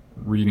 and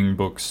reading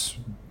books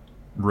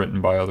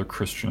written by other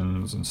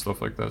Christians and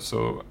stuff like that.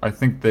 So I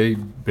think they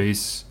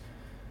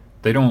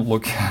don't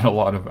look at a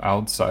lot of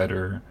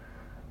outsider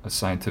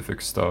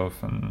scientific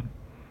stuff and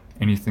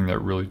anything that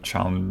really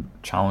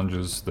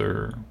challenges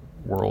their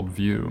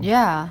worldview.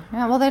 Yeah.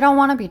 Well, they don't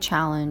want to be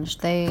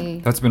challenged.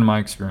 That's been my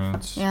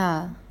experience.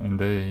 Yeah. And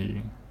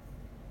they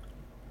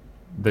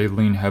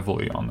lean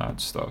heavily on that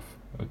stuff.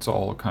 It's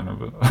all kind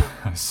of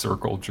a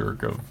circle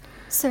jerk of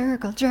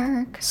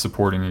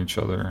supporting each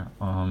other,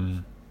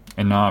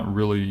 and not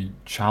really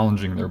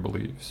challenging their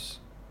beliefs.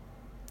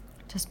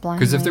 Just blindly.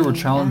 Because if they were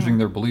challenging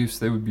their beliefs,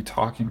 they would be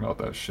talking about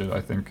that shit,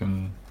 I think,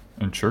 in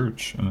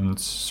church and in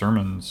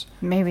sermons.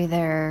 Maybe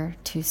they're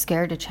too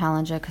scared to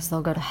challenge it because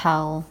they'll go to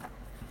hell.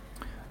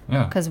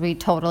 Yeah. Because we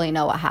totally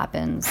know what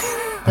happens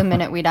the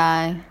minute we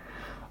die.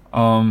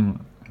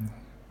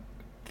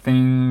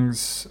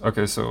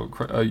 Okay, so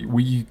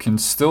we can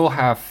still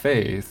have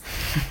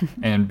faith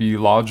and be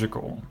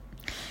logical.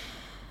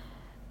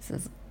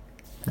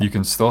 You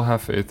can still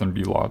have faith and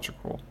be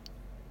logical.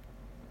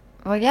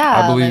 Well,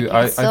 yeah, I believe- like,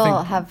 I you still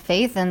think- have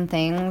faith in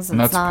things. And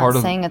It's that's part not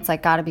of- saying it's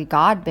like got to be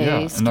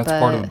God-based, Yeah, and that's but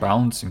part of the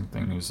balancing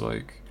thing is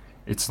like,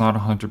 it's not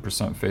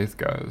 100% faith,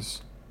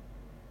 guys.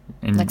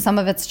 And like some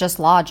of it's just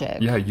logic.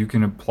 yeah, you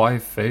can apply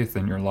faith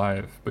in your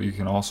life, but you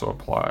can also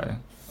apply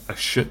a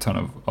shit ton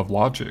of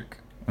logic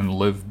and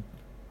live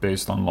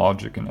based on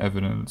logic and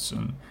evidence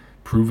and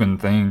proven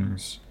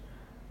things,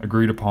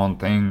 agreed upon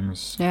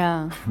things,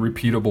 Yeah.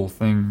 repeatable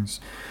things.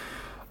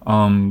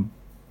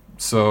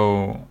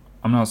 So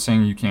I'm not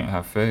saying you can't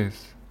have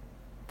faith,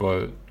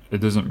 but it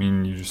doesn't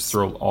mean you just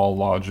throw all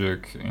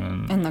logic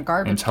and In the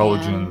garbage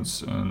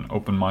intelligence and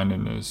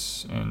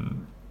open-mindedness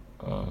and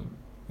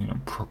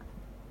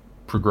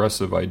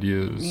progressive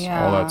ideas,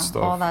 Yeah, all that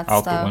stuff, all that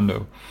out stuff. the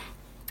window.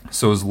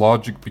 So is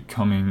logic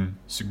becoming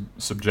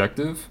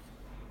subjective?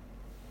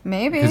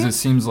 Maybe. Because it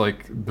seems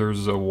like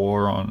there's a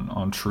war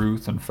on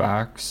truth and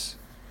facts.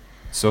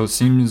 So it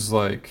seems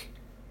like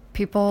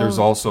People. there's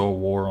also a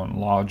war on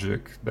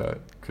logic,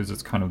 because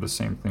it's kind of the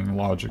same thing.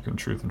 Logic and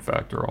truth and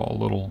fact are all a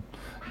little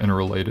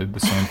interrelated, the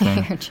same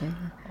thing.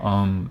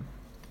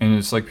 And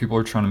it's like people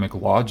are trying to make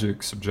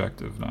logic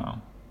subjective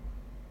now.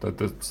 That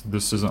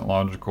this isn't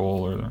logical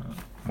or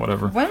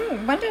whatever. When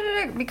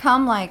did it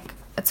become like,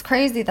 it's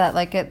crazy that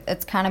like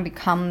it's kind of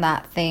become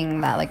that thing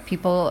that like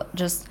people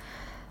just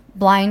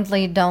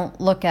blindly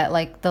don't look at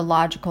like the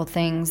logical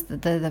things,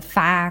 the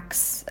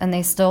facts, and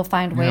they still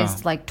find ways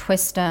to like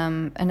twist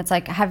them. And it's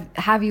like,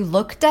 have you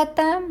looked at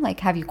them?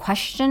 Like, have you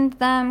questioned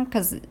them?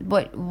 Because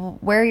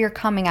where you're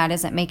coming at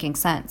isn't making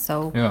sense.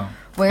 So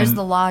where's And-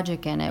 the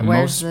logic in it? and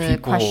Where's most the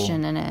people-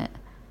 question in it?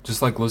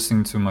 Just like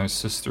listening to my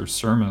sister's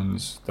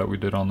sermons that we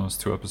did on those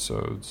 2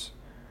 episodes,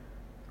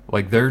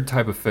 like their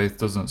type of faith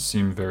doesn't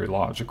seem very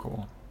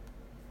logical.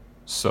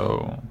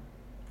 So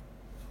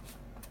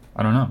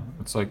I don't know.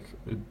 It's like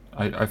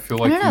I feel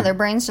like I don't know. Their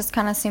brains just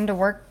kind of seem to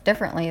work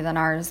differently than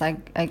ours. I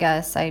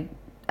guess I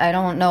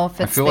don't know if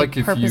it's feel they like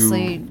if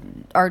purposely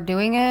are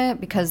doing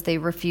it because they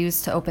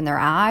refuse to open their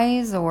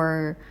eyes,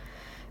 or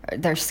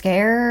they're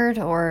scared,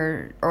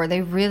 or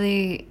they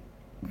really,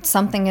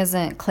 something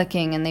isn't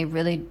clicking and they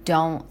really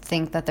don't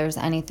think that there's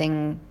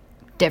anything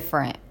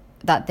different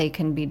that they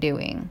can be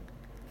doing.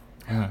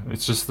 Yeah,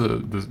 it's just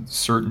the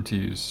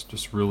certainties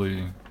just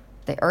really.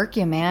 They irk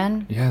you,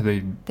 man. Yeah,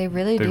 they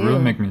really do. They really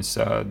make me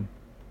sad.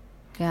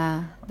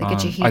 Yeah, they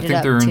get you I heated think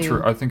up they're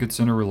too. I think it's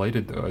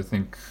interrelated though. I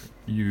think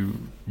you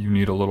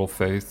need a little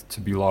faith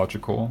to be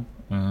logical,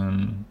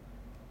 and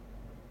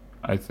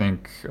I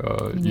think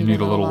you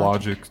need a little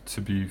logic to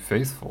be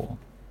faithful.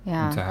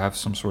 Yeah. And to have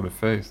some sort of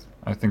faith.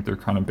 I think they're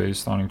kind of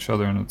based on each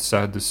other, and it's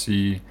sad to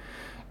see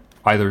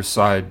either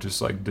side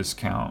just like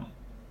discount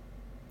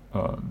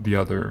the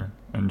other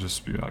and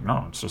just be like,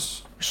 no, it's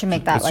just Should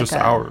make that it's like just a-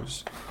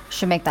 ours.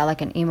 Should make that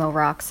like an emo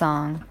rock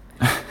song.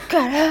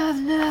 Gotta have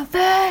no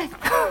faith.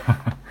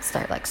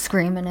 Start like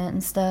screaming it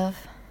and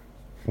stuff.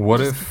 What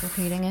Just if keep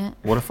repeating it?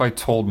 What if I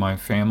told my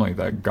family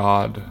that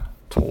God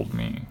told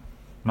me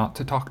not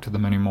to talk to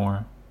them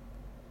anymore?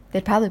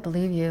 They'd probably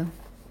believe you.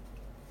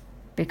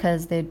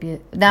 Because they'd be...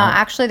 Now,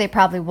 actually, they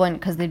probably wouldn't,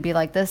 because they'd be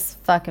like, this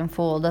fucking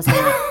fool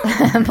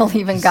doesn't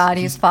believe in God.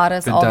 He's fought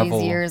us The all devil-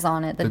 these years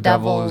on it. The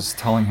devil is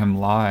telling him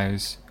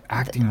lies,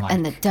 acting like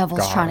And the devil's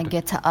God. trying to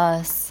get to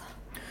us.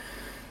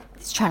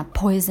 He's trying to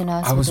poison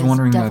us I with was his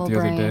wondering that devil the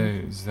brain. other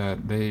day, is that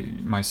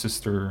my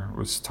sister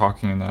was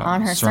talking in that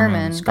On her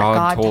sermon, sermons, that God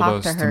God told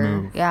talked us to to her.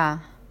 move. Yeah.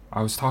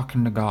 I was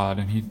talking to God,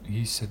 and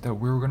he said that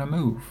we were going to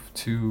move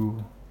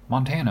to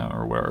Montana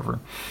or wherever.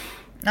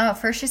 No, at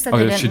first she said Oh,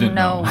 they yeah, she didn't didn't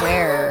know know.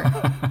 where.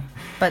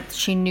 But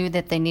she knew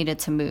that they needed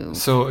to move.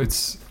 So it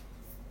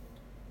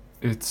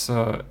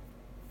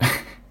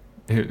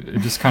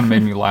just kind of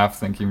made me laugh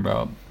thinking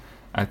about,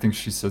 I think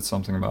she said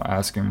something about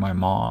asking my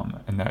mom,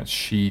 and that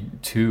she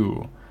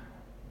too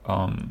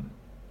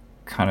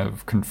kind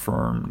of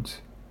confirmed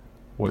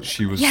what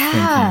she was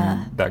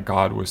thinking that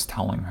God was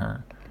telling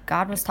her.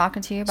 God was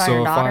talking to you about So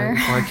your daughter?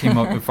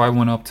 if I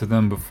went up to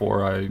them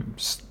before I,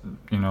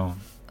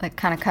 like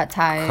kind of cut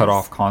ties. cut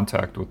off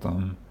contact with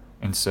them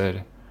and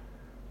said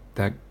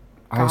that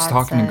I was God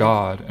talking to said-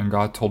 God, and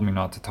God told me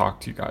not to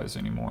talk to you guys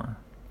anymore.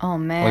 Oh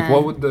man. Like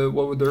what would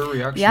their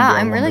reaction be? Yeah, I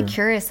I'm really wonder.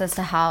 curious as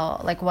to how,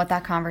 like, what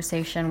that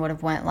conversation would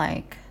have went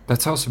like.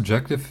 That's how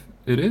subjective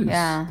it is.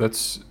 Yeah.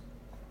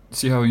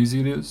 See how easy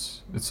it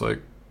is? It's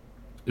like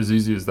as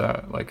easy as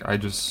that. Like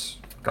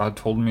God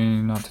told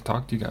me not to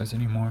talk to you guys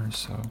anymore,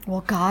 so.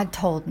 Well, God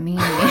told me.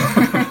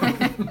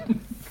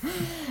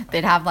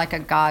 They'd have like a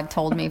God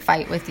told me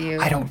fight with you.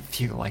 I don't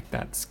feel like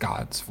that's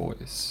God's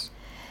voice.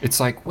 It's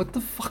like, what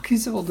the fuck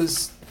is all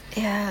this?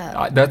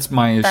 Yeah. That's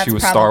my issue That's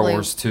with Star probably-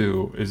 Wars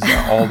too, is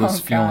that all this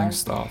Oh, feeling God.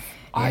 stuff.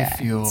 Yeah, I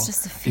feel, it's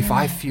just a if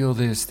I feeling. feel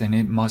this, then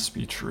it must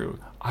be true.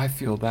 I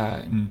feel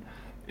that, and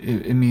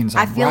it means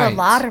I I'm feel right. a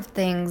lot of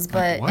things,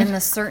 but what? in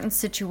the certain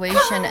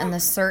situation and the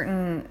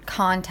certain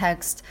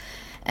context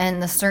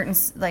and the certain,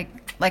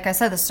 like I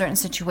said, the certain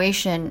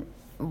situation,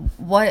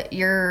 what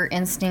your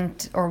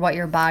instinct or what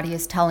your body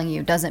is telling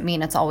you doesn't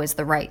mean it's always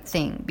the right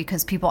thing,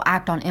 because people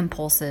act on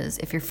impulses.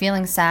 If you're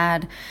feeling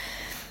sad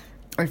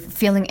or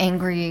feeling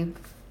angry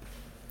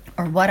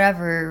or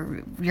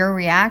whatever, your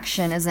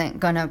reaction isn't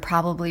going to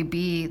probably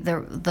be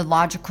the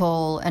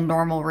logical and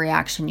normal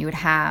reaction you would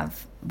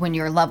have when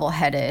you're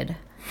level-headed.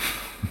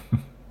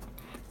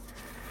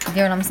 You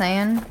get what I'm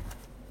saying?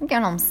 You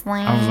get what I'm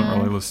saying? I wasn't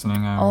really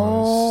listening. I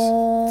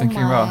Oh was thinking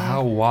about my-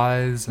 how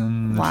wise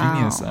and Wow.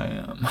 genius I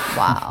am.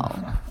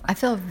 Wow. I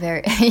feel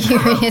very...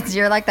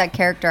 you're like that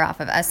character off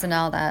of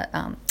SNL,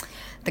 that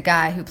the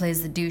guy who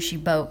plays the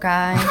douchey boat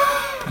guy.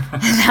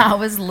 That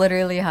was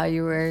literally how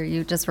you were.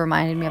 You just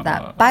reminded me of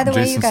that. By the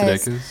way, you Jason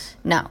guys... Sudeikis?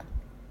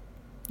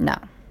 No.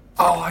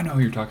 Oh, I know who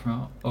you're talking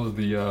about. Oh,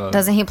 the...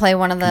 Doesn't he play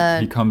one of the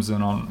he comes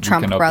in on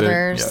Trump Weekend Update.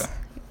 brothers? Yeah.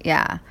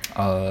 Yeah.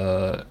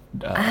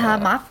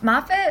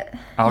 Moffat?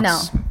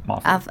 Alex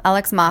Moffat.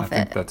 Alex Moffat.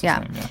 I think that's his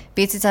name, yeah.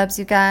 Beats and Tubs,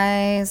 you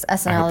guys. I hope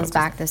SNL is that's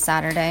back his this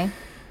Saturday.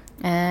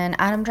 And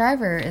Adam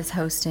Driver is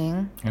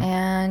hosting. Yeah.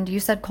 And you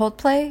said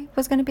Coldplay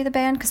was going to be the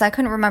band? Because I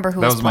couldn't remember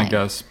who That was was playing. my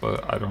guess,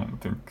 but I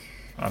don't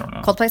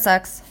know. Coldplay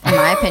sucks, in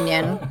my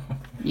opinion.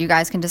 You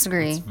guys can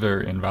disagree. It's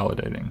very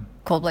invalidating.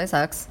 Coldplay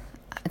sucks.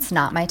 It's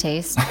not my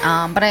taste.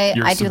 But I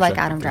do like subjective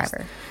Adam taste.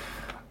 Driver.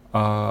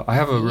 I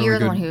have a really You're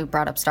good... the one who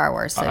brought up Star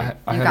Wars, so I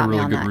you had got a me really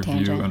on good that review,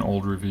 tangent. an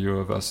old review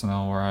of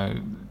SNL where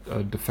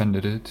I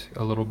defended it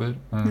a little bit.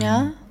 And,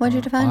 Yeah? What'd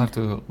you defend? I'll have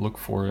to look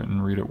for it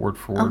and read it word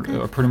for word.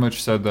 Okay. I pretty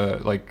much said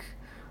that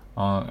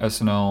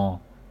SNL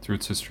through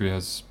its history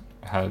has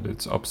had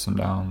its ups and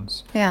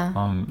downs.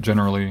 Yeah.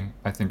 Generally,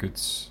 I think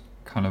it's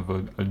kind of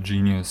a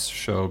genius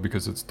show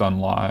because it's done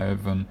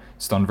live and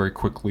it's done very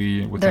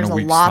quickly within There's a a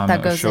week's lot time.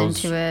 that goes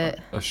into it.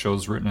 A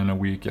show's written in a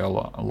week. Yeah, a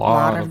lot A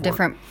lot of work.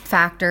 different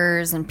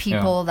factors and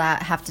people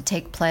that have to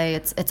take play.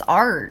 It's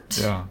art.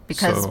 Yeah,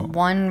 Because so-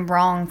 one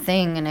wrong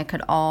thing and it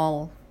could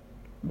all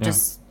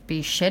just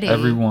be shitty.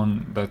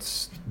 Everyone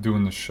that's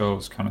doing the show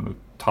is kind of the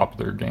top of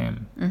their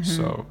game,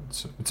 so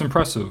it's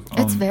impressive.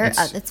 It's very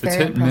it's very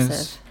hit and impressive.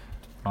 miss.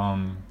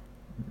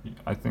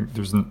 I think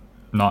there's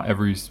not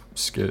every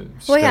sketch.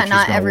 Well, yeah, is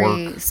not gonna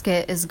every work.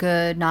 skit is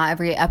good. Not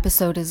every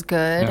episode is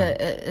good. Yeah.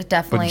 It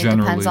definitely But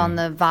depends on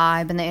generally- the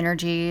vibe and the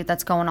energy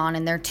that's going on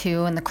in there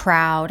too, and the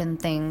crowd and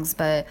things.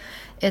 But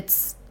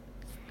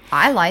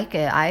I like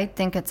it. I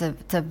think it's a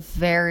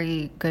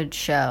very good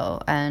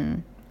show,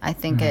 and I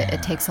think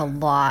it takes a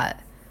lot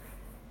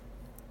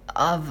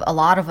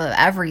of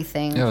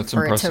everything Yeah, it's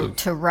for impressive. it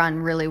to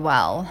run really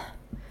well.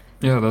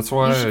 Yeah, that's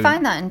why You should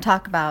find that and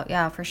talk about,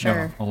 for sure.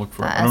 Yeah, I'll look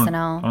for it. that I don't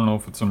SNL. know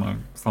if it's on my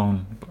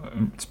phone, but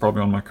it's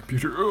probably on my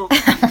computer. Oh,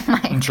 Oh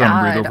my I'm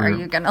trying to read God, over are here.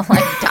 you gonna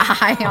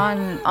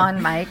die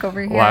on mic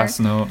over here?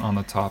 Last note on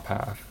the top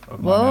half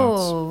of my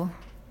notes. Whoa.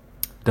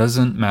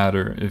 Doesn't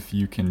matter if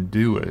you can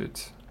do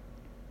it.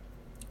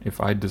 If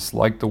I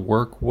dislike the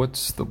work,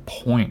 what's the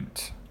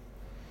point?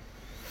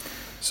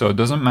 So it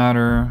doesn't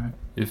matter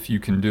if you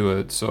can do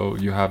it. So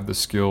you have the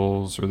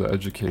skills or the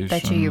education.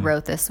 Bet you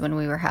wrote this when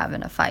we were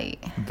having a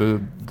fight.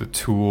 The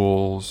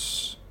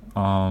tools.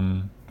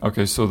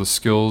 Okay, so the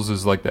skills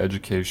is like the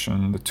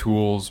education. The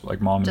tools, like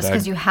mom and dad. Just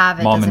because you have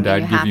it mom doesn't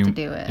and dad mean you give have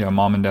to do it. Yeah,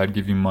 mom and dad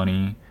give you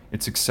money.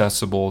 It's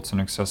accessible. It's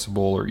an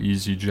accessible or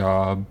easy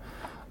job.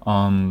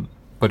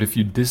 But if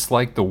you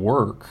dislike the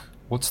work,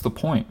 what's the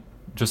point?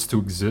 Just to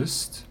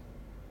exist?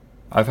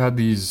 I've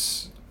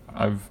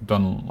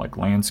done like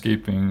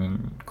landscaping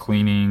and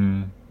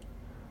cleaning.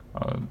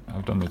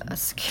 I've done the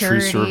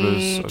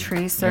Security,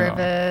 tree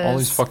service, all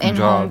these fucking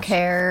in-home jobs.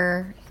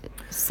 care,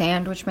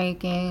 sandwich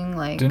making.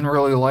 Like, Didn't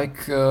really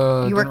like. You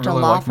worked didn't a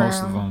really law like most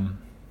of firm? them.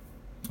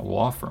 A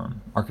law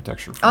firm,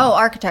 architecture firm. oh,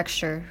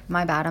 architecture.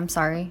 My bad. I'm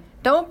sorry.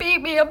 Don't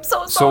beat me. I'm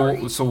so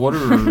sorry. So what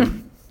are?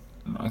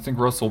 I think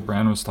Russell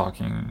Brand was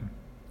talking,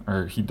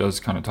 or he does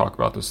kind of talk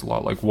about this a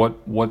lot. Like,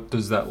 what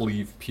does that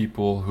leave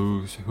people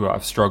who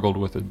have struggled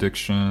with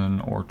addiction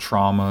or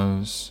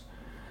traumas,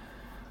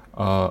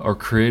 or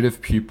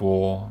creative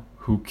people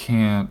who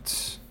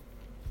can't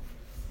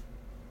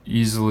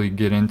easily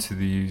get into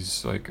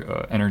these like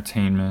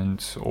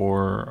entertainment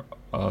or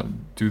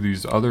do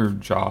these other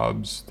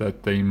jobs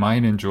that they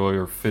might enjoy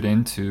or fit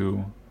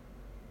into?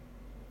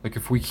 Like,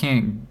 if we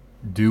can't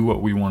do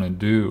what we want to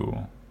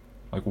do,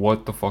 like,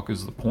 what the fuck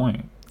is the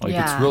point? Like,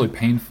 Yeah. it's really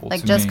painful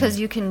Like, to just me. because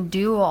you can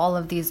do all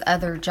of these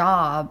other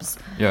jobs,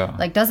 Yeah.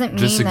 like, doesn't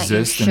Just mean that you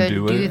exist and should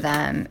do do it.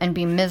 them and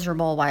be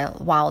miserable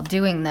while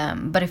doing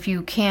them. But if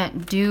you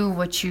can't do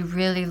what you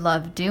really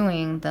love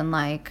doing, then,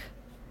 like,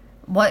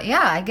 what?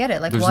 Yeah, I get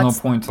it. Like, There's no what's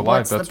point to life.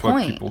 what's That's the why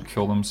point? people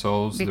kill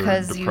themselves.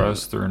 Because they're you-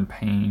 depressed. They're in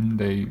pain.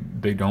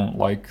 They don't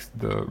like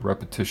the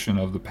repetition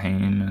of the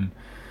pain and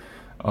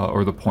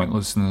or the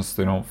pointlessness.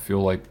 They don't feel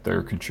like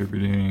they're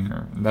contributing.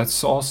 Or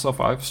that's all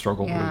stuff I've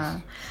struggled Yeah.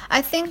 with.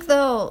 I think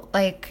though,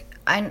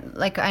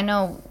 I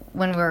know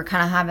when we were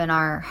kind of having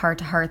our heart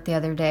to heart the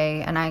other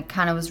day, and I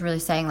kind of was really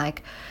saying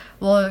like,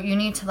 well, you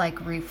need to like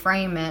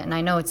reframe it, and I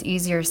know it's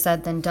easier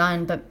said than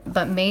done,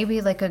 but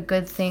maybe like a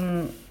good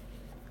thing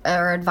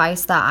or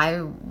advice that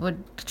I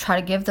would try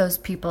to give those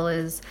people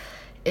is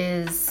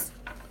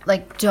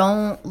like,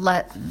 don't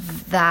let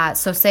that,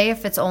 so say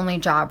if it's only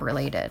job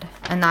related,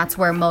 and that's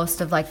where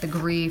most of like the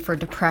grief or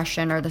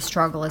depression or the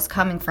struggle is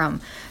coming from,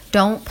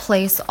 don't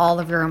place all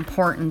of your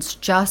importance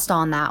just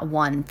on that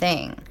one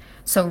thing.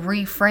 So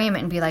reframe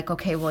it and be like,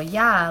 okay, well,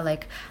 yeah,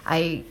 like,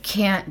 I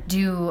can't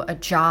do a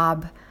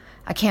job,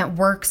 I can't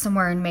work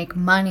somewhere and make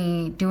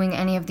money doing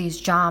any of these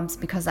jobs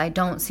because I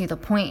don't see the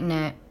point in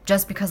it.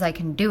 Just because I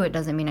can do it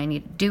doesn't mean I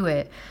need to do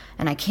it.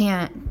 And I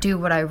can't do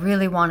what I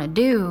really want to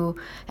do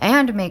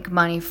and make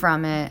money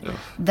from it,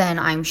 then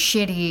I'm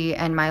shitty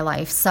and my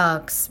life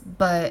sucks.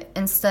 But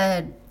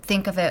instead,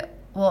 think of it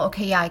well,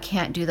 okay, yeah, I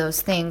can't do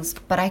those things,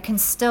 but I can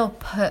still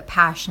put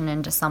passion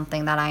into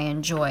something that I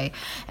enjoy.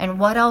 And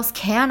what else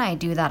can I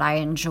do that I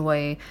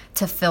enjoy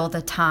to fill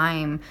the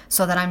time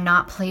so that I'm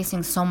not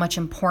placing so much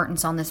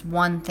importance on this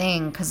one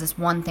thing, because this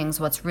one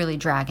thing's what's really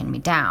dragging me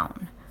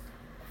down?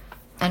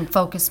 And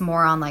focus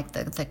more on like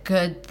the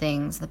good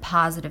things, the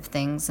positive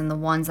things, and the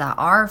ones that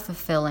are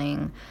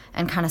fulfilling,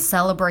 and kind of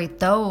celebrate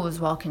those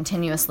while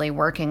continuously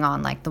working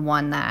on like the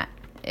one that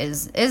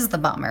is the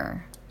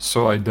bummer.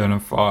 So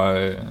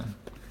identify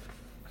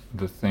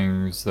the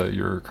things that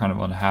you're kind of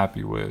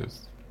unhappy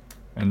with,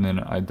 and then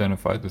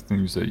identify the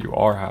things that you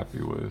are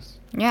happy with.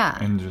 Yeah.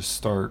 And just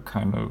start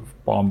kind of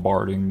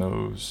bombarding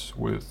those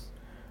with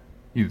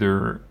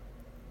either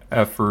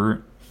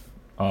effort,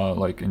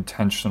 like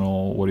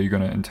intentional, what are you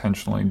going to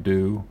intentionally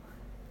do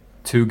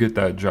to get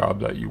that job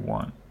that you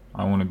want?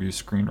 I want to be a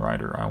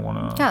screenwriter. I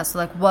want to... Yeah, so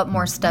like what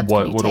more steps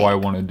what can you What take? do I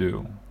want to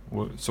do?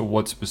 So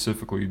what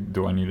specifically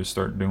do I need to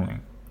start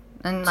doing?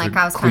 And like to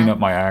I was clean kinda, up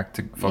my act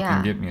to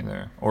fucking get me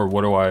there? Or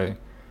what do I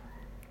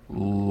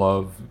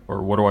love,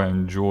 or what do I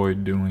enjoy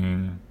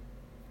doing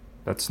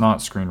that's not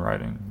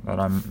screenwriting, that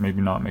I'm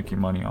maybe not making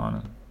money on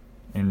it,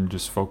 and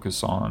just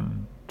focus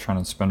on trying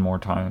to spend more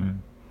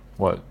time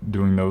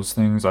doing those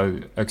things?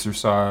 I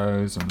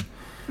exercise and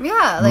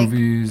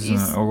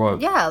movies or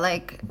what? Yeah,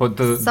 like but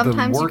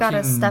sometimes the you gotta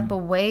working, step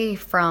away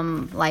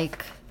from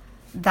like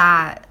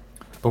that.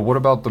 But what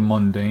about the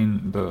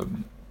mundane, the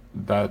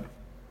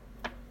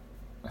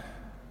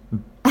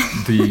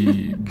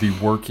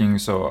working?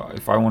 So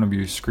if I want to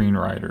be a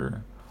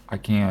screenwriter,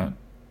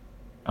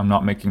 I'm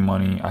not making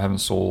money. I haven't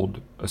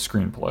sold a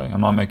screenplay.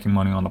 I'm not making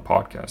money on the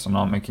podcast. I'm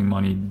not making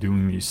money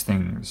doing these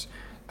things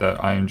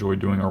that I enjoy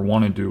doing or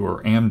want to do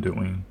or am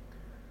doing.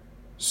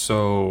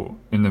 So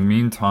in the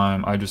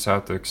meantime, I just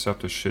have to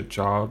accept a shit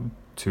job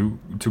to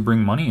bring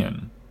money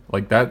in.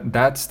 Like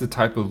that's the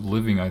type of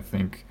living, I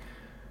think.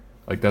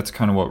 Like that's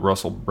kind of what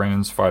Russell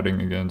Brand's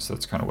fighting against.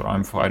 That's kind of what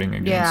I'm fighting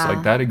against. Yeah.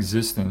 Like that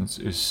existence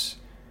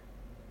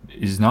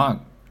does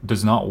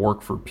not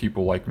work for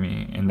people like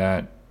me,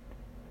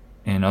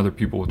 and other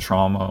people with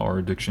trauma or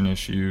addiction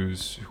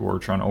issues who are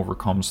trying to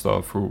overcome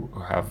stuff, who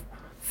have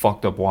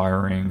fucked up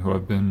wiring, who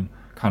have been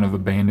kind of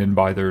abandoned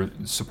by their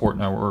support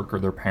network or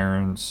their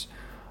parents.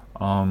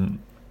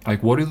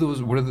 Like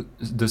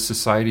does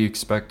society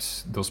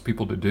expect those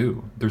people to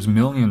do? There's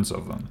millions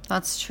of them.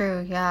 That's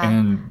true, yeah.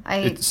 And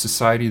it's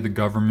society, the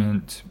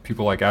government,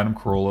 people like Adam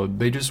Carolla,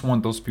 they just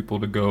want those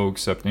people to go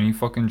accept any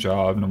fucking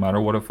job, no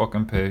matter what it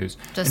fucking pays,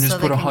 and just so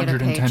put they can get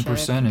a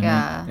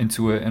 110%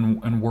 into it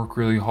and work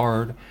really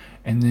hard,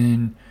 and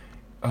then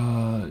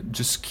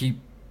just keep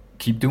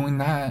doing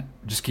that.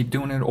 Just keep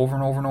doing it over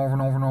and over and over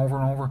and over and over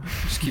and over.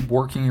 Just keep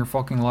working your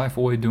fucking life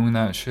away doing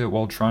that shit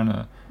while trying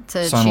to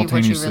achieve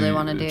what you really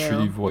want to do.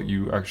 Achieve what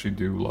you actually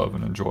do love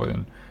and enjoy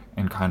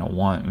and kind of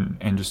want,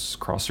 and just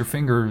cross your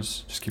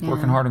fingers. Just keep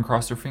working hard and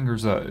cross your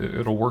fingers that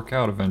it'll work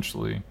out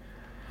eventually.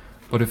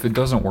 But if it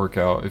doesn't work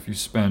out, if you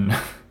spend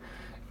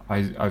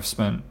I've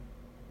spent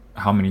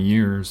how many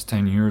years,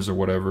 10 years or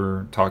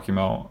whatever, talking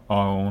about, oh,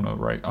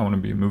 I want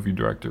to be a movie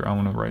director, I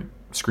want to write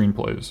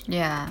screenplays.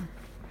 Yeah.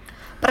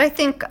 But I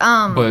think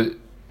but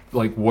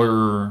like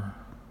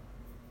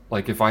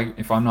if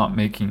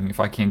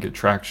I can't get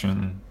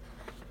traction,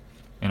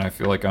 and I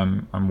feel like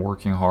I'm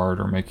working hard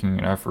or making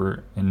an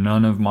effort, and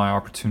none of my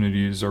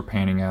opportunities are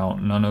panning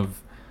out, none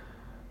of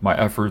my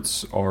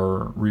efforts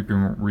are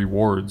reaping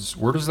rewards,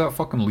 where does that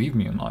fucking leave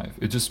me in life?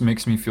 It just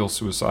makes me feel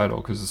suicidal,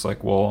 because it's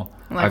like, well,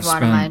 I've why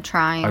am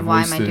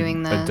I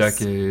doing this? A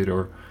decade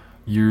or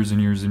years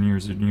and years and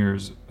years and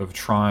years of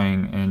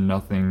trying, and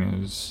nothing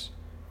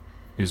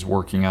is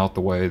working out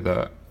the way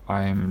that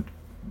I'm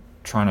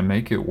trying to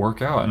make it work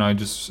out, and I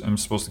just am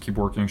supposed to keep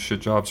working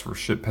shit jobs for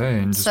shit pay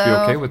and just be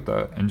okay with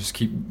that and just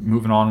keep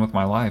moving on with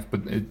my life.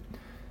 But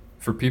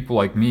for people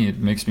like me, it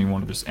makes me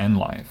want to just end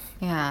life.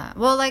 Yeah.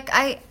 Well, like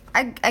I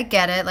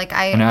get it. Like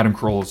and Adam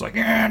Carolla's like,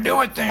 yeah, do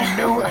it then,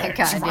 do it.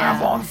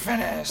 Survival and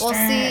finish. Well,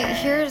 see,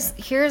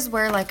 here's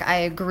where like I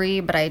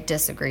agree, but I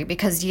disagree,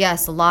 because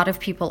yes, a lot of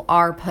people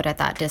are put at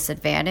that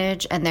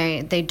disadvantage, and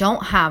they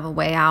don't have a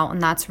way out,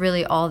 and that's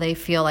really all they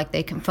feel like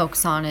they can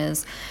focus on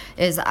is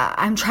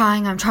I'm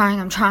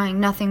trying,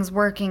 nothing's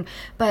working.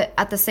 But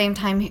at the same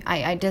time,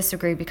 I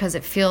disagree, because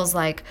it feels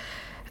like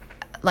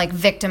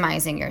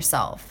victimizing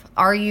yourself.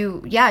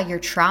 You're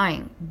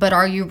trying, but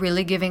are you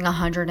really giving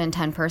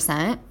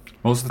 110%?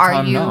 Most of the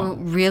time, are you no.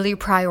 really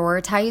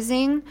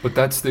prioritizing? But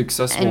that's the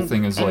accessible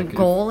thing, is like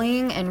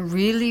goaling and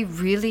really,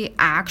 really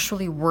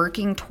actually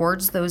working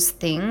towards those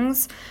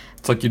things.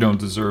 It's like you don't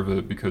deserve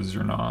it because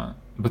you're not.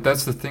 But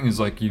that's the thing, is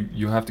like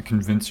you have to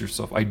convince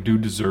yourself, I do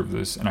deserve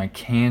this and I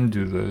can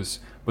do this.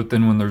 But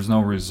then when there's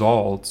no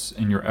results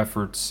and your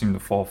efforts seem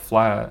to fall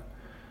flat,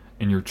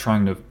 and you're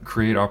trying to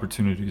create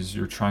opportunities,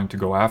 you're trying to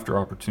go after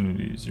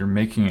opportunities, you're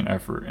making an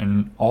effort,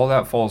 and all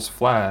that falls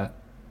flat,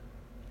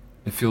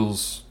 it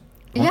feels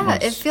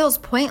pointless. Yeah, it feels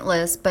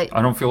pointless, but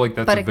I don't feel like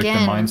that's a victim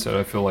again, mindset.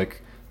 I feel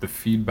like the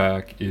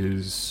feedback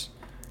is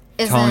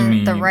telling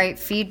me the right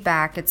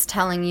feedback. It's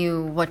telling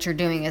you what you're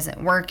doing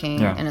isn't working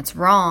Yeah. and it's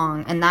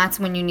wrong. And that's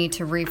when you need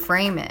to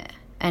reframe it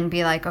and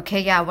be like, okay,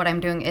 yeah, what I'm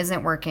doing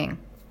isn't working.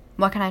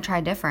 What can I try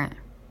different?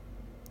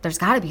 There's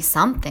got to be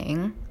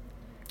something.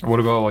 What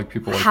about like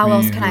people like How me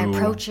else can I who-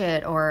 approach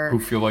it? Or who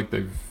feel like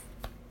they've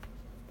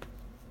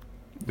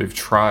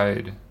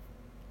tried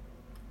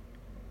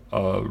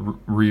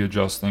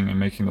readjusting and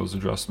making those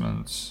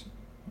adjustments,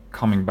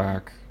 coming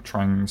back,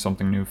 trying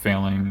something new,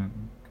 failing,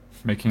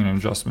 making an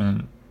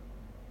adjustment,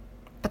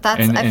 but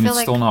that's and I it's feel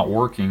like still not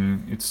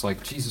working. It's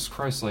like, Jesus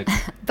Christ, like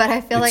but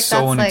I feel it's like so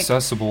that's like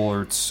inaccessible,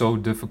 or it's so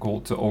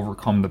difficult to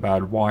overcome the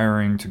bad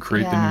wiring, to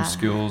create the Yeah. new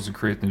skills, to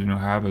create the new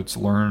habits,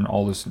 learn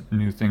all this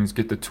new things,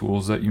 get the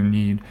tools that you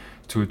need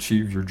to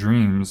achieve your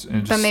dreams. And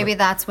it but just, maybe like,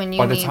 that's when you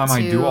by the need time to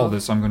I do all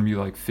this, I'm going to be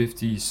like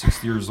 50,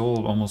 60 years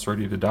old, almost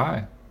ready to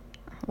die.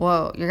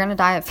 Whoa, you're gonna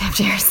die at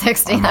 50 or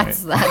 60. I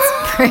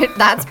might.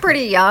 That's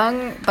pretty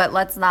young. But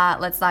let's not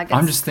get.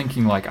 I'm just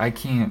thinking, like, I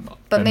can't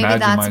But maybe imagine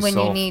that's when you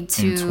myself need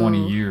in to-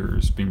 20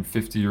 years, being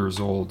 50 years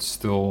old,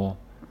 still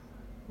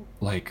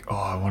like, oh,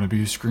 I want to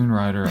be a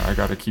screenwriter. I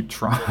got to keep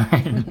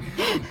trying.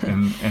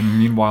 and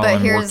meanwhile, But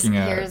I'm here's working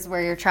at... here's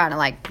where you're trying to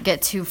like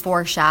get too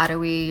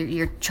foreshadowy.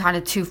 You're trying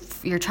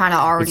to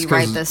already It's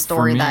write 'cause this for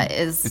story me, that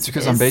is it's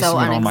because is I'm basing so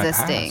it on my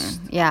unexisting. past.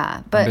 Yeah,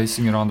 I'm but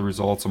basing it on the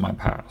results of my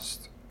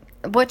past.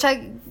 which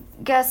I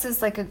guess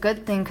is like a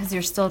good thing because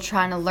you're still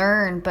trying to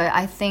learn. But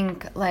I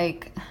think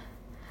like,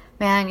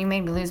 man, you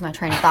made me lose my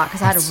train of thought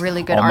because I had a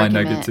really good all my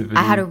argument.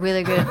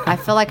 negativity. I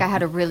feel like I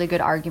had a really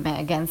good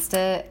argument against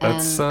it.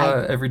 That's and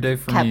I every day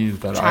for kept me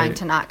that trying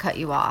to not cut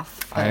you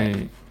off. But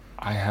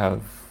I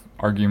have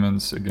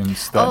arguments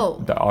against that,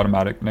 Oh. the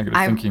automatic negative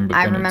thinking. But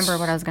I then remember it's-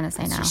 what I was going to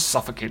say it's now. just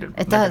suffocated.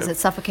 It negative. does. It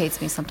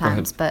suffocates me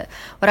sometimes. ahead. But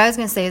what I was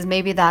going to say is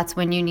maybe that's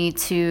when you need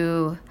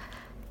to.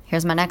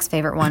 Here's my next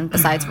favorite one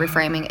besides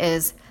reframing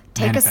is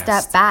take a Manifest.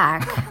 step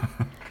back.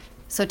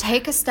 So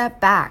take a step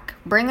back,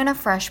 bring in a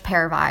fresh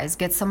pair of eyes,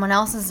 get someone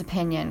else's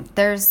opinion.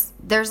 There's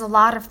a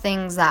lot of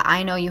things that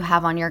I know you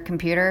have on your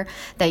computer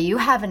that you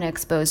haven't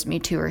exposed me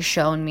to or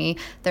shown me.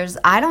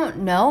 I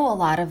don't know a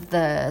lot of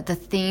the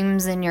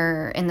themes in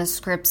the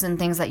scripts and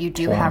things that you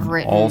do have Porn,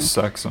 written. all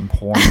sex and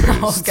porn based.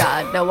 Oh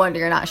God, no wonder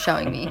you're not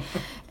showing me.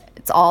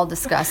 It's all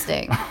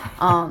disgusting.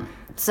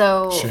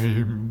 So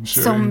Shame.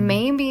 so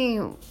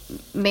maybe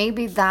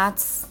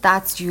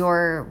that's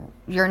your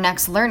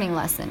next learning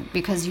lesson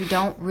because you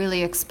don't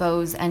really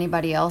expose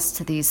anybody else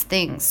to these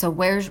things. So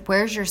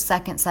where's your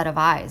second set of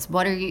eyes?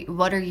 What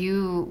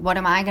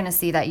am I going to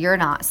see that you're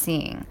not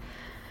seeing?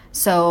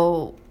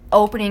 So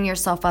opening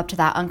yourself up to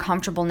that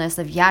uncomfortableness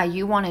of, yeah,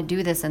 you want to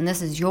do this and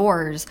this is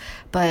yours,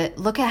 but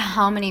look at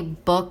how many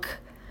book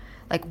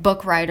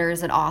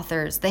writers and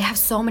authors, they have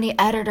so many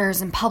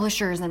editors and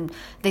publishers, and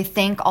they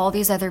thank all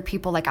these other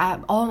people, like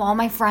all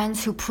my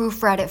friends who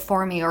proofread it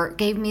for me or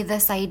gave me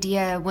this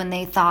idea when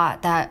they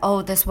thought that,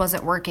 oh, this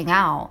wasn't working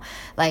out.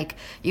 Like,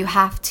 you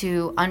have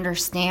to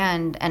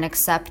understand and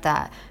accept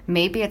that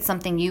maybe it's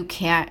something you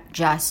can't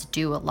just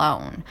do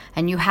alone,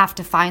 and you have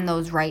to find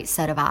those right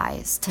set of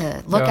eyes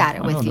to look Yeah, at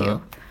it I with know you.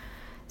 that.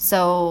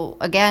 So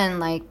again,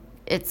 like,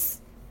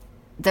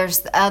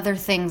 there's other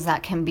things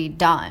that can be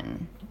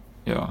done.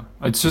 Yeah,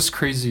 it's just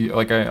crazy.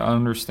 Like, I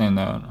understand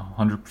that,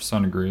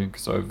 100% agree,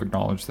 because I've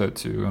acknowledged that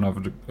too, and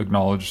I've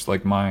acknowledged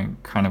like my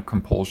kind of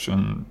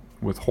compulsion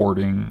with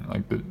hoarding,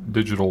 like the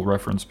digital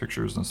reference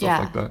pictures and stuff Yeah.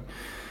 like that,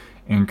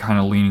 and kind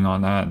of leaning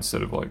on that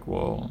instead of like,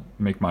 well,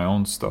 make my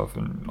own stuff,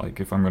 and like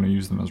if I'm going to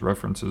use them as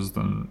references,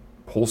 then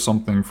pull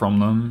something from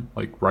them,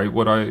 like write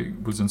what I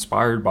was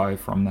inspired by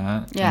from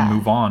that, Yeah. and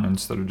move on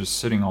instead of just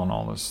sitting on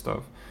all this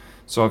stuff.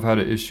 So I've had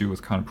an issue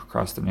with kind of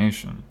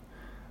procrastination.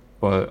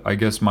 But I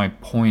guess my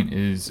point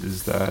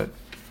is that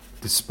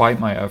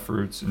despite my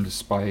efforts and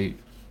despite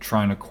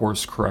trying to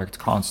course correct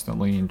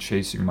constantly and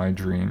chasing my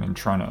dream and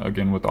trying to,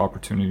 again, with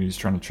opportunities,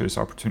 trying to chase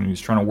opportunities,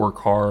 trying to work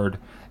hard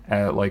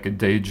at like a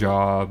day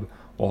job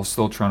while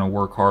still trying to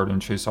work hard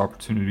and chase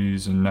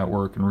opportunities and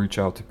network and reach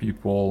out to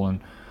people and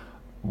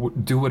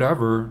do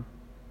whatever,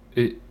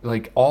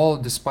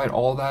 despite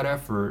all that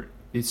effort,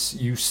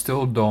 you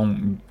still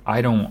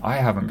I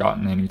haven't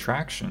gotten any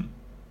traction.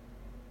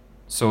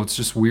 So it's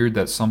just weird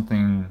that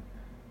something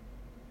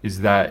is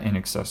that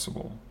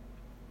inaccessible.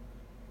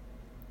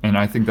 And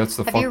I think that's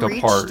the Have you fucked up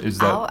reached part is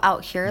that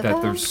out here,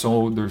 that though?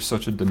 there's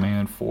such a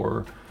demand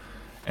for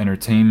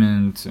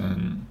entertainment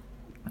and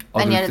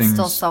other And yet things. it's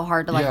still so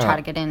hard to try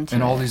to get into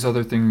and all it. these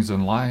other things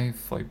in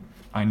life. Like,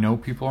 I know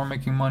people are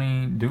making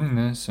money doing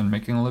this and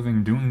making a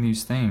living doing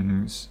these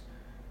things,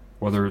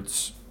 whether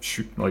it's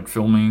like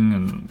filming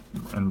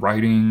and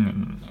writing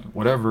and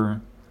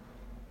whatever.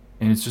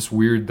 And it's just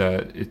weird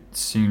that it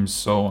seems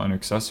so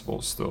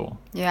inaccessible still.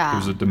 Yeah.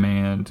 There's a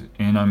demand,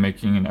 and I'm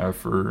making an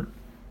effort,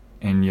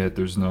 and yet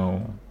there's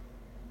no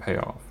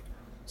payoff.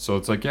 So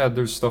it's like, yeah,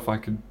 there's stuff I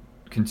could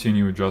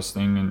continue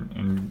adjusting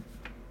and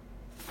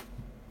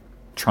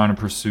trying to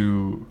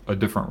pursue a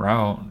different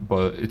route,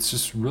 but it's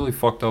just really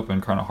fucked up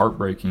and kind of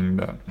heartbreaking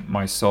that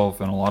myself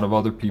and a lot of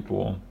other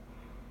people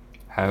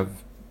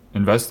have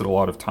invested a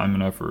lot of time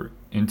and effort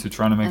into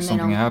trying to make And they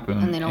something don't- happen.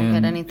 and they don't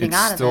get anything it's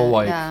out of still it,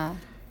 like, yeah.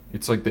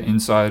 it's like the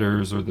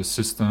insiders or the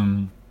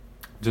system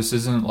just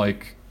isn't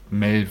like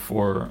made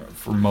for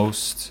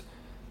most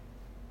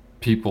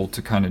people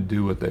to kind of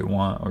do what they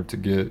want or to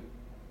get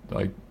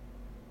like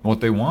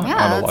what they want out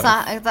Yeah, of life.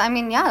 that's not. I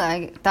mean,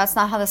 yeah, that's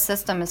not how the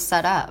system is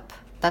set up.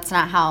 That's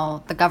not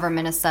how the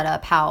government is set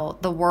up. How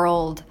the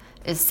world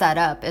is set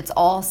up. It's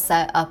all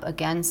set up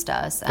against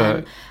us,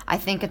 and I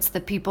think it's the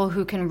people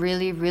who can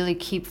really, really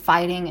keep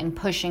fighting and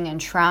pushing and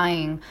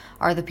trying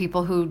are the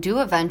people who do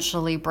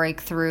eventually break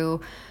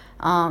through.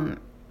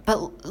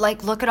 But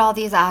like, look at all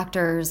these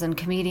actors and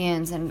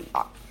comedians and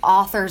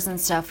authors and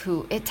stuff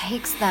who it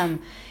takes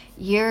them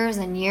years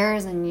and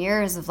years and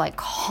years of like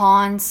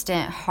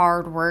constant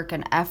hard work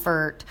and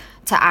effort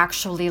to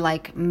actually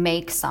like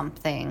make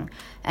something.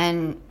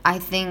 And I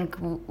think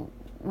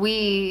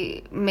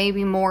we,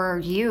 maybe more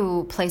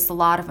you, place a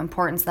lot of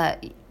importance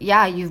that,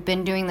 yeah, you've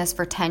been doing this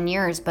for 10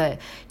 years, but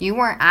you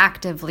weren't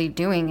actively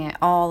doing it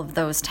all of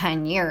those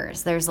 10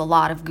 years. There's a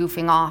lot of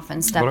goofing off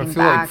and stepping back.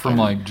 But I feel like from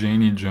like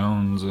Janie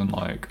Jones in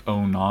like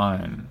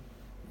 2009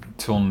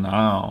 till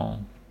now,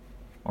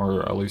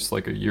 or at least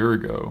like a year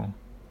ago,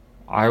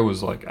 I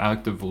was like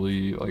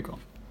actively like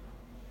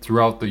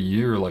throughout the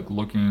year like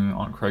looking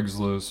on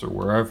Craigslist or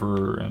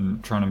wherever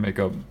and trying to make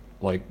up,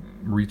 like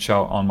reach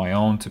out on my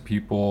own to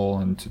people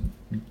and to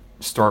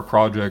start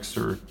projects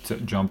or to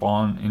jump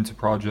on into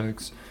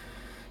projects,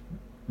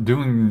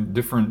 doing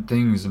different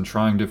things and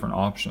trying different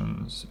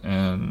options.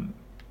 And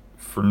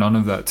for none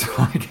of that to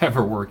like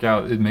ever work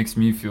out, it makes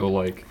me feel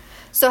like,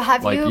 so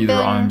have like you either been...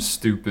 I'm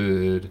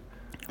stupid.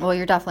 Well,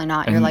 you're definitely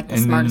not. You're like the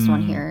smartest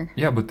one here.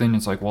 Yeah, but then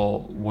it's like, well,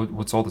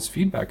 what's all this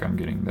feedback I'm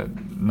getting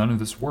that none of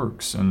this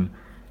works? And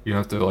you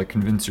have to like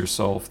convince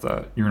yourself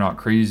that you're not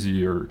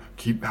crazy or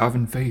keep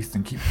having faith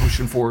and keep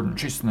pushing forward and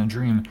chasing the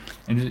dream.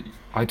 And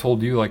I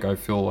told you, like, I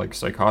feel like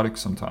psychotic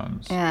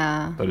sometimes.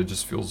 Yeah. That it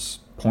just feels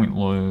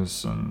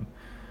pointless. And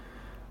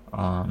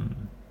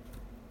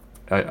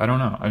I don't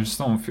know. I just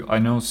don't feel, I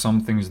know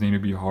some things need to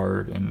be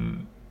hard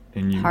and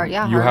you hard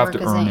have work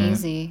to earn isn't it.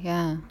 easy,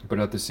 yeah. But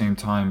at the same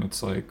time,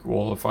 it's like,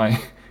 well, if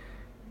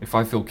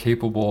I feel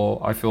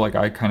capable, I feel like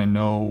I kind of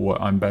know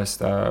what I'm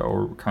best at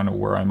or kind of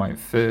where I might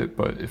fit.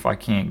 But if I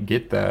can't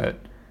get that,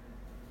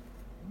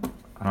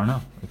 I don't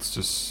know. It's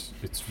just,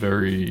 it's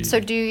very... So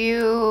do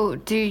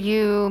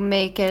you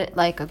make it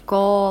like a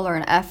goal or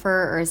an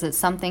effort, or is it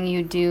something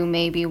you do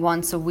maybe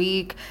once a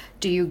week?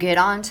 Do you get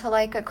onto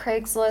like a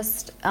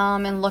Craigslist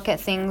and look at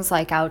things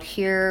like out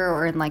here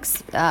or in like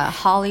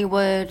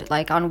Hollywood,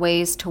 like on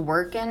ways to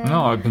work in?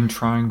 No, I've been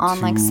trying on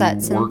to like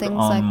sets and work things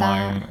on like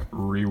my that.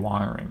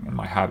 rewiring and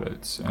my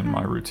habits and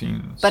my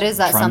routines. But is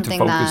that trying something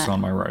to focus that-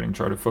 on my writing,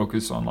 try to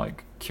focus on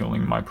like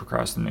killing my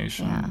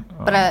procrastination. Yeah.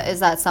 But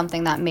is that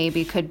something that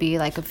maybe could be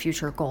like a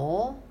future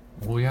goal?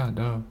 Well, yeah,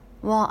 duh.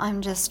 Well,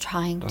 I'm just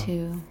trying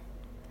to.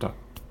 Duh.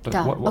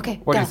 What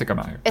Okay. Why do duh. you think I'm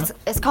out here?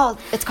 It's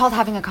called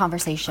having a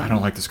conversation. I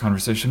don't like this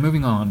conversation.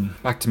 Moving on.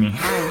 Back to me.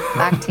 Fine,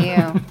 back to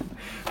you.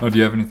 Oh, do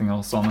you have anything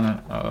else on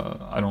that?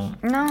 I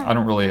don't. No. I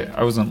don't really.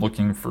 I wasn't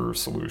looking for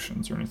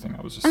solutions or anything.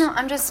 I was just. No,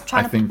 I'm just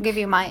trying I to think give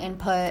you my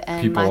input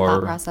and people my thought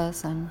are,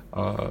 process, and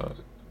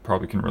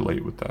probably can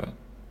relate with that.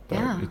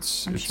 Yeah,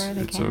 it's I'm it's sure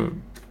they it's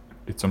can.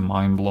 it's a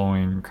mind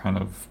blowing kind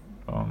of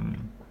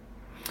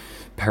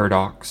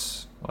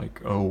paradox.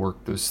 Like, oh,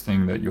 work this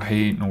thing that you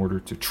hate in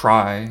order to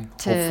try.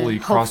 Hopefully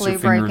cross your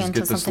break fingers, into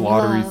get this something you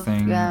lottery love.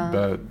 thing Yeah.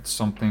 that's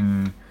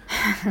something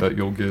that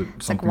you'll get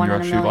something one you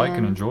in a actually like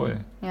and million. enjoy.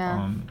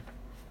 Yeah.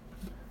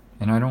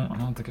 And I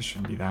don't think it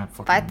should be that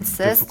fucking Fight the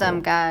system,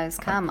 difficult. guys.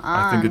 Come on.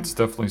 I think it's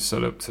definitely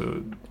set up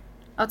to.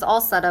 Oh, it's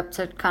all set up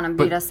to kind of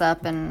But- beat us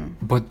up and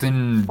But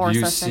then force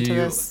you us see, into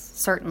this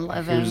certain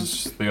living.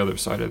 here's the other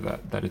side of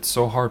that. That it's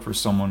so hard for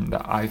someone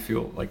that I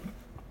feel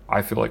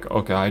like,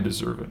 okay, I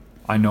deserve it.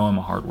 I know I'm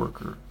a hard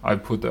worker.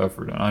 I've put the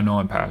effort in. I know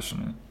I'm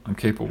passionate. I'm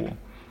capable.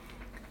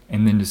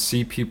 And then to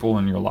see people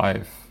in your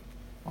life,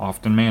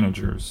 often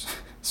managers,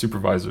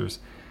 supervisors,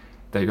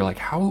 that you're like,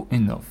 how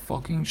in the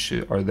fucking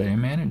shit are they a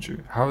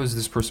manager? How is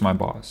this person my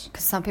boss?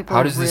 Because some people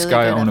How are does this really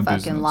guy good own at a fucking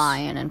business?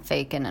 lying and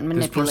faking and This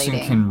manipulating.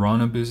 person can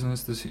run a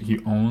business. He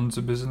owns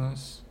a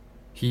business.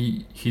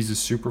 He's a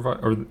supervisor,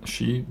 or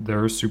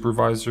they're a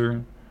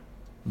supervisor.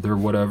 They're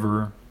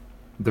whatever.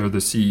 They're the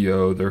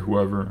CEO. They're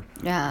whoever.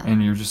 Yeah.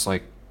 And you're just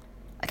like,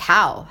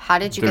 How? How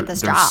did you get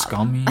this they're job?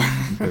 Scummy.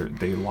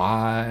 They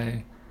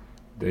lie.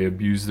 They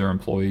abuse their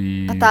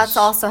employees. But that's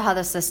also how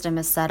the system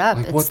is set up.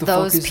 Like, It's what the fuck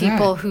those is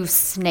people that? who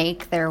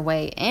snake their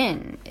way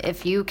in.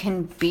 If you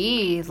can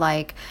be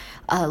like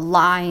a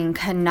lying,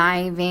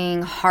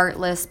 conniving,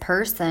 heartless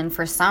person,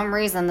 for some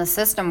reason the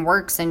system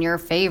works in your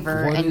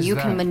favor What and is you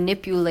can that?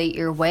 manipulate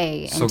your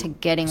way into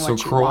getting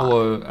what you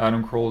want.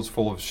 Adam Carolla is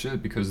full of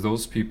shit because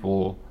those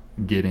people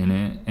get in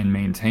it and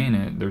maintain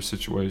it, their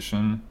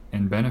situation,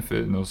 and benefit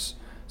in those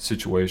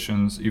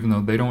situations, even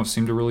though they don't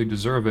seem to really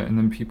deserve it. And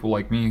then people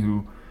like me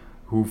who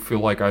feel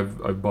like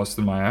I've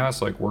busted my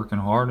ass, like working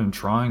hard and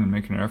trying and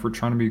making an effort,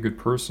 trying to be a good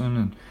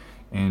person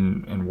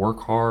and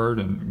work hard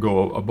and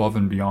go above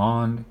and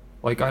beyond.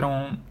 Like, I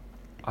don't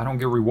I don't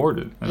get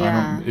rewarded. And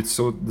Yeah. it's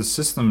so the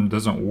system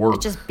doesn't work.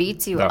 It just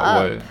beats you that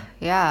up. way.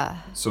 Yeah.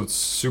 So it's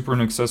super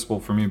inaccessible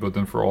for me, but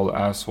then for all the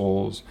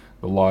assholes,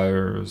 the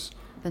liars,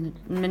 The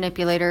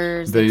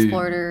manipulators, the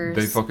exploiters.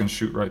 they fucking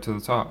shoot right to the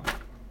top.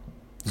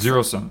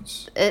 0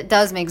 cents. It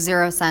does make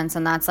 0 sense,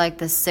 and that's like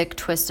the sick,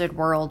 twisted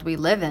world we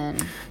live in.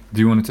 Do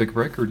you want to take a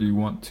break, or do you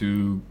want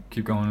to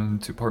keep going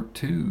into part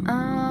 2?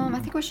 I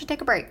think we should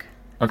take a break.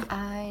 Okay.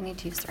 I need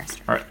to use the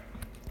restroom. All right.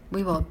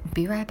 We will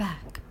be right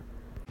back.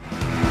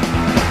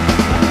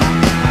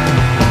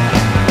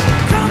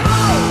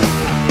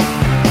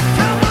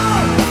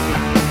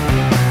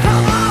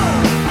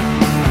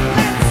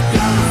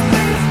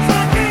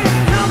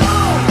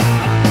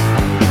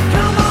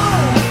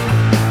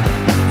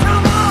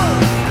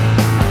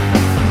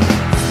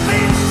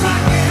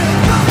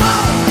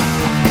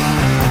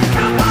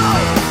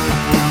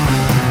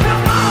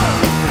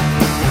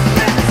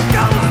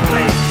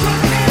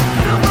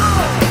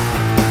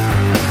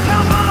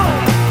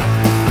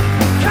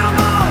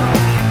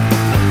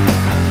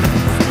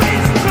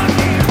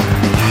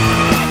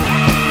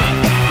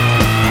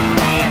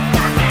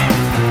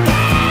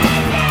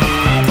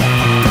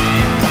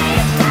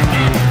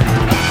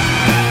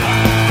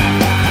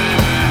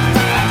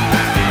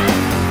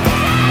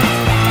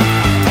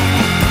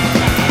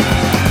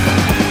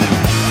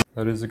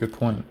 That is a good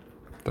point.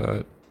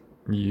 That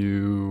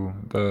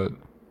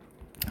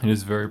it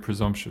is very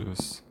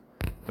presumptuous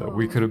that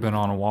we could have been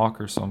on a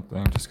walk or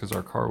something just because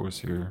our car was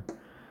here.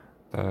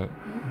 That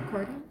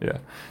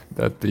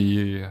that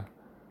the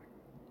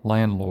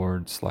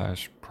landlord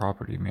 /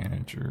 property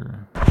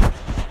manager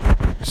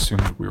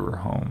assumed we were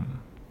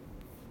home.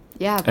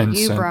 Yeah, but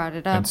you brought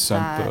it up. And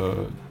sent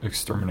the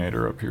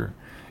exterminator up here.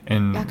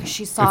 And yeah, because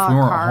she saw if we a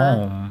weren't car.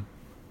 home,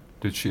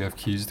 did she have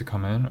keys to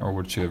come in, or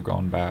would she have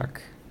gone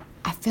back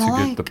I feel to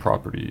like get the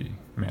property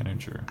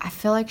manager? I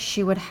feel like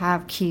she would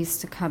have keys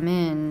to come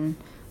in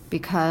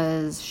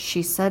because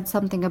she said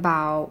something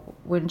about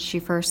when she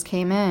first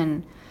came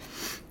in.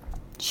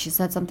 She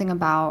said something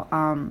about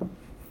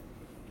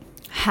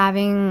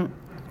having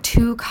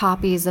 2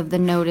 copies of the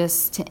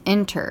notice to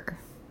enter.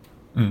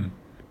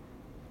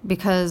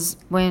 Because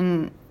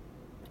when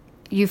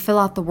you fill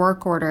out the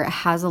work order, it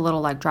has a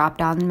little like drop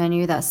down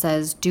menu that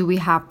says, do we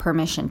have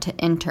permission to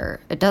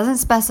enter? It doesn't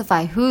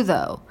specify who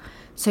though.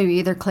 So you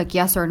either click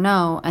yes or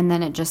no, and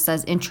then it just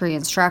says entry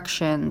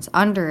instructions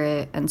under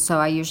it. And so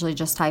I usually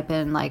just type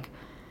in like,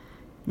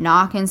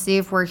 knock and see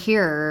if we're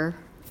here.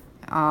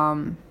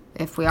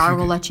 If we are,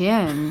 we'll let you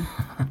in.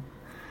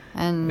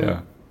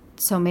 And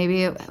so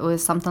maybe it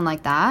was something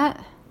like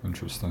that.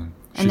 Interesting.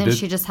 And then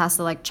she just has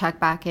to like check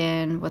back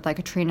in with like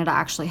Katrina to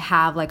actually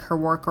have like her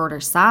work order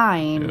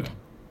signed. Yeah.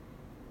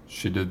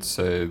 She did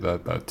say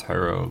that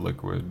tarot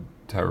liquid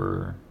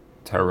tarot,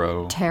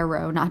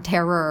 not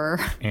terror.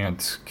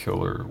 ant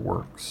killer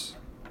works.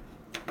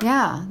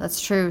 Yeah,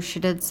 that's true. She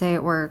did say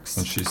it works.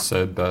 And she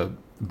said that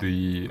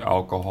the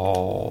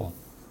alcohol,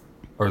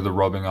 or the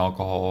rubbing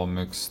alcohol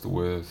mixed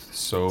with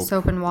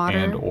soap and water,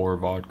 and or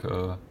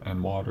vodka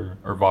and water,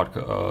 or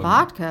vodka.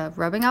 Vodka,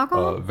 rubbing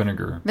alcohol.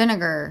 Vinegar.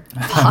 Vodka.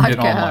 I'm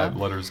getting all my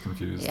letters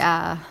confused.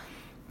 Yeah.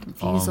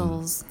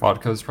 Confusals.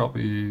 Vodka is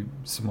probably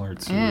similar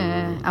to,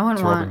 I wouldn't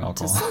rubbing want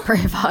alcohol. to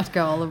spray vodka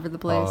all over the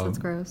place. That's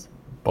gross.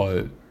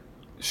 But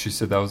she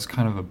said that was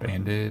kind of a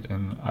band-aid,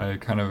 and I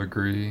kind of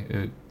agree.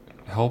 It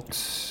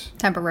helped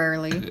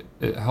temporarily.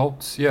 It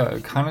helped, yeah.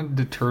 It kind of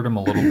deterred him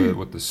a little bit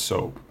with the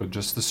soap, but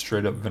just the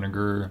straight up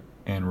vinegar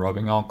and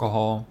rubbing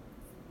alcohol,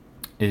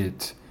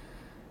 it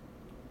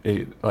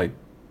like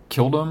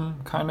killed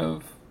him kind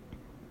of,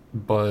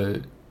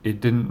 but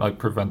it didn't like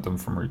prevent them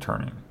from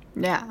returning.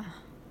 Yeah.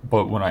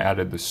 But when I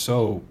added the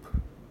soap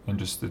and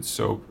just did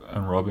soap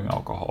and rubbing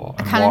alcohol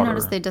and I kind of water,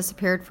 noticed they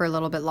disappeared for a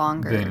little bit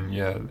longer. then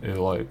yeah, it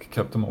like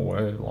kept them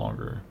away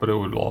longer, but it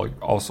would like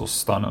also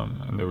stun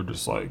them, and they would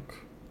just like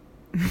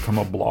become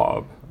a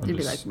blob and You'd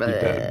be just like, be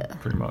dead,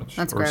 pretty much.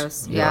 That's Or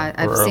gross. Yeah,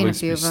 I've or seen at a least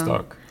few be of them.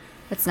 stuck.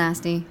 It's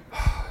nasty.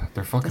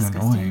 They're fucking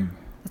Disgusting. annoying.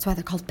 That's why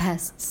they're called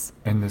pests.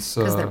 And this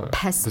they're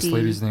pesty. this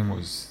lady's name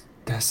was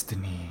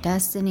Destiny.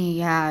 Destiny,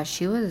 yeah,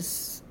 she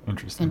was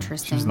Interesting.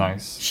 interesting. She's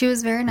nice. She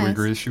was very nice. We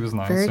agree she was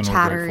nice, Very and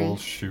chattery. we're grateful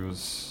she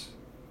was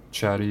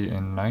chatty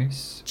and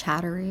nice.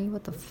 Chattery?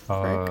 What the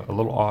frick? A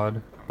little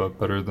odd, but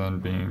better than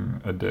being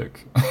a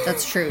dick.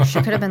 That's true. She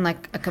could have been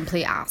like a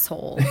complete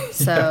asshole.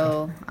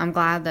 So I'm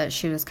glad that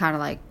she was kind of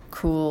like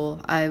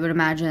cool. I would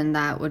imagine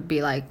that would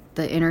be like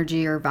the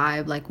energy or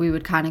vibe like we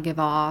would kind of give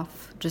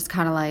off. Just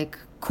kind of like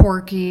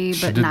quirky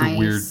She but did nice. the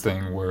weird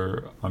thing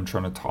where I'm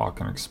trying to talk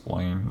and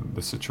explain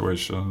the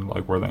situation,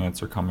 like where the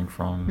ants are coming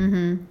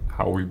from,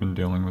 how we've been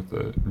dealing with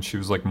it, and she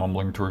was like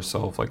mumbling to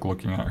herself, like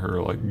looking at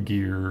her like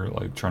gear,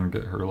 like trying to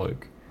get her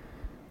like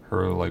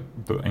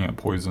the ant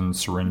poison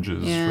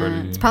syringes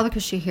ready. It's probably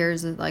because she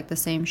hears it, like the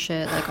same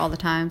shit like all the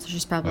time, so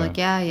she's probably like,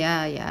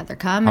 yeah, they're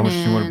coming How much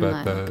in. do you want to bet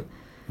like, that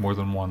more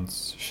than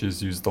once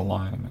she's used the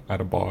line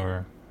at a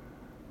bar,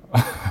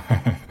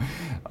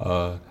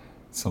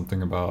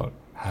 something about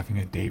having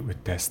a date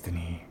with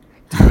Destiny?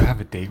 Do you have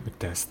a date with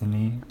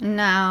Destiny?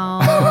 No.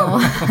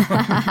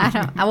 I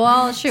don't.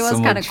 Well, she was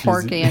Some, kind like, of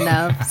quirky cheesy-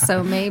 enough,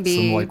 so maybe.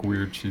 Some like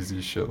weird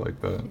cheesy shit like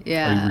that.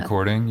 Yeah. Are you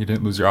recording? You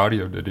didn't lose your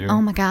audio, did you?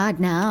 Oh my God,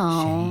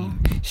 no.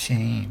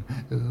 Shame.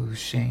 Ooh,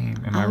 shame.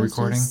 Am I was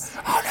recording? just-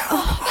 Oh no.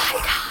 Oh my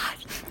God.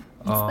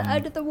 It's the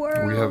end of the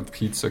world. We have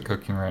pizza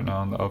cooking right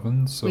now in the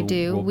oven, so We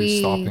do. we'll be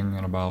stopping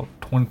in about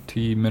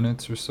 20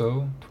 minutes or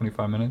so,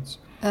 25 minutes.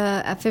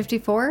 At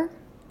 54?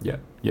 Yeah.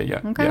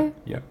 Okay.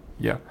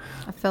 Yeah.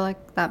 I feel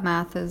like that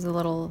math is a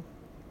little.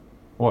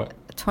 What?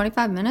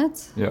 25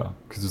 minutes? Yeah,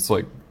 because it's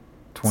like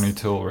 20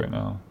 till right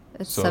now.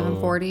 It's So-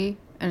 7:40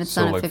 and it's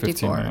so done at like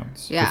 54. 15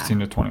 minutes. Yeah. 15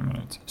 to 20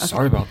 minutes.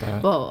 Sorry about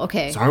that. Well,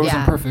 okay. Sorry I wasn't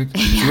yeah. perfect.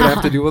 See what I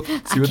have to do with I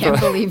can't that?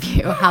 believe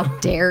you. How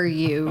dare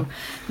you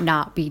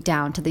not be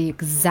down to the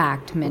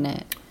exact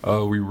minute?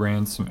 We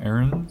ran some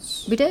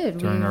errands. We did.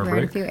 We during our ran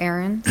break. a few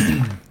errands.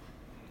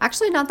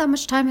 Actually, not that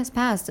much time has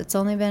passed. It's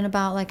only been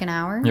about like an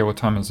hour. Yeah, what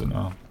time is it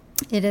now?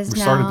 It is We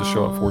now. started the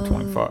show at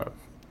 4:25.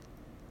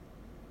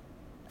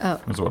 Oh,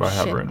 Is what I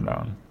have shit. written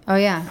down. Oh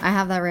yeah, I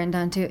have that written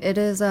down too. It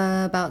is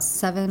about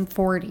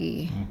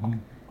 7:40, Mm-hmm.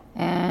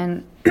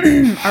 and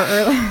our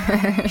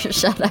earlier.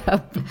 Shut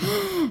up!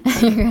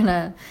 You're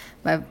gonna.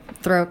 My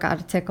throat got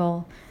a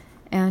tickle,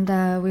 and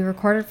we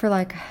recorded for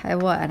like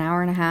an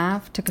hour and a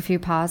half. Took a few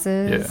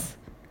pauses. Yeah.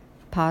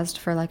 Paused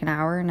for like an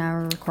hour, and now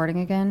we're recording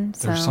again.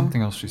 So. There's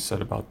something else she said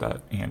about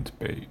that ant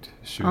bait.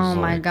 She was Oh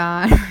my like,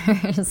 God,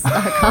 we're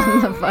stuck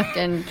on the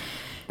fucking.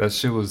 that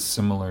shit was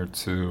similar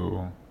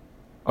to.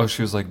 Oh,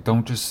 she was like,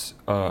 don't just.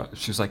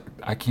 She was like,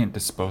 I can't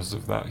dispose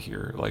of that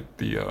here. Like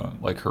the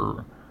like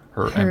her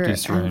empty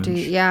syringe.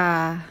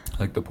 Yeah.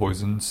 Like the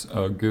poisons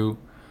goo.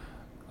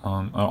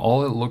 And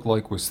all it looked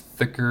like was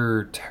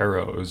thicker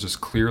taro. It was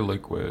just clear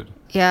liquid.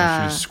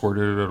 Yeah. And she just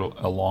squirted it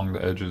along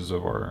the edges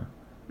of our.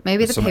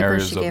 Maybe the some paper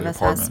areas she of gave the us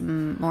has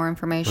apartment. some more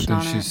information But then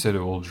on she it. said it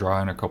will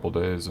dry in a couple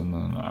days, and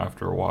then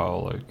after a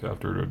while, like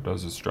after it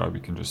does its job,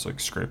 you can just like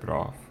scrape it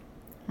off.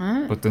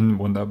 Huh? But then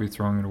wouldn't that be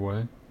throwing it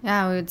away?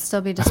 Yeah, we would still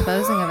be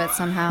disposing of it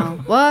somehow.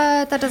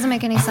 What? That doesn't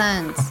make any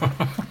sense.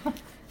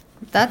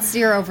 That's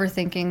your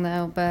overthinking,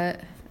 though,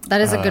 but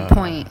that is a good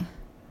point.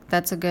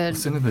 That's a good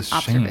Listen to this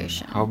observation.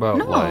 shame. How about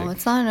no, like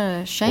it's not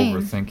a shame.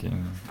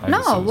 overthinking? I No,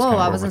 just said it's whoa, kinda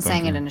I wasn't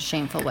saying it overthinking. in a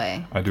shameful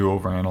way. I do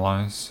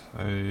overanalyze.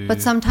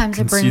 But sometimes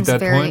it concede brings that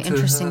very point.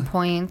 interesting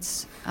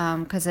points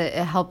because it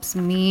helps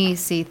me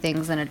see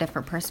things in a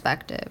different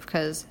perspective.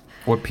 Because,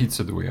 What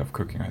pizza do we have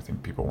cooking? I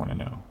think people want to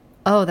know.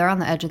 oh, they're on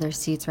the edge of their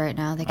seats right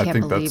now. They I can't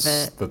think believe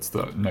that's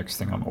the next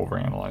thing I'm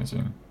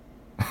overanalyzing.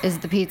 Is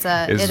the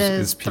pizza. Is it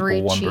is people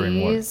 3 wondering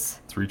cheese.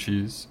 what 3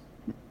 cheese?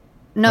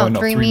 No, Oh, no,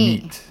 3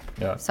 meat.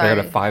 Yeah, Sorry. they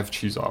had a 5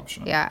 cheese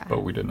option. Yeah.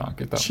 But we did not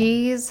get that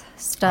Cheese,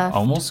 stuffed,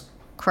 Almost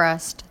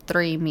crust,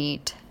 3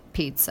 meat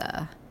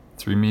pizza.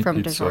 3 meat From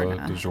pizza,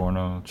 DiGiorno.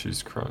 DiGiorno,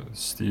 cheese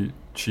crust,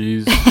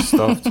 cheese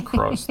stuffed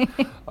crust.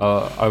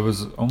 I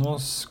was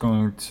almost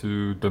going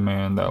to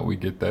demand that we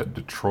get that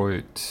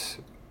Detroit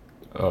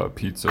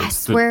pizza. I It's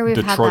swear we've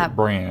had Detroit that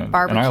brand,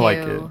 and I like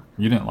it. barbecue.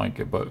 You didn't like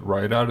it, but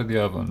right out of the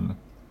oven,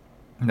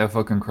 that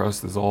fucking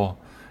crust is all.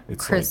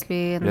 It's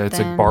Crispy like, and yeah, it's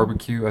thin. like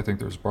barbecue. I think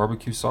there's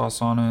barbecue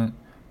sauce on it,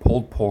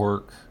 pulled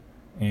pork,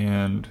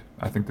 and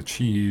I think the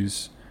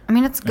cheese. I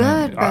mean, it's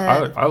good, And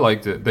but I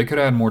liked it. They could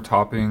add more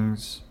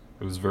toppings.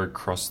 It was very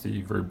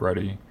crusty, very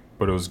bready,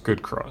 but it was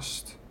good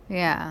crust,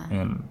 yeah.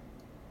 and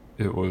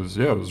it was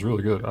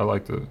really good. I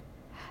liked it.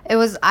 It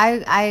was,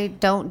 I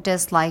don't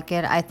dislike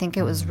it. I think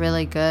it was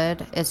really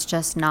good. It's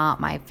just not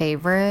my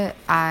favorite.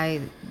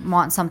 I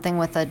want something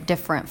with a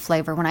different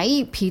flavor. When I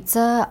eat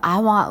pizza, I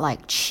want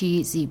like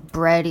cheesy,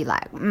 bready,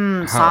 like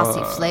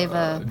saucy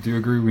flavor. Do you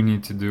agree we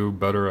need to do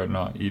better at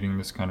not eating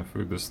this kind of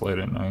food this late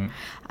at night?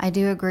 I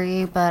do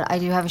agree, but I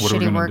do have a What are we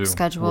shitty gonna work do?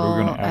 schedule. What are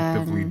we gonna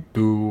actively and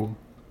do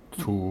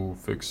to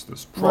fix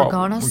this We're problem?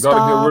 gonna we gotta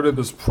stop- get rid of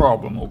this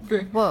problem,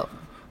 okay? whoa,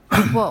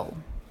 whoa,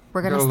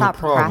 we're gonna Got a stop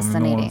little problem, you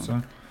know what I'm procrastinating.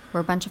 saying? We're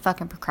a bunch of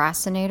fucking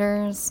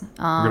procrastinators.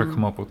 We're gonna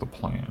come up with a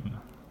plan.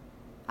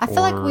 I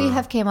feel like we or-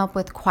 have came up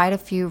with quite a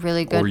few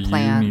really good Or you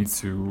plans. need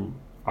to.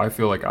 I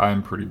feel like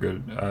I'm pretty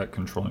good at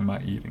controlling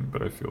my eating,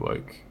 but I feel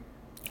like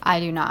I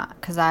do not,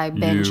 because I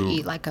binge You-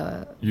 eat like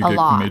a you get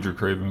lot. major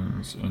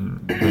cravings,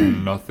 and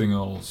then nothing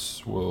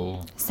else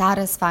will.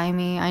 Satisfy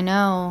me. I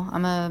know.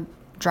 I'm a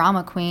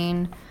drama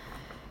queen.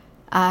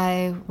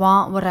 I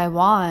want what I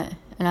want,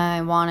 and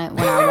I want it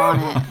when I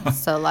want it.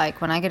 So,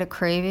 like, when I get a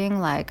craving,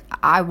 like,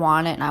 I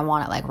want it, and I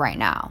want it, like, right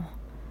now.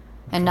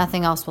 And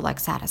nothing else will, like,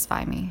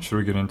 satisfy me. Should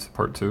we get into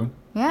part 2?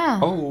 Yeah.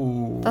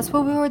 Oh, That's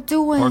what we were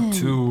doing. Part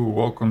 2.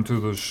 Welcome to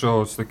the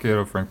show. It's the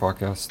Kato Frank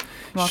podcast.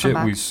 Welcome Shit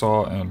back. we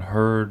saw and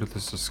heard.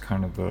 This is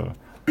kind of the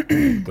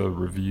the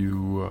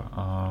review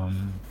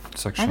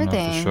section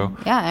Everything. of the show.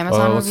 Yeah,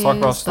 Amazon Let's talk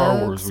about reviews, Star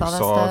books, Wars. We all that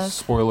saw stuff.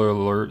 spoiler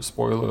alert.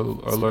 Spoiler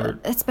alert.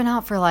 It's been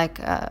out for, like,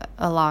 a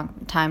long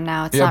time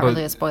now. It's Yeah, not but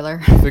really a spoiler.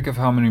 Think of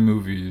how many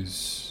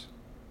movies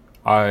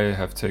I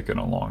have taken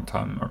a long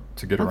time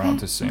to get around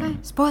to seeing. Okay.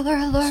 Spoiler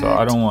alert. So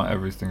I don't want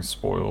everything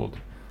spoiled.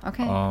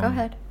 Okay, go Um,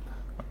 ahead.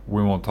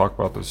 we won't talk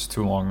about this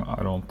too long,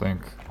 I don't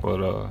think.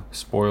 But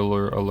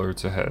spoiler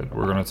alerts ahead.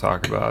 We're gonna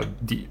talk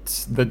about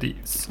deets. The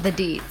deets. The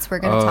deets. We're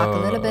gonna talk a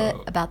little bit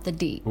about the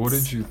deets. What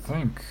did you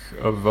think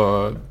of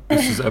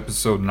this is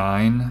episode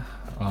 9.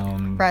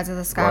 Rise of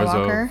the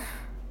Skywalker.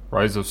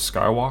 Rise of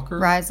Skywalker?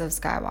 Rise of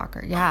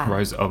Skywalker, yeah.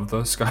 Rise of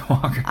the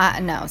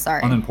Skywalker? No,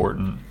 sorry.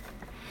 Unimportant.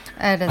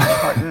 It is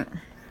important.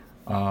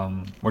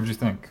 What did you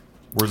think?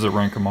 Where does it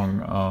rank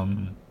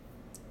among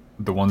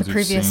the ones you've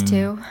previous seen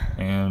 2?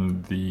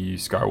 And the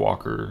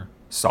Skywalker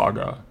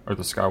saga, or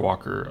the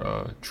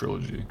Skywalker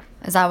trilogy?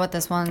 Is that what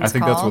this one's called? I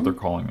think that's what they're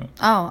calling it.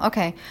 Oh,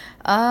 okay.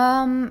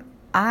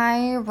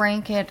 I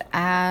rank it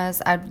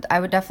as, I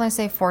would definitely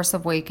say Force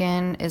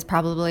Awakens is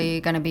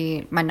probably going to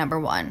be my number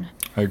 1.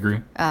 I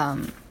agree.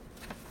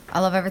 I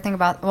love everything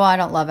about, well, I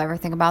don't love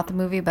everything about the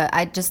movie, but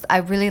I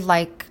really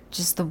like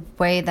just the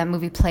way that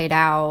movie played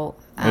out.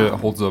 It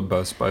holds up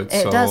best by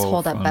itself. It does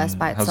hold up best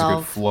by itself. Has a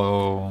good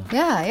flow.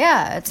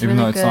 Yeah, it's Even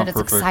really though good. It's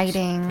It's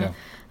exciting. Yeah.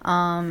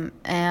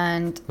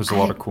 And there's a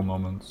lot of cool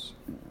moments.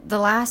 The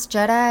Last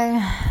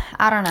Jedi,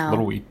 I don't know. A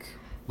little weak.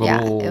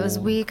 Yeah, it was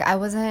weak. I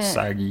wasn't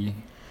saggy.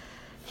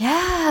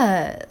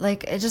 Yeah,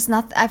 like it just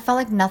I felt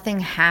like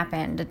nothing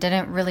happened. It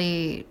didn't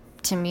really,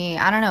 to me,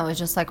 I don't know, it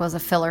just like was a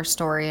filler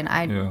story, and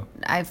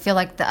I feel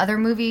like the other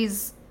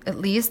movies, at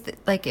least,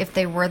 like if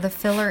they were the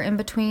filler in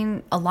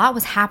between, a lot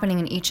was happening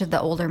in each of the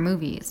older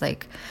movies,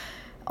 like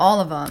all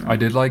of them. I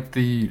did like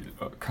the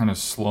kind of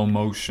slow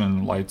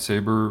motion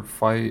lightsaber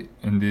fight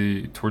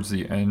towards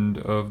the end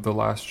of The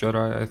Last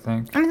Jedi, I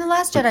think. I mean, The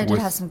Last Jedi did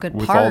have some good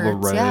with parts. With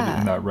all the red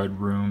in that red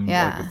room,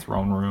 like the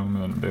throne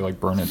room, and they like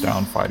burn it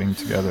down fighting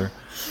together.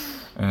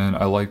 And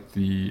I like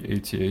the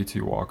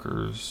AT-AT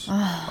walkers.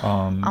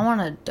 I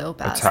want a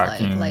dope ass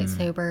attacking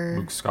lightsaber.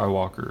 Luke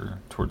Skywalker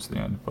towards the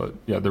end, but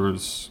yeah, there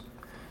was.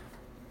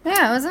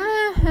 Yeah,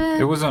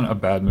 it wasn't a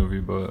bad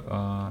movie, but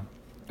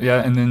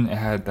yeah, and then it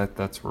had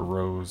that's where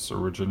Rose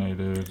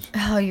originated.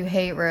 Oh, you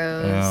hate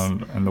Rose.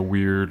 And the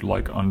weird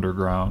like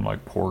underground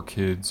like poor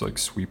kids like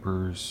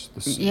sweepers,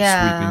 sweeping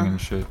and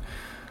shit.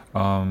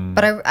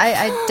 But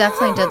I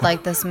definitely did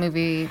like this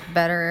movie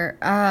better.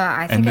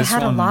 I think it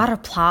had a lot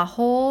of plot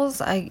holes.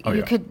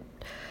 You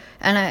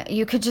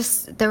could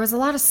just, there was a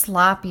lot of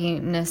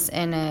sloppiness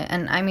in it.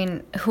 And I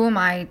mean, who am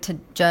I to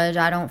judge?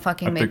 I don't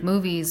fucking make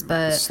movies,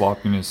 but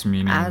sloppiness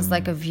meaning as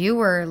like a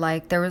viewer,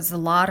 like there was a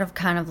lot of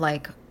kind of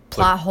like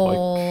plot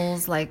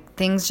holes, like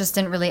things just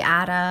didn't really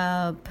add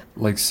up.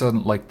 Like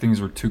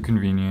things were too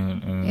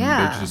convenient, and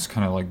they just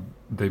kind of like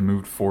they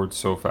moved forward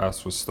so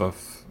fast with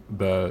stuff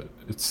that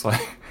it's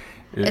like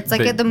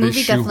the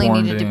movie definitely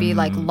needed to be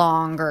like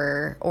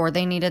longer, or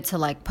they needed to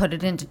like put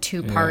it into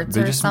 2 parts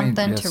or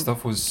something.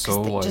 Stuff was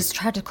so they just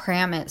tried to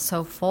cram it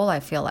so full. I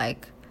feel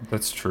like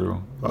that's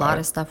true. A lot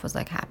of stuff was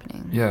like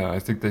happening. Yeah, I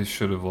think they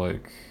should have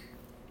like,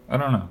 I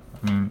don't know.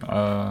 I mean,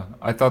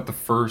 I thought the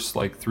first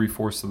like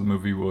 3/4 of the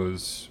movie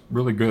was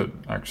really good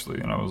actually,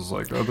 and I was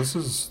like, oh, this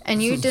is.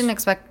 And you didn't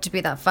expect it to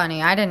be that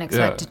funny. I didn't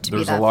expect it to be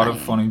that funny. There's a lot of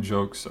funny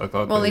jokes. I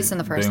thought. Well, at least in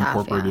the first half, they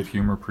incorporated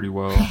humor pretty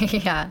well.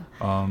 Yeah.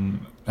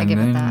 And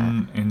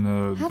then in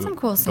the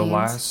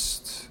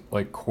last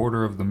like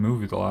quarter of the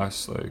movie, the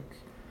last like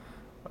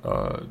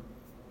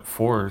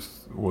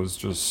fourth was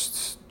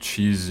just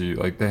cheesy.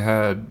 Like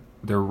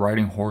they're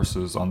riding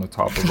horses on the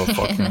top of a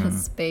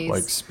fucking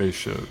like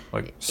spaceship,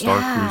 like Star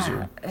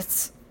Cruiser.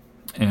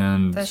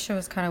 And that shit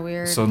was kind of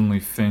weird. Suddenly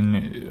Finn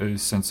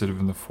is sensitive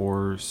in the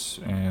Force,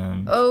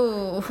 and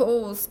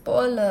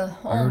spoiler!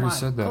 I already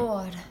said that.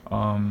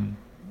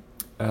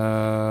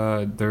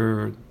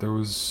 There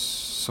was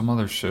some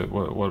other shit.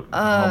 What?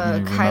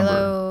 Help me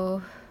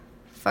Kylo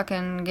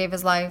fucking gave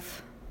his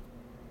life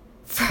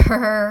for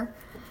her.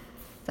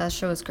 That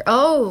show was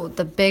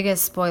the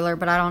biggest spoiler,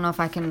 but I don't know if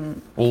I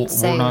can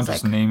say. We're not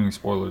just naming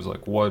spoilers.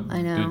 Like, what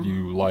did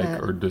you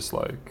like or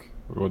dislike?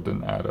 What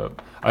didn't add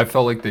up? I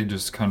felt like they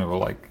just kind of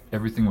like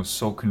everything was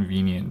so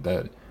convenient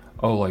that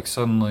like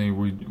suddenly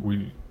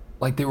we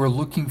like they were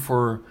looking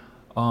for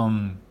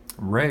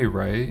Rey,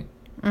 right?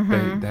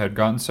 Mm-hmm. They had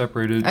gotten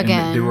separated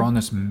again. And they were on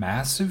this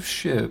massive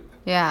ship.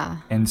 Yeah.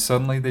 And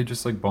suddenly they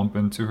just like bump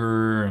into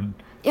her and.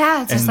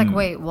 Yeah, it's just like,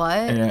 wait, what?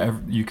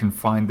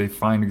 And they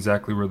find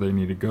exactly where they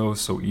need to go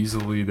so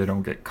easily. They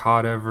don't get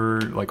caught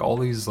ever. Like all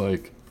these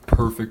like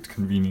perfect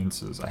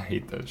conveniences. I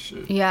hate that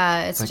shit.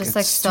 Yeah, it's just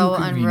like so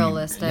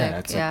unrealistic. Yeah,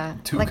 it's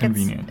like too like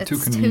convenient. It's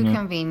too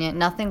convenient.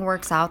 Nothing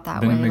works out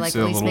that way. Like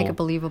at least make it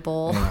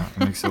believable. Yeah, it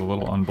makes it a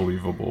little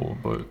unbelievable.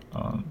 But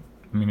I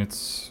mean,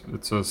 it's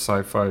a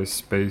sci-fi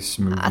space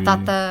movie. I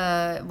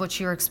thought what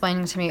you were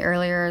explaining to me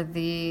earlier,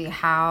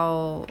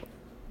 how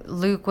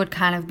Luke would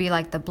kind of be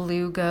like the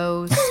blue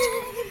ghost,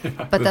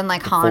 but then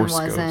like Han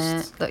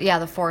wasn't.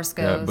 The Force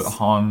ghost. Yeah, but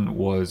Han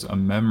was a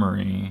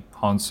memory.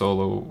 Han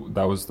Solo,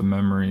 that was the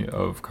memory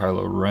of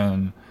Kylo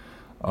Ren.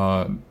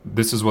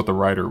 This is what the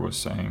writer was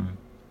saying,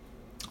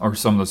 or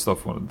some of the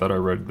stuff that I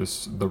read.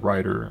 The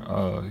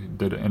writer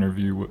did an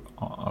interview with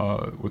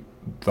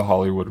the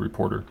Hollywood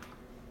Reporter,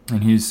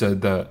 and he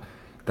said that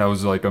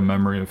was like a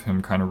memory of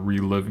him kind of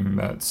reliving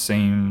that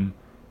same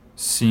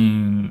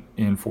scene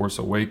in Force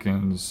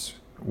Awakens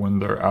when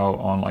they're out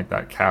on like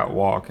that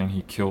catwalk and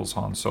he kills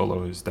Han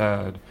Solo, his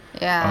dad.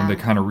 Yeah. They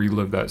kind of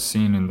relive that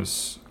scene in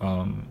this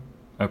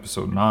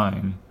episode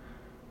 9.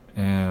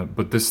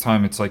 But this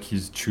time it's like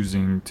he's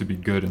choosing to be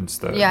good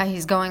instead. Yeah,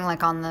 he's going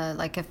like on the,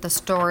 like if the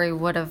story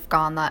would have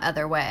gone the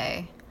other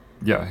way.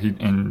 Yeah,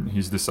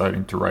 he's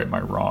deciding to right my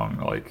wrong.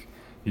 Like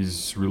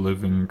he's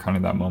reliving kind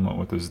of that moment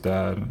with his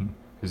dad, and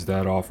his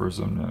dad offers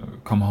him to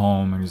come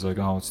home, and he's like,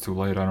 oh, it's too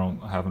late. I don't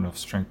have enough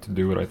strength to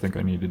do what I think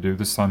I need to do.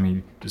 This time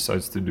he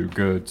decides to do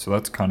good, so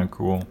that's kind of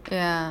cool.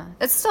 Yeah,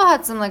 it still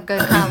had some like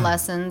good kind of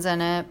lessons in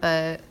it,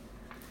 but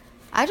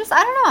I don't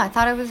know. I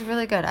thought it was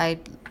really good. I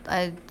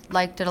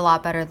liked it a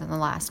lot better than the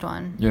last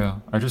one. Yeah,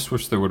 I just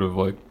wish they would have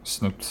like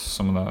snipped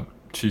some of that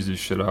cheesy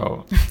shit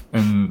out,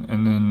 and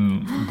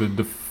then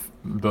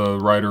the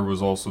writer was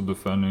also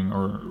defending,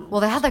 or well,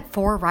 they had like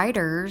 4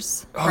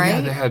 writers, right?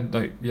 Yeah, they had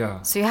like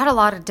So you had a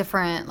lot of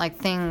different like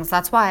things.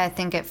 That's why I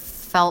think it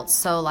felt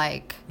so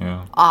like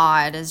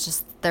odd. It's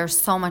just there's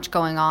so much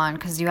going on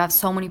because you have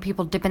so many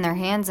people dipping their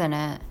hands in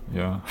it.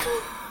 Yeah.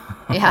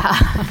 Yeah.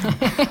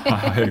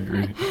 I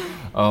agree.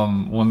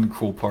 One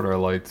cool part I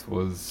liked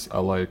was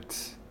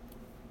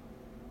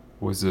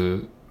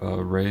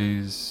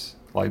Rey's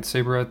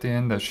lightsaber at the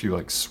end that she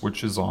like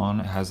switches on.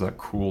 It has that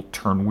cool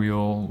turn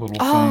wheel little thing.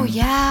 Oh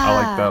yeah. I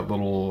like that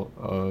little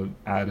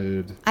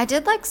added. I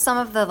did like some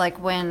of the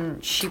like when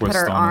she put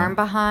her arm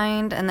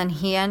behind and then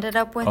he ended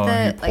up with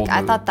it. Like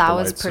I thought that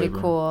was pretty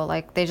cool.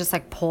 Like they just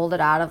like pulled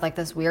it out of like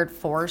this weird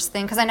force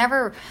thing because I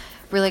never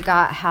really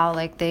got how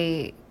like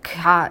they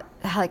got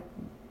like.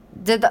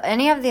 Did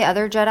any of the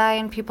other Jedi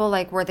and people,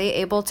 like, were they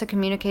able to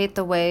communicate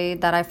the way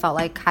that I felt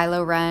like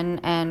Kylo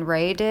Ren and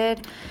Rey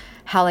did?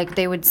 How, like,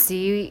 they would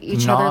see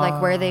each other, like,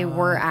 where they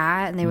were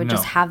at, and they would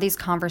just have these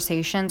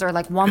conversations? Or,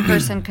 like, one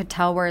person could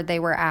tell where they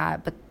were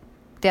at, but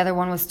the other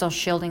one was still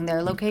shielding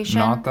their location?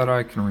 Not that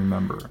I can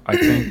remember. I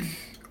think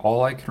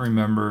all I can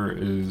remember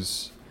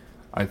is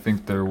I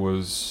think there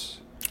was...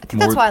 I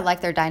think that's why I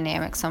like their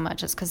dynamic so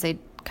much, is because they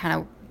kind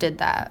of did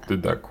that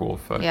cool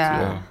effect.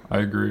 Yeah, I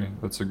agree,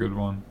 that's a good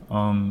one.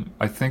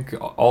 I think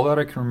all that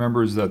I can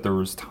remember is that there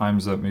was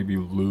times that maybe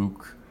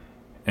Luke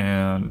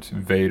and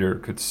Vader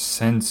could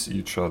sense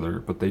each other,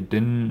 but they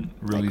didn't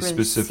really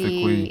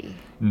specifically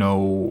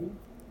know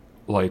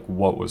like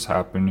what was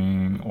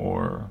happening,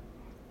 or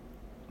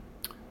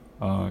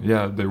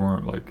they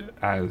weren't like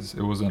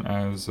it wasn't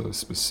as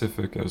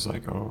specific as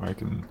like, oh, I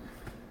can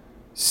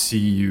see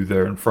you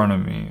there in front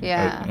of me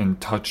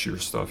and touch your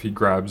stuff. He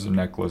grabs a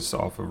necklace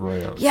off of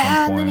Rey at some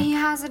point. And then he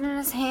has it in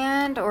his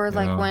hand, or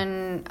like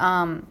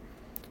when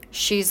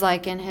she's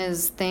like in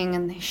his thing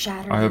and they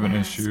shatter. I have an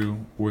issue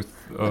with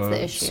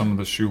some of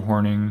the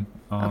shoehorning.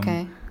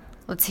 Okay,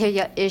 let's hear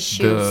your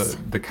issues.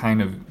 The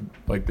kind of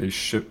like they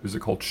ship, is it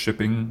called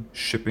shipping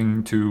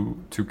to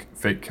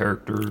fake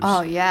characters?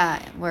 Oh yeah,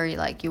 where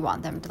you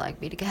want them to like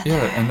be together.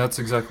 Yeah, and that's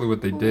exactly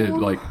what they did.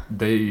 Like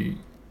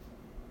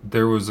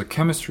there was a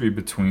chemistry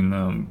between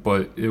them,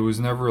 but it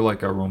was never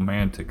like a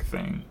romantic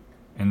thing.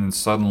 And then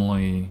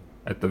suddenly,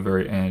 at the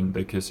very end,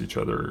 they kiss each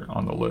other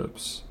on the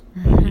lips,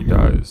 and he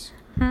dies.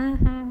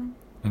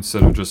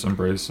 Instead of just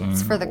embracing.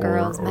 It's for the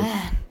girls,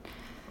 man.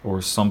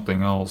 Or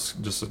something else,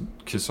 just a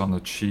kiss on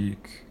the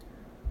cheek.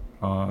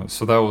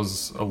 So that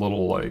was a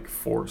little like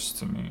forced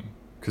to me,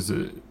 because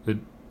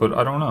but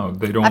I don't know.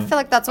 They don't. I feel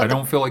like that's what I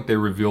don't feel like they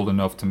revealed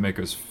enough to make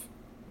us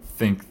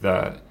think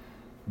that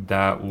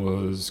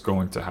was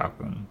going to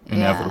happen,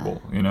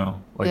 inevitable, you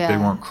know, like they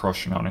weren't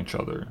crushing on each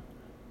other.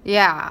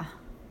 Yeah,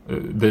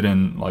 they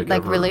didn't like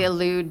really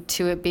allude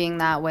to it being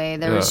that way.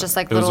 There was just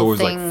like it little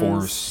was always things. Like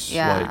force,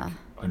 like,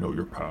 I know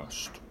your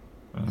past,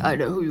 I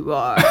know who you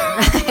are.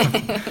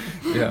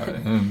 Yeah,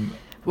 and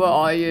what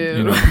are you?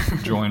 You know,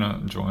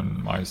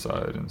 join my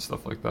side and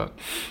stuff like that.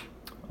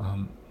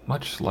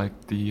 Much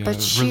like the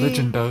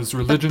religion does.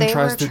 Religion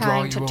tries to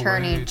draw you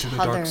away to the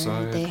dark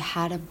side. They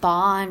had a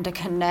bond, a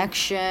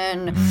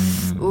connection.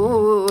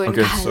 Ooh, and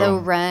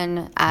Kylo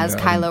Ren,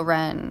 Kylo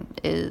Ren,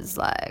 is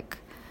like,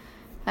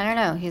 I don't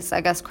know. He's, I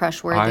guess,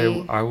 crush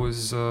worthy. I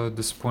was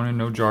disappointed.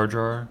 No Jar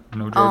Jar.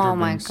 No Jar Jar. Oh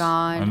my Binks.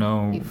 God! I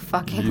know you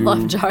fucking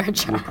love Jar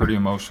Jar. You were pretty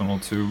emotional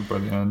too by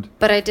the end.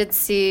 But I did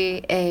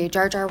see a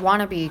Jar Jar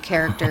wannabe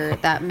character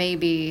that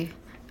maybe.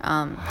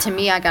 To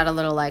me, I got a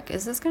little like,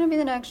 is this going to be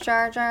the next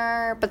Jar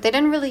Jar? But they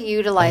didn't really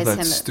utilize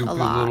him a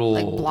lot.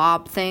 Like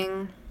blob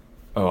thing.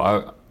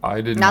 Oh,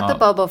 I did not.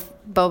 Not the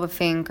Boba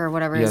Fink or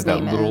whatever his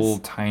name is. Yeah, that little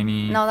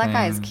tiny No, that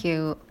guy's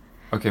cute.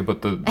 Okay,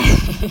 but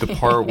the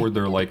part where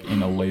they're like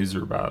in a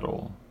laser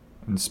battle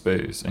in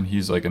space and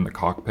he's like in the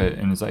cockpit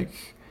and it's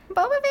like...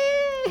 Boba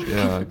Fett!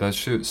 Yeah, that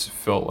shit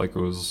felt like it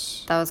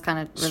was... That was kind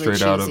of really straight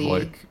cheesy. Out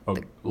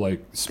of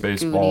like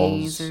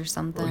Spaceballs. Or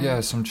something. Oh, yeah,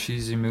 some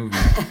cheesy movie.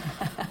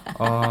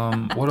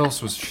 What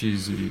else was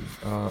cheesy?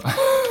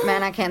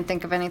 Man, I can't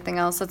think of anything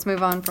else. Let's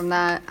move on from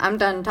that. I'm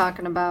done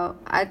talking about...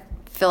 I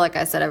feel like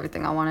I said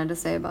everything I wanted to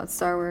say about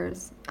Star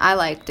Wars. I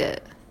liked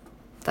it.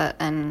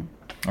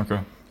 Okay.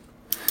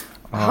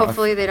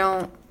 Hopefully they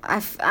don't...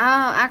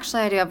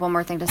 Actually, I do have one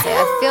more thing to say.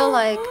 I feel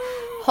like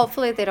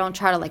Hopefully they don't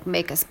try to like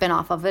make a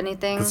spin-off of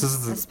anything. This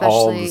is especially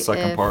all the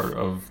second if, part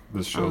of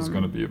this show is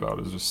going to be about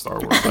is just Star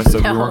Wars. I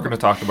said we weren't going to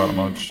talk about it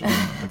much, and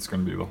it's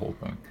going to be the whole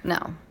thing. No.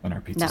 And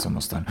our pizza's No.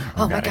 almost done.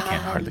 Oh my I God,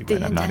 can't hardly the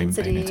wait. I'm not even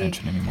paying intensity.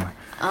 attention anymore.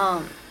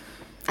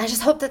 I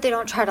just hope that they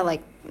don't try to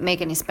like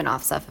make any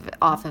spin-offs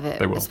off of it.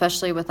 They will.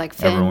 Especially with like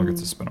Finn. Everyone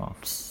gets a spin-off.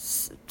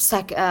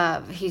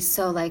 He's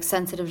so like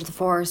sensitive to the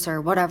Force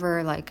or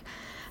whatever. Like,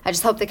 I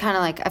just hope they kind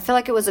of like. I feel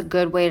like it was a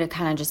good way to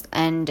kind of just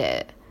end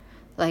it,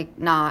 like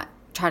not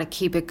try to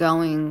keep it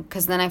going,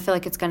 because then I feel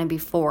like it's going to be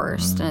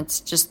forced and it's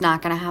just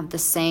not going to have the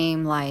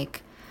same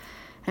like,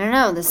 I don't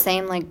know, the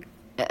same like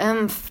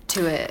oomph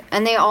to it.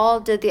 And they all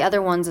did the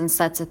other ones in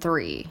sets of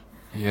 3.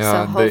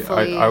 Yeah, So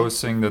hopefully I was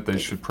saying that they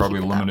should probably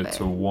keep it limit that it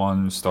to way.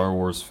 one Star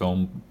Wars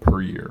film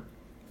per year.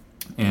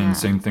 And Yeah.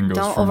 same thing goes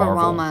Don't for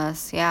overwhelm Marvel.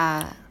 us.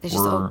 Yeah, they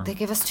just We're- they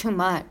give us too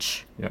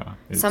much. Yeah.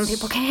 Some it's-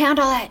 people can't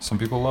handle it. Some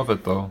people love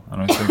it though,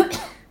 and I think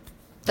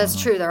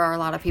That's true. There are a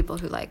lot of people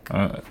who like.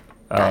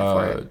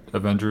 for it.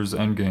 Avengers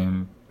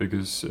Endgame,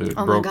 because it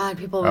Oh my broke God,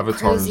 people were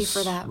Avatar's crazy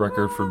for that.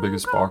 record for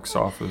biggest box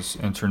office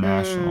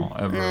international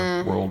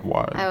ever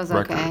worldwide. I was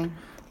record. okay.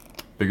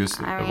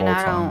 Biggest I of mean, all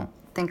I time. don't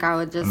think I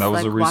would just And that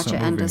was like a watch it recent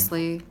movie.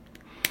 endlessly.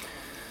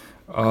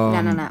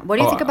 No. What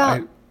do you think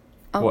about?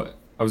 What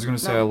I was gonna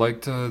say, I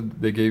liked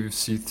they gave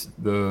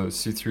the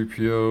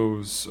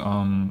C-3PO's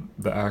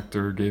the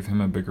actor gave him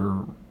a bigger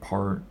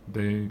part.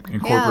 They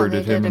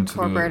incorporated did him into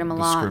incorporate him a the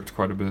lot. script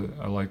quite a bit.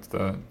 I liked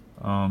that.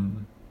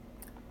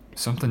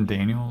 Something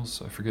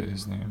Daniels, I forget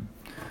his name.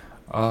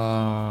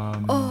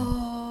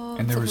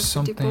 And there was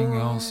something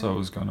else I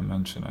was gonna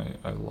mention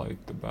I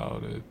liked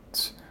about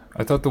it.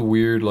 I thought the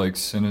weird, like,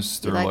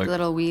 sinister, You like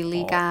little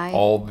wheelie guy?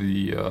 all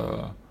the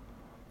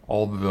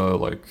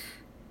like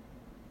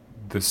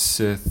the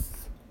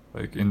Sith,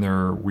 like in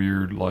their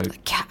weird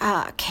like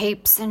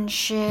Capes and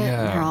shit.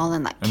 yeah, They're all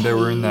in like. and they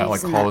were in that like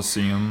caves and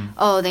Coliseum.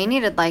 Oh, they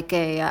needed like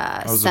a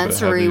was a bit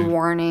sensory heavy.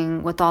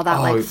 warning with all that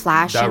Oh, like that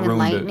flashing and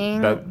ruined it.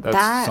 lightning. That's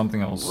That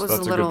something else. Was That's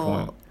a a good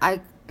little.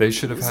 point. They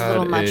should have was a had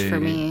little much for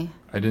me.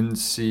 I didn't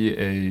see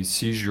a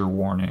seizure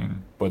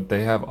warning, but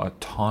they have a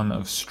ton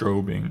of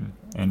strobing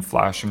and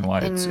flashing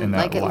lights in that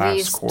like at last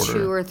least quarter.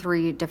 2 or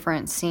 3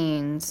 different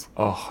scenes.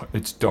 Oh,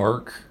 it's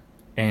dark,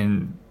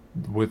 and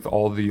with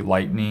all the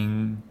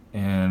lightning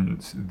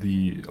and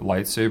the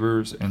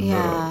lightsabers and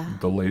Yeah.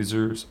 the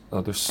lasers,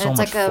 there's so And it's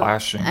much like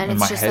flashing, and it's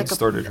my just head like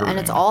started hurting. And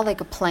it's all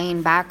like a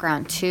plain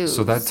background too.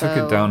 so that took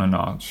it down a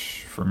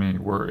notch for me,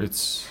 where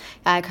it's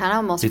I kind of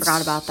almost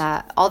forgot It's- about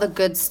that. All the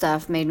good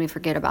stuff made me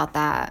forget about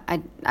that.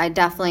 I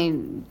definitely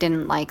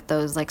didn't like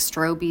those like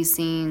strobe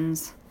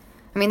scenes.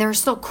 I mean, they were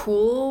still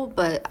cool,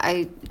 but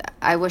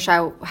I wish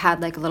I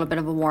had like a little bit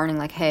of a warning,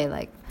 like, hey,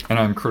 like, and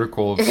I'm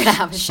critical of You're gonna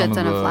have a shit some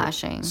ton of the-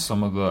 flashing.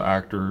 Some of the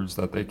actors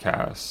that they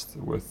cast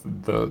with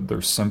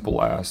their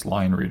simple ass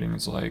line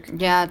readings, like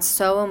yeah, it's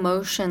so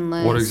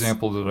emotionless. what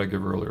example did I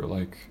give earlier?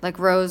 Like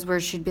Rose, where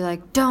she'd be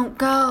like, "Don't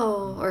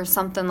go," or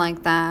something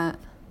like that.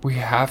 we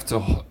have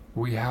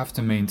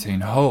to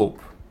maintain hope.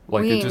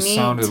 Like We it just need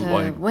sounded to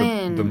like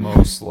win. the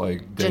most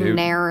like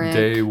Generic.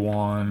 day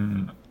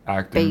one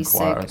acting Basic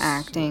class.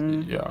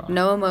 acting. Yeah.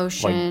 No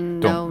emotion.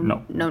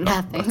 Don't- no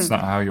nothing. That's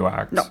not how you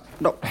act.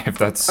 No. If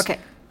that's Okay.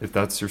 If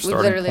that's your We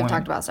starting literally point,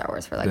 talked about Star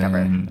Wars for like ever.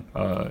 then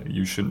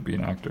you shouldn't be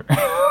an actor.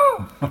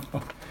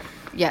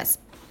 Yes,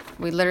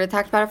 we literally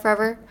talked about it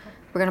forever.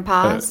 We're gonna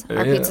pause.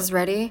 Our yeah. pizza's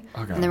ready,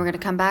 Okay. and then we're gonna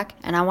come back.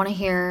 And I want to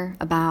hear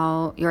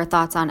about your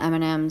thoughts on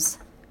Eminem's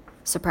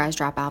surprise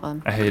drop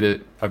album. I hate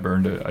it. I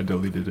burned it. I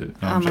deleted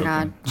it. No, Oh I'm my joking.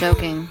 god,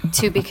 joking.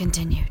 To be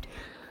continued.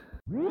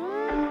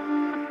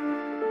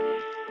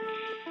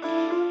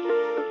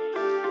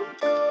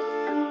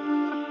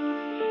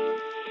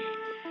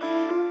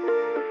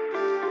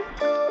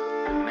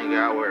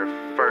 Nigga, I wear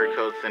fur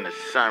coats in the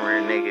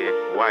summer,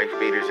 nigga, wife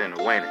beaters in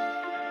the winter.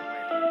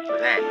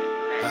 That.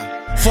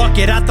 Fuck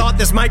it, I thought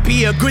this might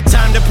be a good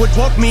time to put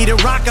woke me to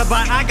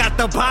rockabye. I got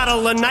the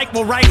bottle of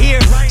NyQuil right here.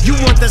 You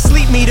want the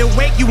sleep me to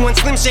wake, you want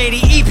Slim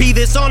Shady EP.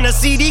 This on the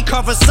CD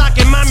cover, sock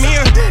in my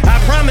mirror.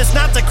 I promise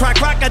not to cry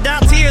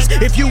crocodile tears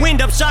if you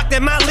end up shocked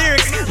at my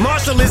lyrics.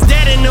 Marshall is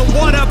dead in the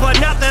water,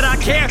 but not that I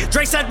care.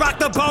 Drake said rock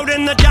the boat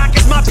and the dock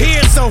is my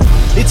peer. So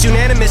it's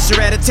unanimous,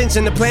 you're at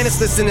attention. The planets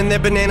listening, their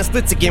banana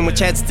splits again, which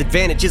has its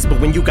advantages.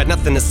 But when you got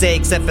nothing to say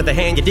except for the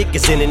hand your dick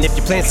is in, and if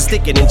your plans are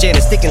sticking, and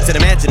Janet's sticking to the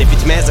matching, if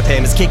your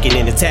temazepam is kicking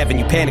in, it's having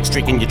you panic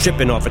stricken. You're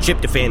tripping off a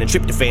tryptophan and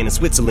tryptophan in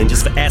Switzerland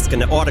just for asking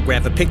to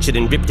autograph a picture,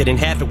 then ripped it in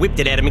half and whipped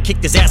it at him and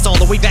kicked his ass all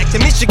the way back to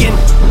Michigan.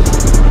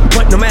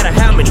 But no matter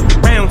how many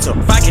rounds or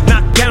if I get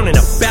knocked down in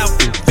a bout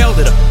and fell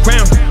to the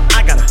ground,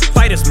 I got a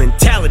fighter's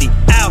mentality.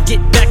 I'll get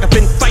back up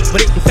and fight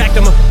with it. In fact,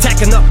 I'm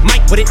attacking the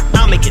mic with it.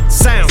 I'll make it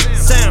sound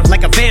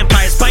like a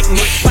vampire biting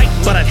with fight.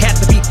 But I'd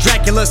have to be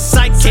Dracula's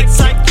sidekick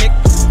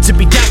to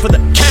be down for the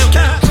count.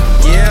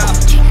 Yeah.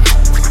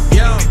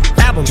 Yo.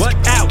 Album, what?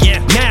 Out. Yeah.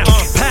 Now.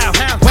 Pow.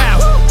 Wow.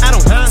 I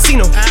don't see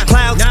no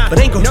clouds, but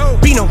ain't gon'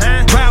 be no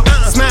crowd.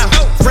 Smile.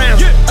 Frown.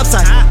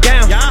 Upside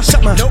down.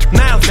 Shut my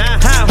mouth.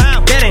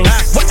 How? That ain't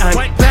what I'm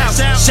about.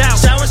 Shout.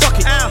 Fuck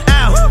it.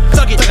 Ow.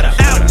 Thug it.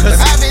 Out.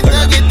 'Cause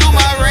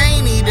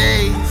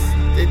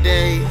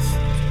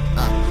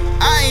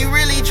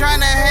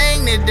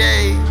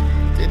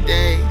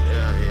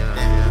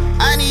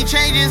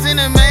changes in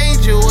a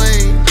major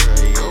way.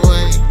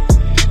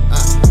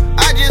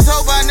 I just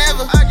hope I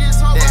never.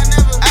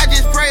 I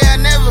just pray I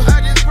never.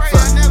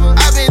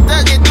 I've been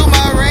thugging through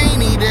my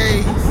rainy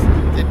days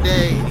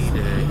today.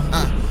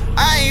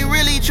 I ain't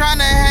really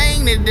tryna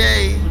hang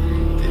today.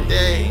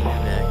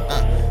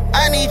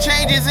 I need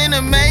changes in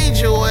a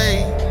major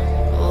way.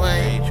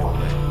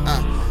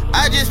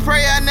 I just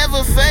pray I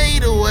never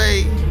fade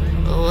away.